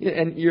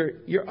 And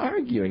you're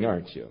arguing,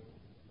 aren't you?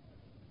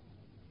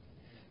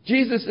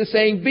 Jesus is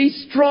saying, be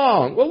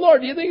strong. Well,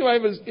 Lord, do you think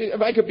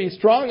if I could be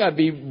strong, I'd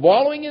be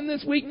wallowing in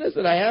this weakness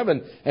that I have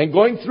and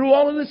going through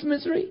all of this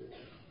misery?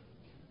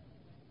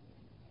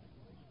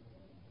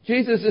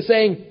 Jesus is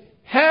saying,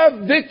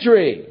 have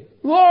victory.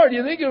 Lord,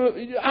 you think of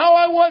how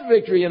I want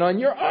victory, and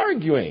you're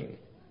arguing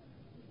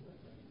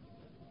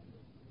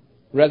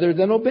rather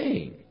than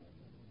obeying.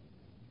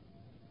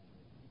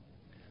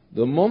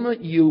 The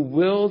moment you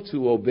will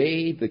to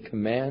obey the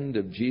command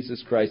of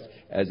Jesus Christ,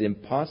 as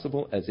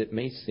impossible as it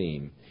may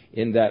seem,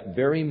 in that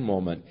very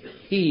moment,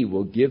 He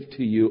will give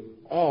to you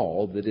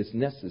all that is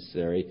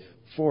necessary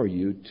for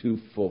you to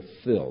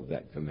fulfill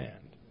that command.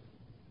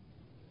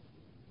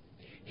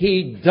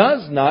 He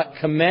does not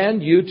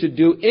command you to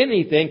do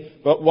anything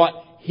but what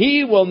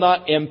He will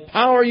not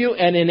empower you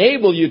and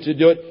enable you to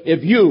do it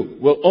if you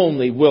will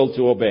only will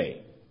to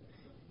obey.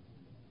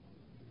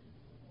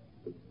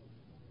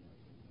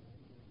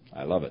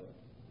 I love it.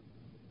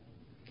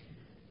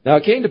 Now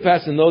it came to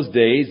pass in those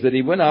days that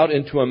he went out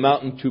into a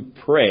mountain to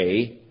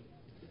pray.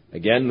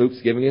 Again,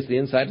 Luke's giving us the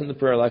insight in the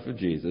prayer life of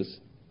Jesus.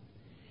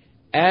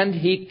 And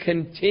he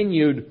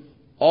continued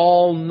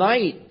all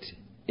night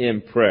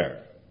in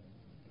prayer.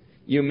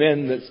 You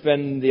men that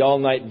spend the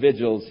all-night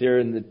vigils here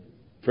in the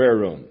prayer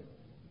room.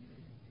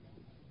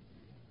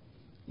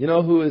 You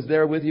know who is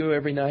there with you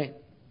every night?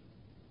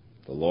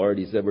 The Lord.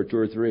 He said, where two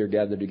or three are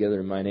gathered together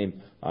in my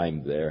name,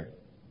 I'm there.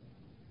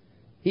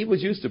 He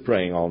was used to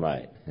praying all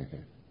night.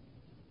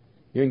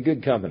 You're in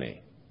good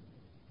company.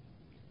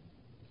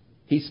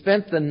 He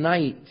spent the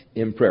night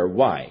in prayer.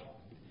 Why?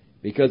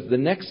 Because the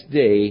next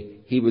day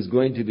he was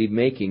going to be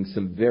making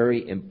some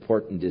very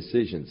important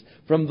decisions.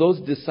 From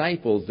those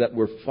disciples that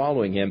were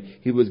following him,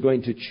 he was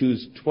going to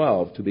choose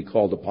 12 to be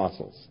called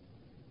apostles.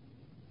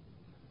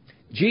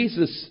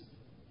 Jesus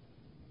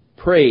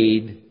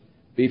prayed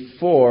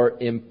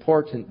before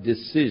important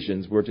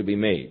decisions were to be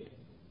made.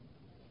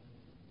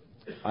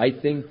 I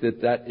think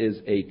that is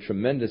a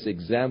tremendous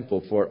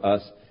example for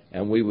us,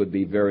 and we would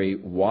be very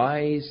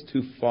wise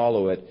to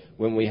follow it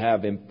when we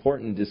have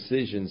important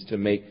decisions to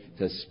make,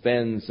 to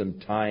spend some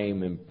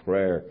time in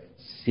prayer,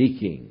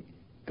 seeking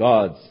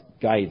God's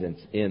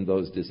guidance in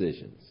those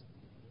decisions.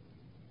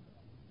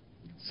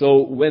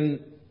 So when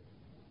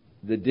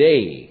the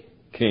day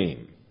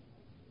came,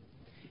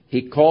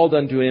 he called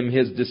unto him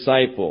his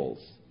disciples,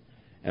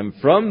 and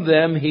from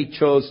them he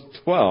chose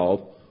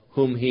 12,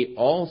 whom he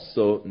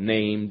also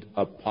named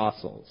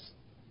apostles.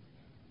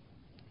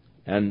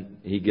 And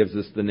he gives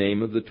us the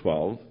name of the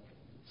 12.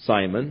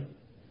 Simon,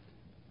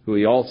 who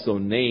he also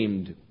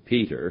named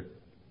Peter,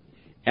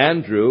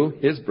 Andrew,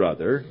 his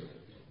brother,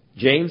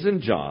 James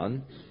and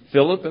John,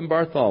 Philip and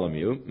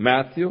Bartholomew,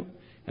 Matthew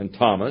and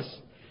Thomas,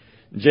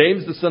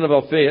 James the son of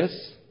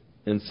Alphaeus,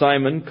 and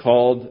Simon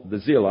called the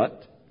Zealot,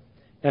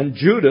 and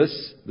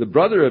Judas, the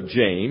brother of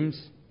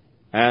James,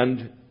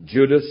 and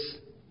Judas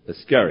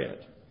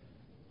Iscariot,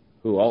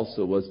 who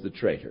also was the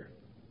traitor.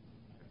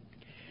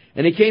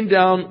 And he came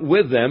down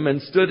with them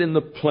and stood in the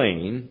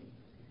plain,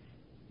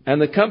 and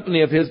the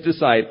company of his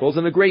disciples,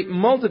 and a great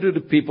multitude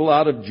of people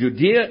out of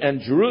Judea and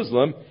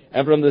Jerusalem,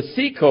 and from the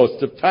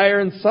seacoast of Tyre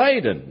and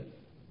Sidon,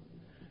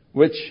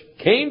 which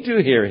came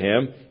to hear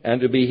him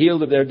and to be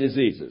healed of their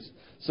diseases.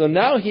 So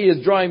now he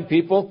is drawing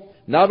people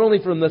not only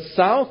from the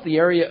south, the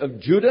area of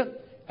Judah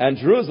and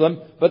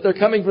Jerusalem, but they're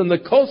coming from the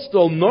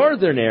coastal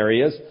northern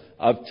areas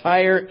of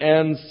Tyre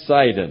and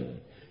Sidon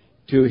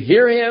to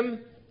hear him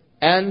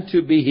and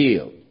to be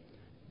healed.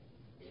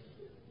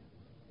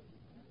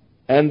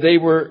 And they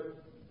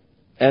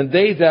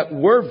that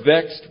were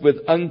vexed with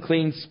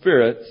unclean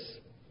spirits,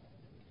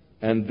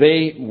 and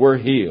they were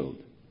healed.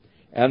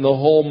 And the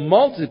whole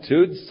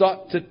multitude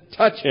sought to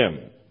touch him,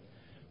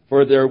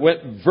 for there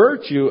went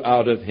virtue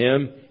out of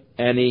him,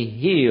 and he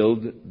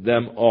healed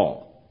them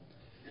all.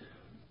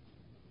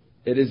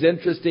 It is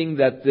interesting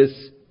that this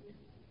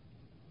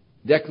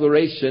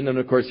declaration, and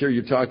of course here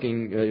you're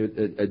talking,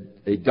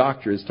 a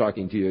doctor is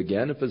talking to you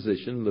again, a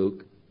physician,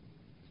 Luke.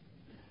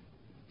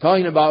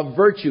 talking about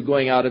virtue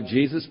going out of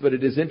Jesus, but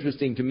it is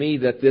interesting to me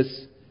that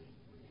this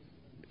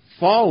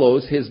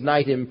follows his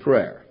night in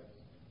prayer.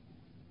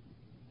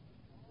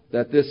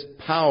 That this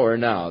power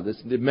now,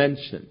 this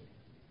dimension,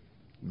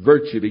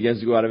 virtue begins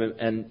to go out of him,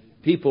 and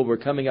people were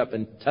coming up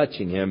and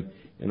touching him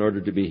in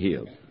order to be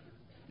healed.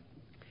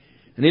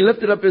 And he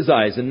lifted up his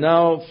eyes, and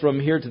now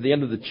from here to the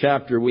end of the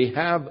chapter, we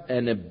have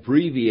an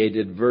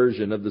abbreviated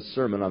version of the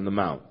Sermon on the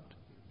Mount.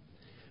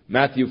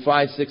 Matthew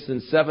 5, 6,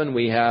 and 7,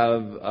 we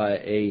have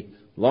a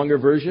longer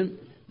version.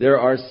 There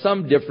are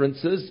some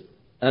differences,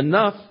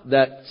 enough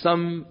that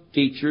some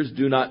teachers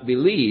do not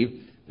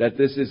believe that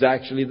this is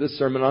actually the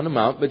Sermon on the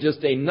Mount, but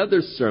just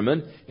another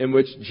sermon in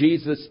which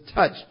Jesus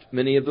touched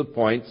many of the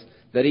points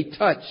that he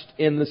touched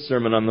in the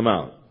Sermon on the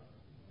Mount.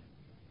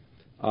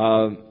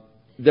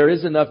 There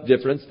is enough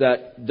difference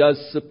that does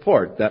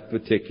support that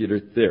particular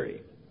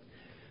theory.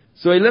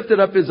 So he lifted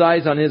up his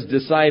eyes on his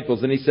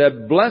disciples and he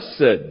said,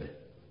 "Blessed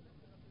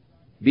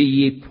be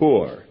ye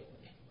poor,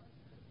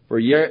 for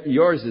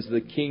yours is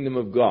the kingdom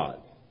of God."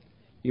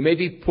 You may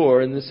be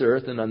poor in this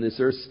earth and on this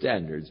earth's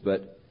standards,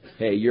 but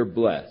hey, you're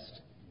blessed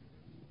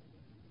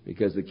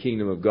because the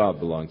kingdom of God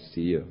belongs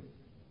to you.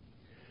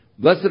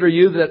 "Blessed are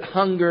you that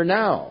hunger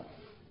now.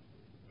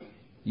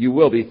 You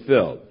will be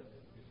filled.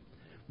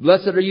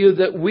 Blessed are you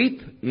that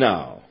weep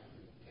now.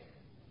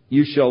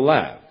 You shall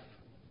laugh.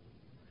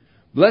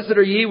 Blessed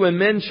are ye when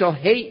men shall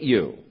hate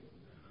you,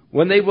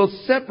 when they will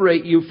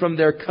separate you from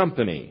their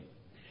company,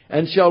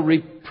 and shall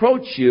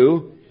reproach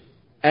you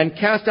and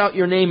cast out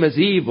your name as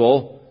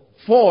evil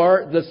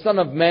for the Son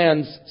of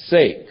Man's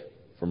sake,"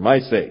 for my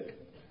sake.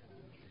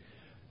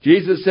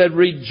 Jesus said,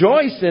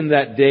 "Rejoice in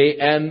that day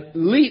and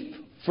leap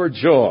for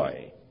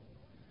joy."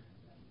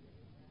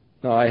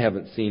 Now, I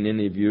haven't seen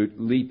any of you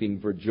leaping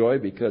for joy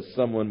because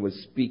someone was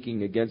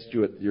speaking against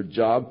you at your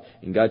job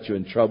and got you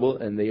in trouble,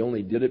 and they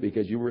only did it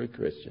because you were a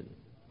Christian.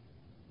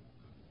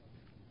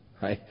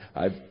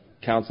 I've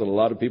counseled a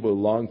lot of people with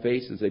long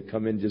faces. They've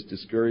come in just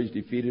discouraged,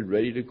 defeated,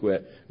 ready to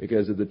quit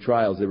because of the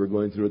trials they were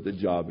going through at the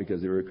job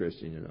because they were a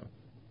Christian, you know.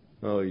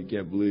 "Oh, you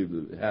can't believe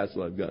the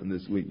hassle I've gotten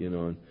this week, you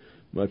know, and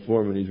my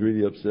foreman, he's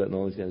really upset," and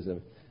all this kind of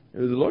stuff.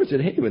 And the Lord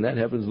said, "Hey, when that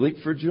happens, leap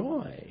for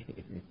joy."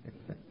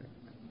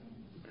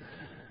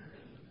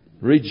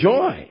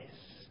 Rejoice.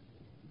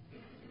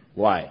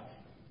 Why?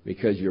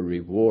 Because your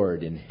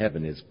reward in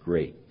heaven is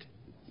great.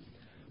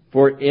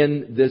 For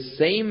in the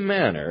same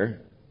manner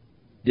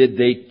did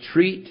they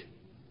treat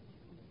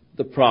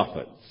the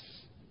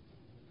prophets.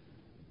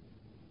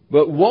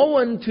 But woe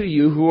unto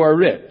you who are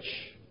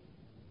rich,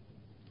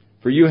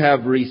 for you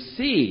have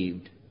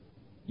received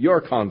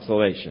your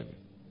consolation.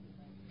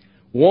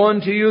 Woe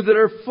unto you that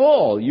are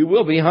full, you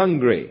will be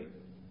hungry.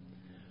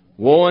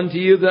 Woe unto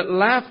you that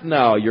laugh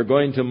now, you're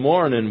going to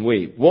mourn and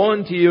weep. Woe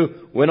unto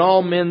you when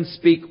all men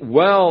speak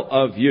well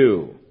of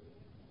you.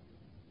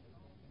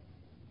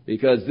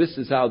 Because this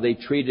is how they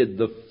treated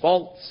the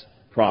false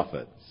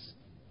prophets.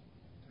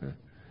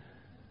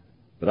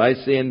 But I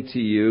say unto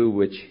you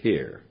which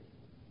hear,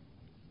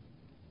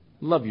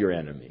 love your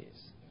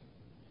enemies.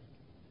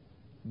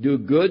 Do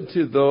good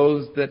to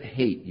those that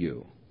hate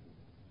you.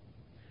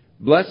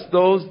 Bless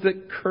those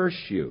that curse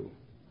you.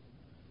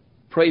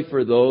 Pray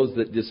for those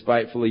that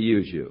despitefully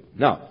use you.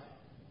 Now,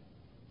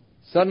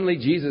 suddenly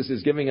Jesus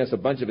is giving us a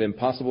bunch of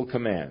impossible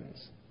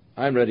commands.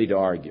 I'm ready to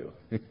argue.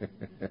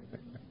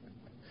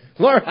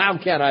 Lord, how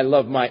can I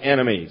love my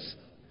enemies?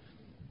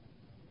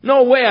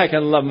 No way I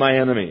can love my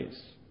enemies.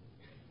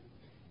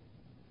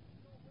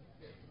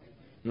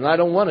 And I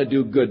don't want to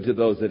do good to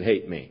those that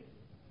hate me.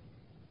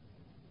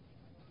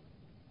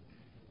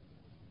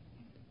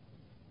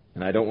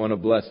 And I don't want to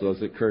bless those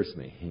that curse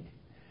me.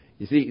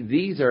 You see,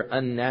 these are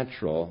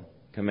unnatural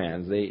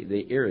commands.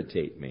 They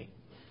irritate me.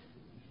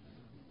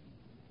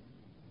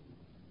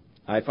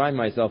 I find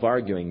myself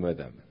arguing with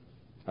them.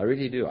 I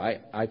really do.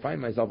 I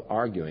find myself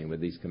arguing with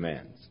these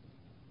commands.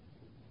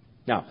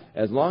 Now,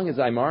 as long as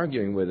I'm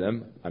arguing with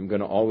them, I'm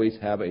going to always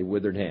have a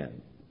withered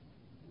hand.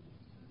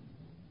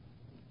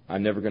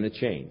 I'm never going to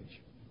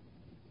change.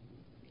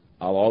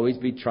 I'll always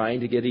be trying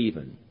to get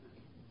even.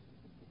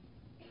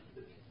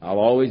 I'll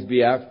always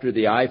be after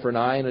the eye for an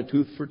eye and a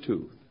tooth for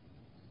tooth.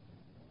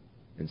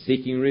 And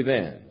seeking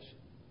revenge.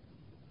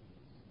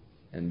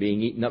 And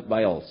being eaten up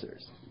by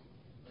ulcers.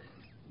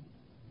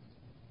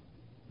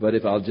 But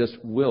if I'll just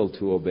will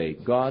to obey,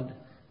 God,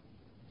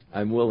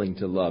 I'm willing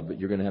to love, but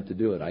you're going to have to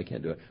do it. I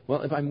can't do it.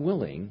 Well, if I'm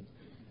willing,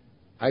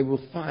 I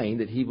will find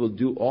that He will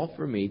do all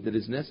for me that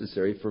is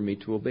necessary for me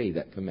to obey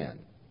that command.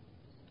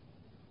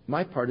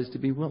 My part is to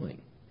be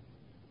willing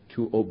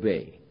to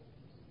obey.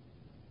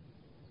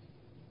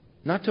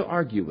 Not to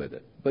argue with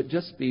it, but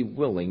just be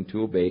willing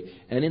to obey.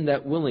 And in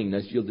that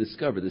willingness, you'll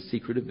discover the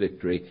secret of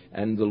victory.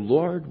 And the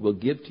Lord will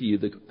give to you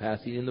the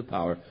capacity and the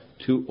power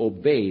to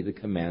obey the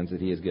commands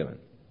that He has given.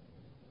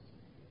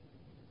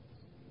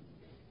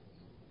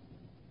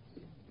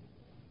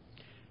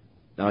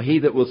 Now, he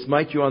that will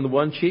smite you on the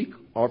one cheek,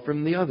 offer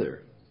him the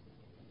other.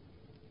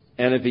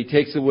 And if he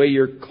takes away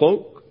your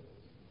cloak,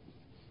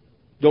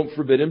 don't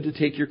forbid him to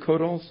take your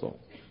coat also.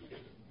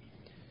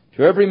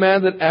 To every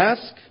man that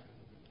asks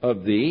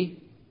of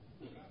thee,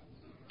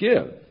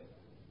 give.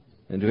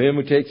 And to him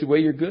who takes away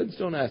your goods,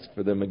 don't ask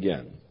for them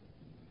again.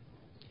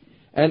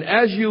 And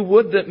as you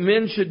would that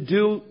men should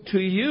do to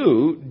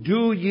you,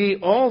 do ye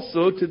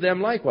also to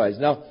them likewise.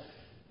 Now,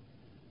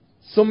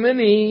 so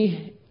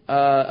many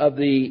of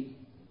the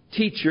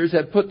teachers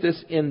have put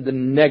this in the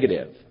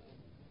negative.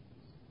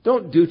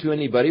 Don't do to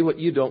anybody what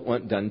you don't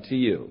want done to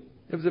you.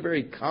 It was a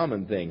very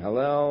common thing.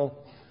 Hillel,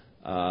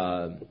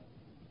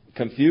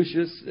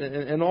 Confucius,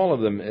 and all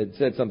of them had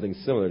said something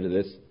similar to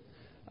this.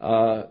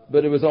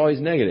 But it was always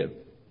negative.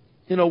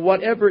 You know,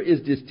 whatever is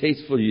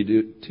distasteful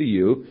to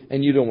you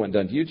and you don't want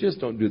done to you,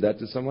 just don't do that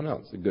to someone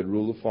else. A good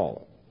rule to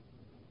follow.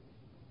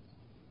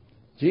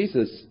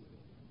 Jesus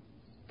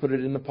put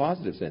it in the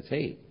positive sense.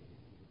 Hey,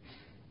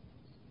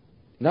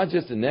 not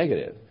just a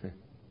negative.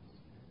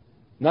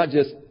 Not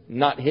just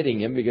not hitting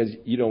him because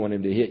you don't want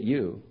him to hit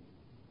you.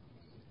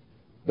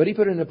 But he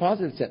put it in a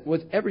positive sense.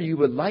 Whatever you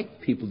would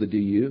like people to do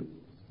you,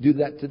 do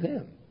that to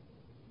them.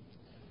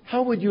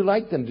 How would you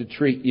like them to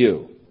treat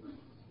you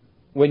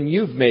when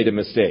you've made a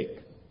mistake?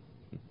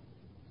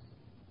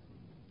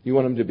 You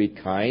want them to be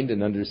kind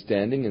and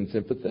understanding and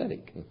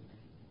sympathetic.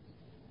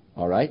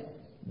 All right?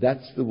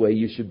 That's the way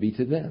you should be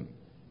to them.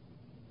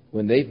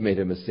 When they've made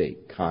a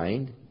mistake,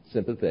 kind,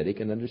 sympathetic,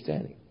 and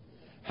understanding.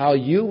 How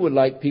you would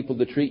like people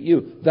to treat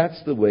you,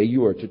 that's the way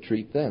you are to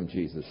treat them,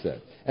 Jesus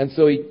said. And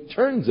so he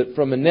turns it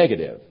from a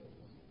negative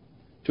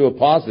to a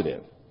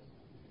positive.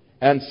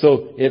 And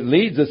so it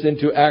leads us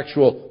into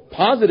actual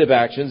positive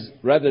actions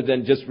rather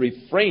than just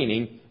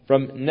refraining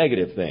from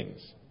negative things.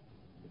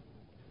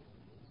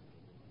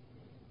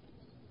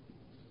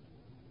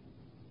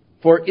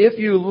 For if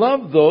you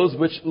love those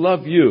which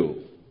love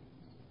you,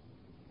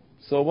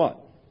 so what?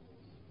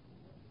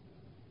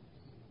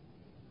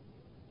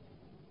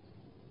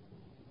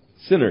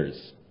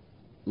 Sinners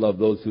love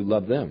those who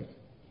love them.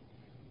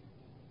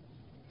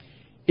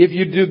 If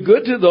you do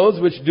good to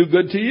those which do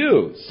good to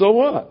you, so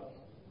what?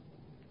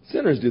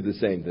 Sinners do the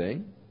same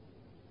thing.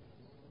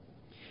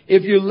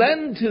 If you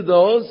lend to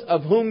those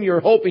of whom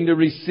you're hoping to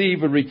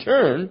receive a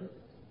return,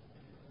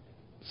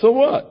 so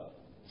what?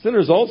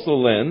 Sinners also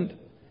lend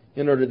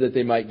in order that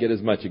they might get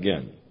as much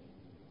again.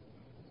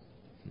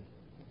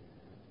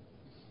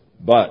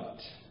 But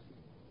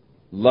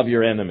love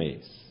your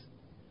enemies.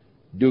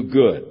 Do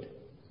good.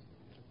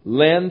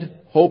 Lend,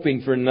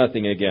 hoping for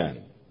nothing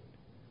again,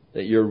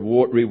 that your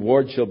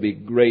reward shall be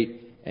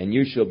great, and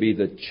you shall be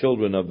the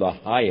children of the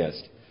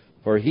highest.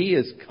 For he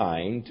is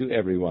kind to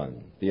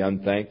everyone, the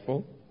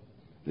unthankful,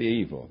 the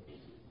evil.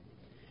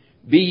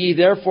 Be ye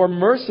therefore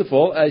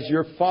merciful, as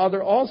your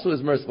Father also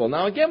is merciful.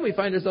 Now again we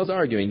find ourselves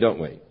arguing,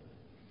 don't we?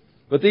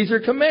 But these are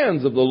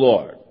commands of the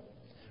Lord.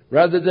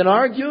 Rather than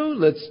argue,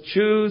 let's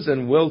choose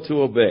and will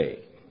to obey.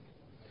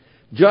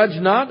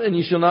 Judge not, and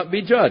you shall not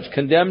be judged.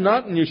 Condemn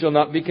not, and you shall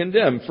not be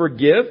condemned.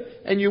 Forgive,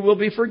 and you will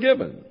be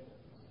forgiven.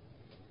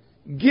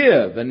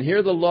 Give, and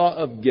hear the law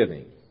of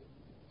giving.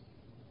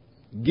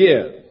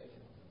 Give.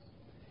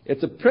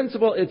 It's a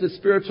principle, it's a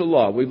spiritual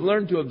law. We've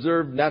learned to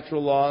observe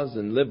natural laws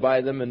and live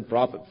by them and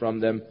profit from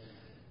them.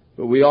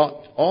 But we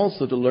ought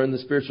also to learn the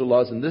spiritual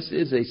laws, and this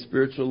is a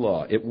spiritual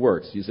law. It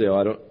works. You say,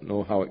 I don't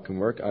know how it can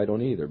work. I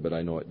don't either, but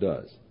I know it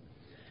does.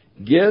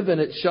 Give, and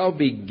it shall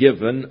be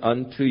given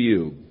unto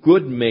you.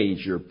 Good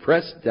measure,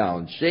 pressed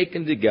down,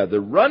 shaken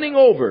together, running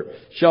over,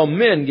 shall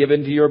men give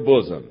into your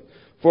bosom.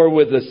 For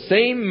with the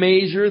same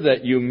measure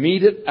that you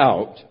mete it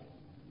out,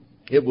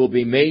 it will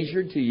be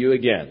measured to you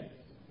again.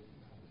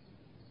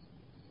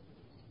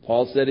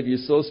 Paul said, if you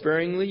sow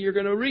sparingly, you're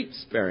going to reap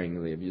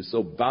sparingly. If you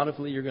sow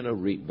bountifully, you're going to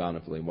reap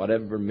bountifully.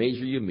 Whatever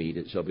measure you mete,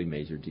 it shall be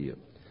measured to you.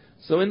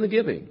 So in the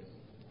giving,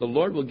 the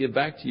Lord will give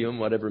back to you in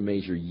whatever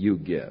measure you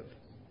give.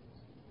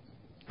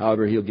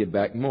 However, He'll give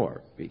back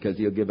more, because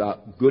He'll give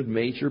out good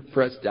measure,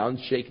 pressed down,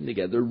 shaken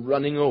together,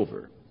 running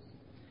over.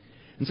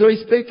 And so He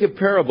spake a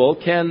parable,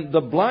 can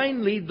the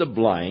blind lead the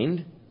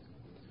blind?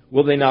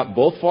 Will they not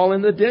both fall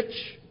in the ditch?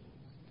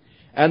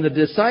 And the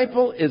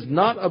disciple is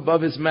not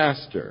above his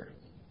master.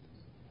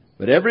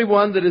 But every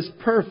one that is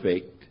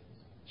perfect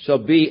shall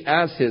be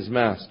as his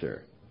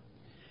master.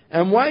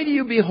 And why do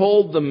you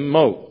behold the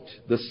mote,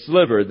 the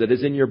sliver that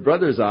is in your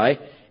brother's eye,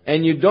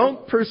 and you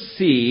don't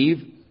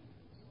perceive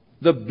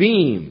the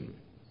beam,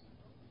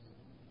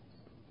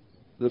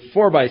 the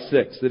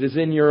 4x6 that is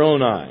in your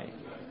own eye?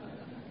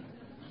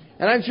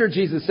 And I'm sure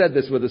Jesus said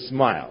this with a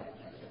smile.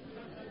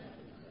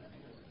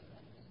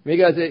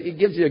 Because it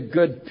gives you a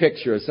good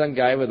picture of some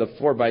guy with a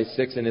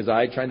 4x6 in his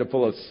eye trying to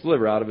pull a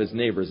sliver out of his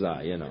neighbor's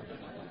eye, you know.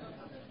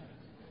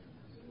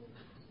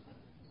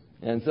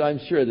 And so I'm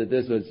sure that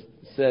this was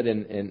said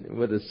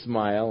with a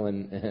smile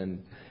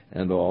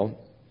and all.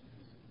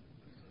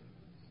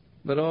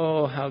 But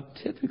oh, how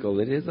typical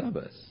it is of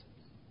us.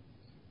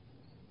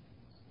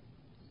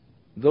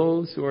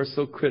 Those who are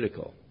so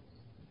critical,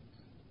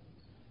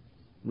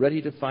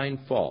 ready to find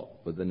fault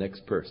with the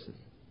next person,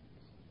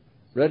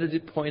 ready to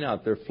point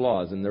out their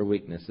flaws and their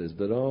weaknesses,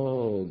 but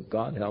oh,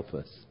 God help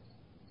us.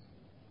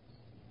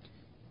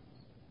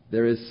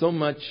 There is so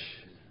much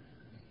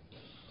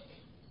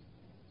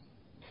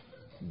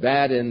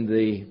bad in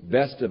the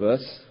best of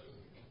us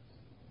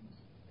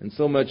and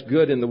so much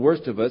good in the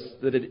worst of us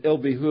that it ill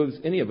behooves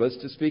any of us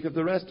to speak of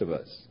the rest of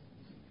us.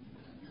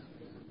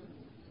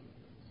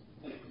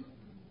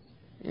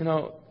 You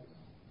know,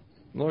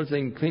 the Lord's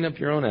saying, clean up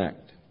your own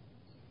act.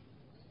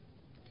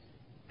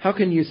 How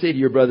can you say to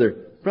your brother,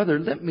 brother,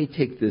 let me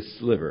take this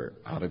sliver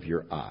out of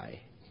your eye,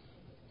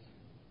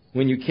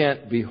 when you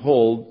can't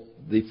behold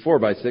the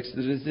 4x6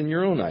 that is in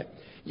your own eye?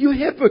 You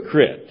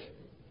hypocrite!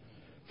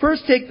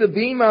 First take the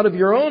beam out of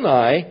your own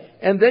eye,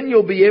 and then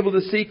you'll be able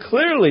to see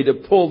clearly to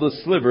pull the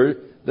sliver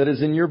that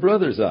is in your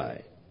brother's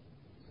eye.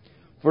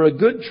 For a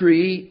good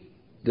tree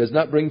does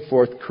not bring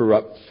forth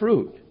corrupt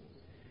fruit,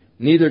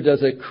 neither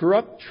does a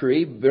corrupt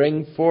tree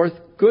bring forth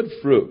good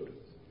fruit.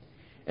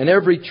 And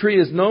every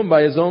tree is known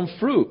by his own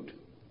fruit.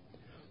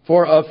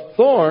 For of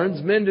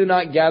thorns men do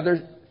not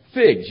gather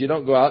figs. You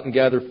don't go out and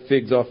gather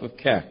figs off of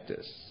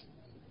cactus.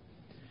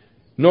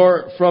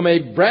 Nor from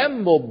a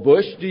bramble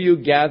bush do you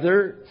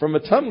gather, from a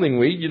tumbling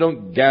weed you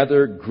don't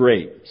gather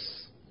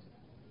grapes.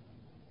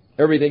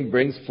 Everything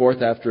brings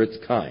forth after its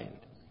kind.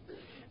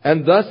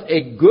 And thus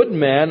a good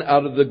man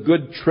out of the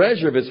good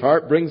treasure of his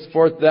heart brings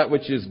forth that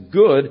which is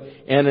good,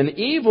 and an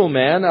evil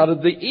man out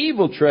of the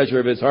evil treasure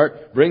of his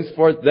heart brings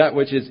forth that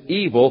which is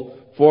evil,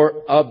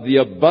 for of the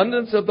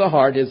abundance of the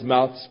heart his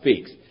mouth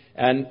speaks.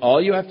 And all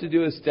you have to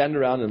do is stand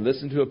around and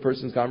listen to a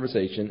person's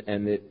conversation,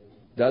 and it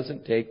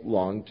doesn't take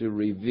long to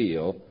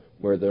reveal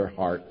where their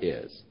heart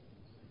is.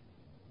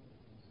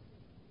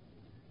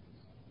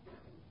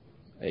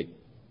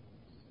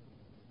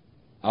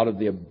 Out of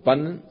the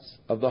abundance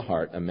of the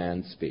heart, a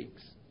man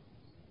speaks.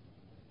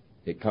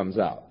 It comes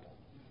out.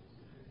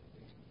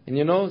 And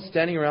you know,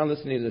 standing around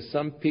listening to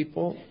some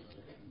people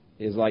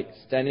is like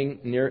standing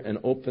near an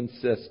open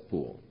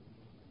cesspool.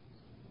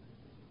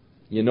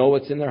 You know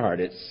what's in their heart.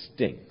 It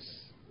stinks.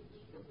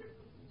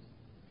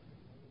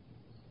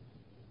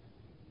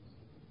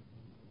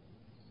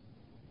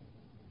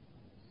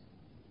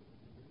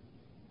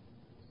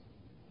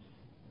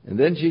 And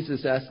then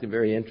Jesus asked a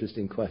very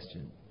interesting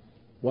question.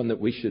 One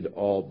that we should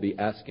all be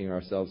asking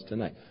ourselves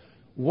tonight.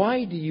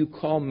 Why do you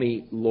call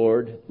me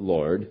Lord,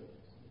 Lord,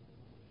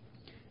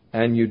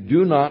 and you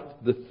do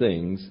not the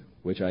things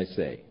which I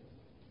say?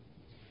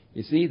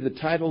 You see, the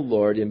title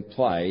Lord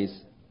implies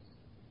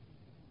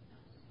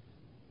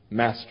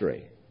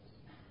mastery.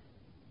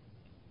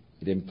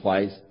 It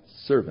implies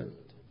servant.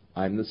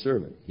 I'm the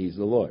servant. He's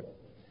the Lord.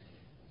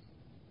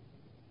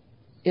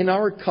 In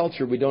our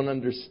culture, we don't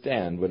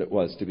understand what it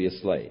was to be a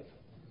slave.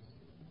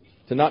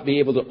 To not be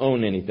able to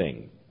own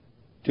anything.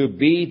 To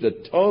be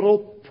the total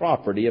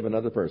property of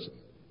another person.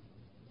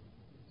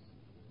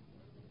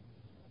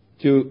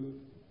 To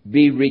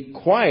be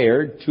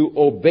required to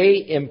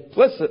obey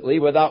implicitly,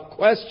 without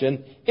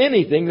question,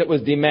 anything that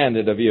was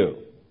demanded of you.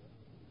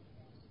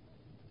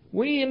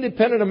 We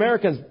independent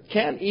Americans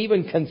can't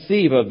even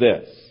conceive of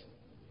this.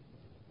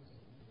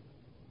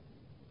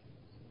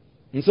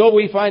 And so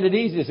we find it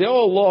easy to say,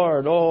 oh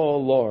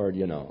Lord,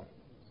 you know.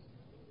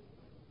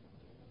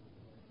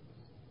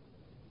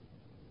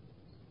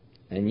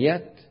 And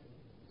yet,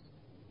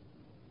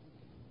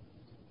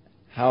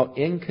 how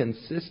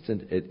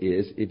inconsistent it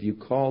is if you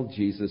call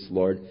Jesus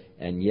Lord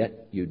and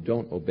yet you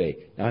don't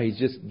obey. Now, he's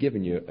just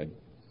given you a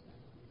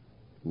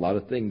lot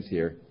of things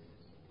here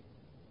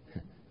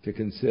to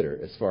consider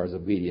as far as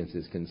obedience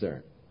is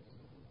concerned.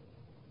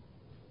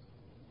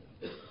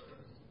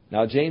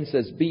 Now, James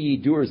says, be ye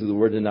doers of the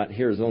word and not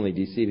hearers only,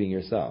 deceiving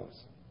yourselves.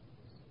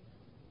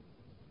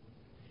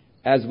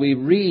 As we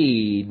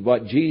read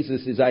what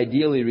Jesus is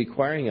ideally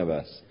requiring of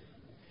us,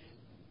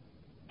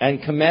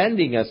 and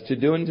commanding us to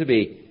do and to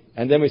be.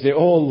 And then we say,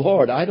 oh,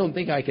 Lord, I don't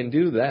think I can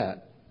do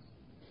that.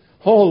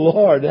 Oh,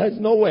 Lord, there's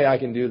no way I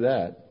can do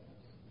that.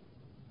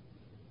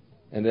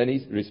 And then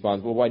he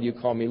responds, well, why do you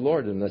call me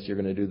Lord unless you're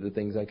going to do the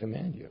things I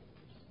command you?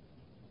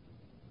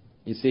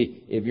 You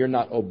see, if you're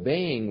not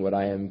obeying what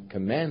I am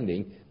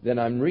commanding, then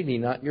I'm really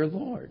not your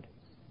Lord.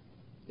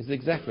 Is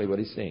exactly what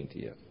he's saying to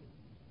you.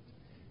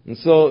 And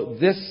so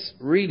this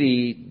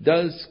really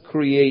does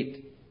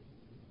create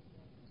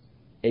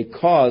a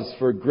cause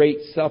for great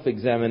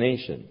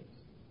self-examination.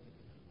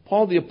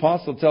 Paul the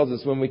Apostle tells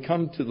us when we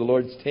come to the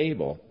Lord's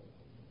table,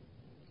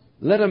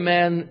 let a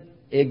man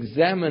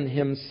examine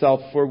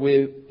himself, for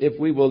if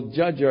we will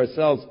judge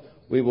ourselves,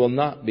 we will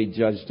not be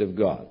judged of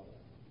God.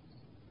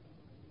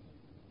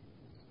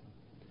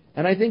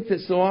 And I think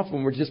that so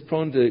often we're just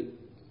prone to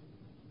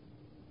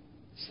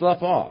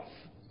slough off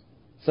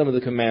some of the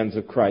commands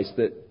of Christ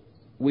that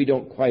we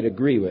don't quite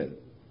agree with,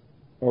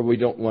 or we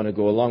don't want to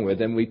go along with.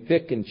 And we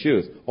pick and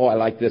choose. Oh, I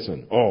like this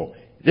one. Oh,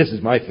 this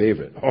is my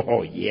favorite.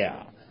 Oh,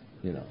 yeah.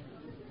 You know.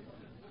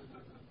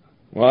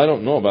 Well, I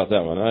don't know about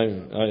that one.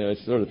 I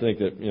sort of think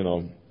that, you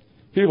know,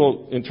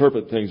 people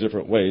interpret things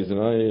different ways, and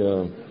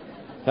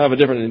I have a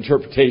different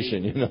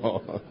interpretation, you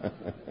know.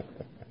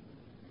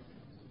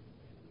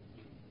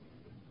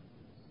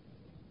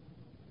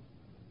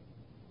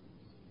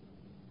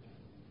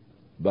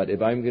 But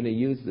if I'm going to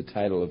use the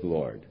title of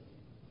Lord,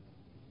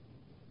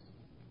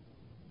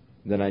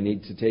 then I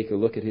need to take a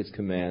look at His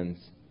commands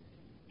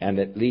and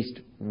at least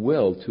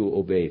will to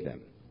obey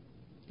them.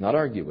 Not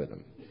argue with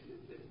them,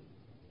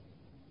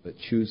 but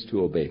choose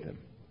to obey them.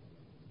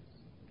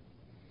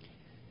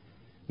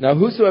 Now,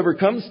 whosoever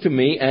comes to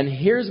me and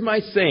hears my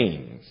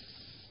sayings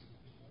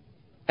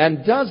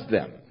and does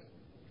them,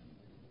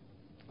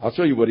 I'll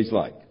show you what he's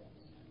like.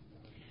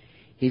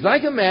 He's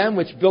like a man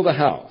which built a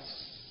house,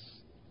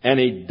 and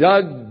he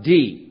dug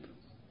deep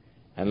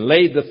and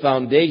laid the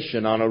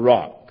foundation on a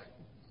rock.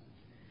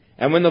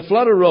 And when the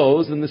flood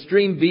arose and the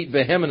stream beat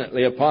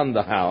vehemently upon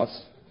the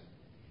house,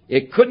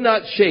 it could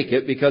not shake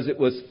it because it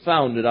was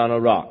founded on a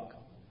rock.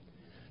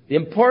 The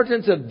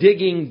importance of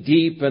digging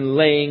deep and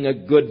laying a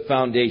good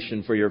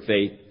foundation for your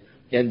faith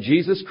in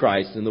Jesus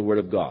Christ and the Word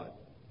of God.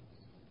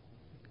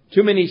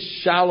 Too many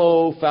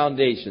shallow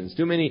foundations.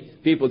 Too many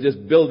people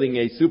just building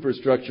a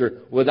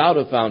superstructure without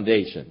a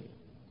foundation.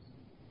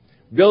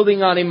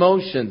 Building on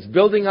emotions.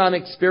 Building on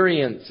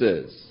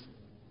experiences.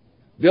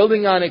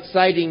 Building on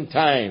exciting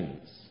times.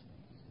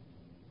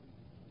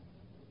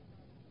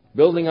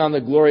 Building on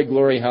the glory,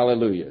 glory,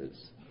 hallelujahs.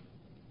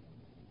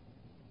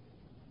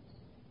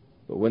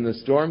 But when the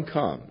storm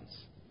comes,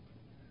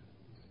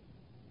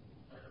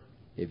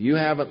 if you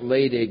haven't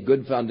laid a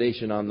good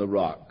foundation on the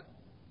rock,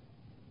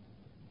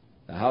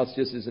 the house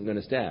just isn't going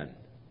to stand.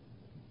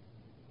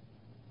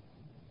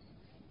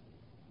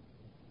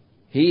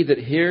 He that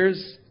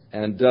hears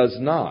and does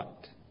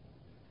not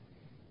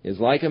is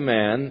like a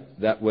man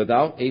that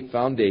without a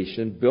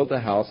foundation built a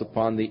house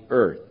upon the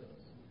earth,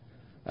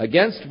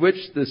 against which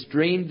the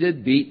stream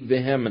did beat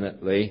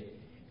vehemently,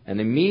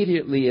 and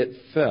immediately it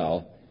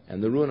fell,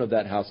 and the ruin of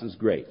that house is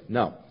great.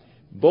 Now,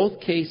 both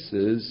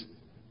cases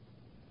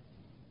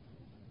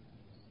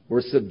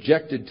were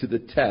subjected to the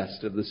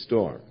test of the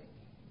storm.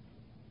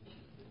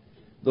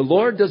 The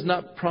Lord does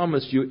not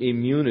promise you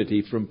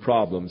immunity from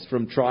problems,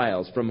 from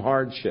trials, from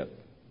hardship.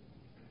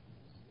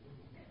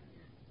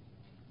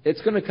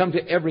 It's going to come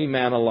to every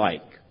man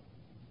alike.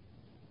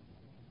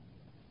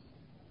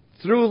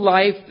 Through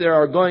life, there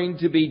are going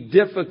to be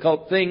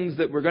difficult things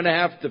that we're going to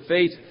have to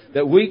face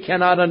that we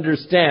cannot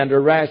understand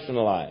or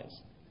rationalize.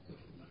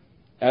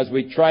 As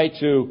we try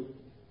to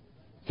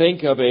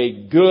think of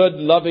a good,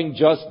 loving,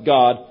 just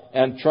God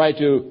and try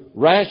to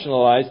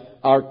rationalize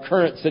our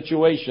current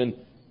situation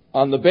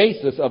on the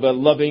basis of a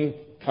loving,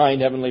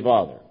 kind Heavenly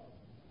Father.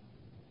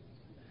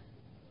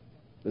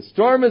 The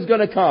storm is going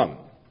to come.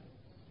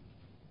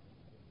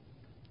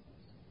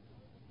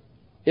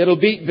 It'll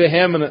beat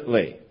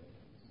vehemently.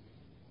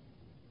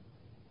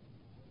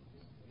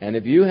 And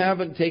if you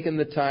haven't taken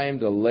the time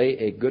to lay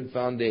a good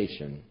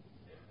foundation,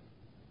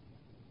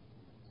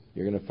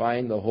 you're going to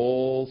find the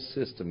whole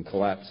system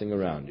collapsing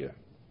around you.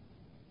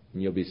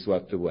 And you'll be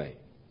swept away.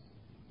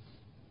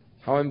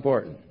 How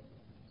important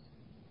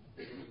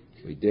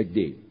we dig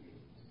deep,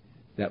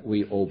 that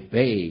we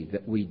obey,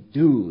 that we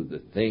do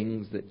the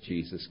things that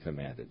Jesus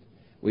commanded.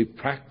 We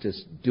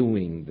practice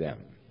doing them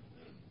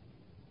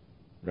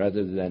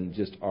rather than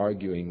just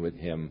arguing with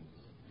Him,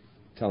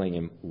 telling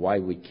Him why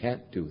we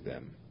can't do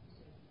them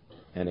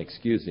and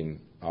excusing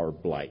our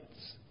blights.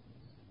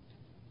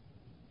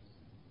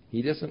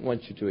 He doesn't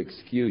want you to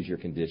excuse your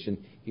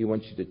condition. He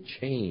wants you to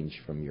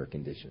change from your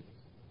condition.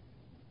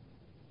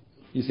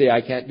 You say,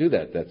 I can't do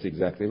that. That's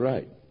exactly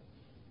right.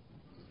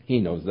 He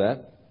knows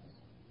that.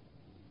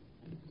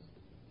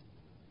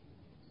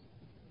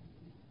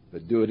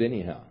 But do it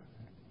anyhow.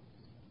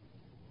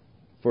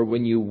 For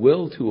when you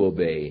will to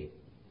obey,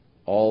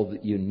 all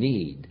that you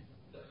need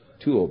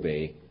to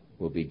obey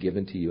will be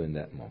given to you in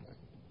that moment.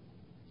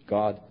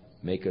 God,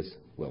 make us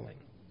willing.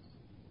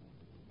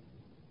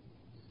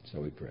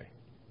 So we pray.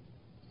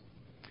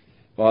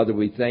 Father,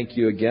 we thank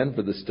you again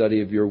for the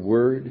study of your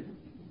word.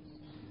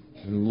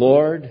 And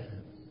Lord,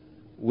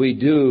 we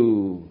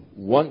do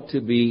want to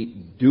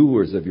be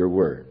doers of your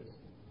word.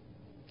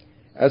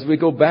 As we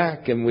go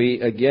back and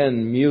we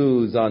again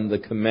muse on the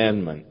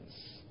commandments,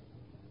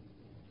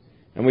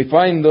 and we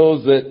find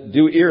those that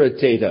do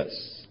irritate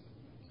us,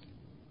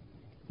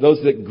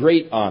 those that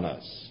grate on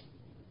us,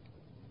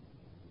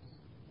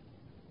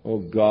 oh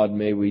God,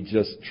 may we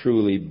just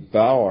truly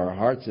bow our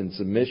hearts in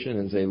submission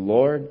and say,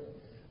 Lord,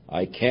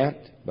 I can't,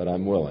 but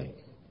I'm willing.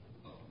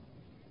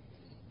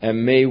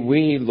 And may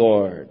we,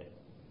 Lord,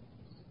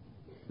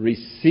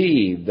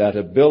 receive that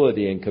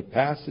ability and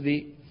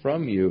capacity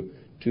from you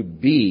to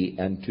be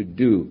and to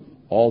do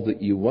all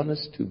that you want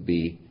us to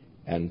be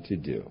and to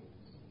do.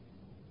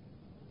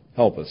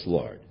 Help us,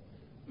 Lord.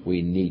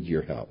 We need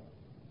your help.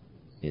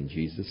 In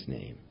Jesus'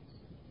 name,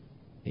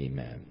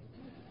 amen.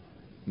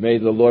 May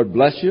the Lord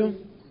bless you,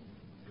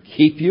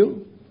 keep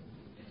you,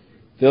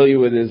 fill you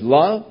with His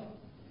love,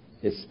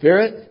 His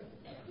Spirit,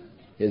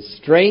 His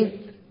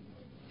strength,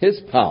 His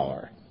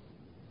power.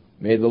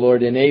 May the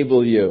Lord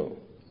enable you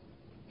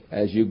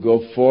as you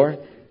go forth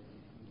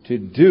to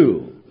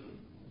do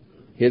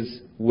His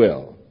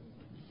will,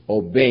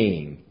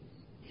 obeying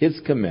His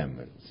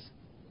commandments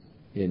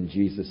in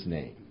Jesus'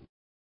 name.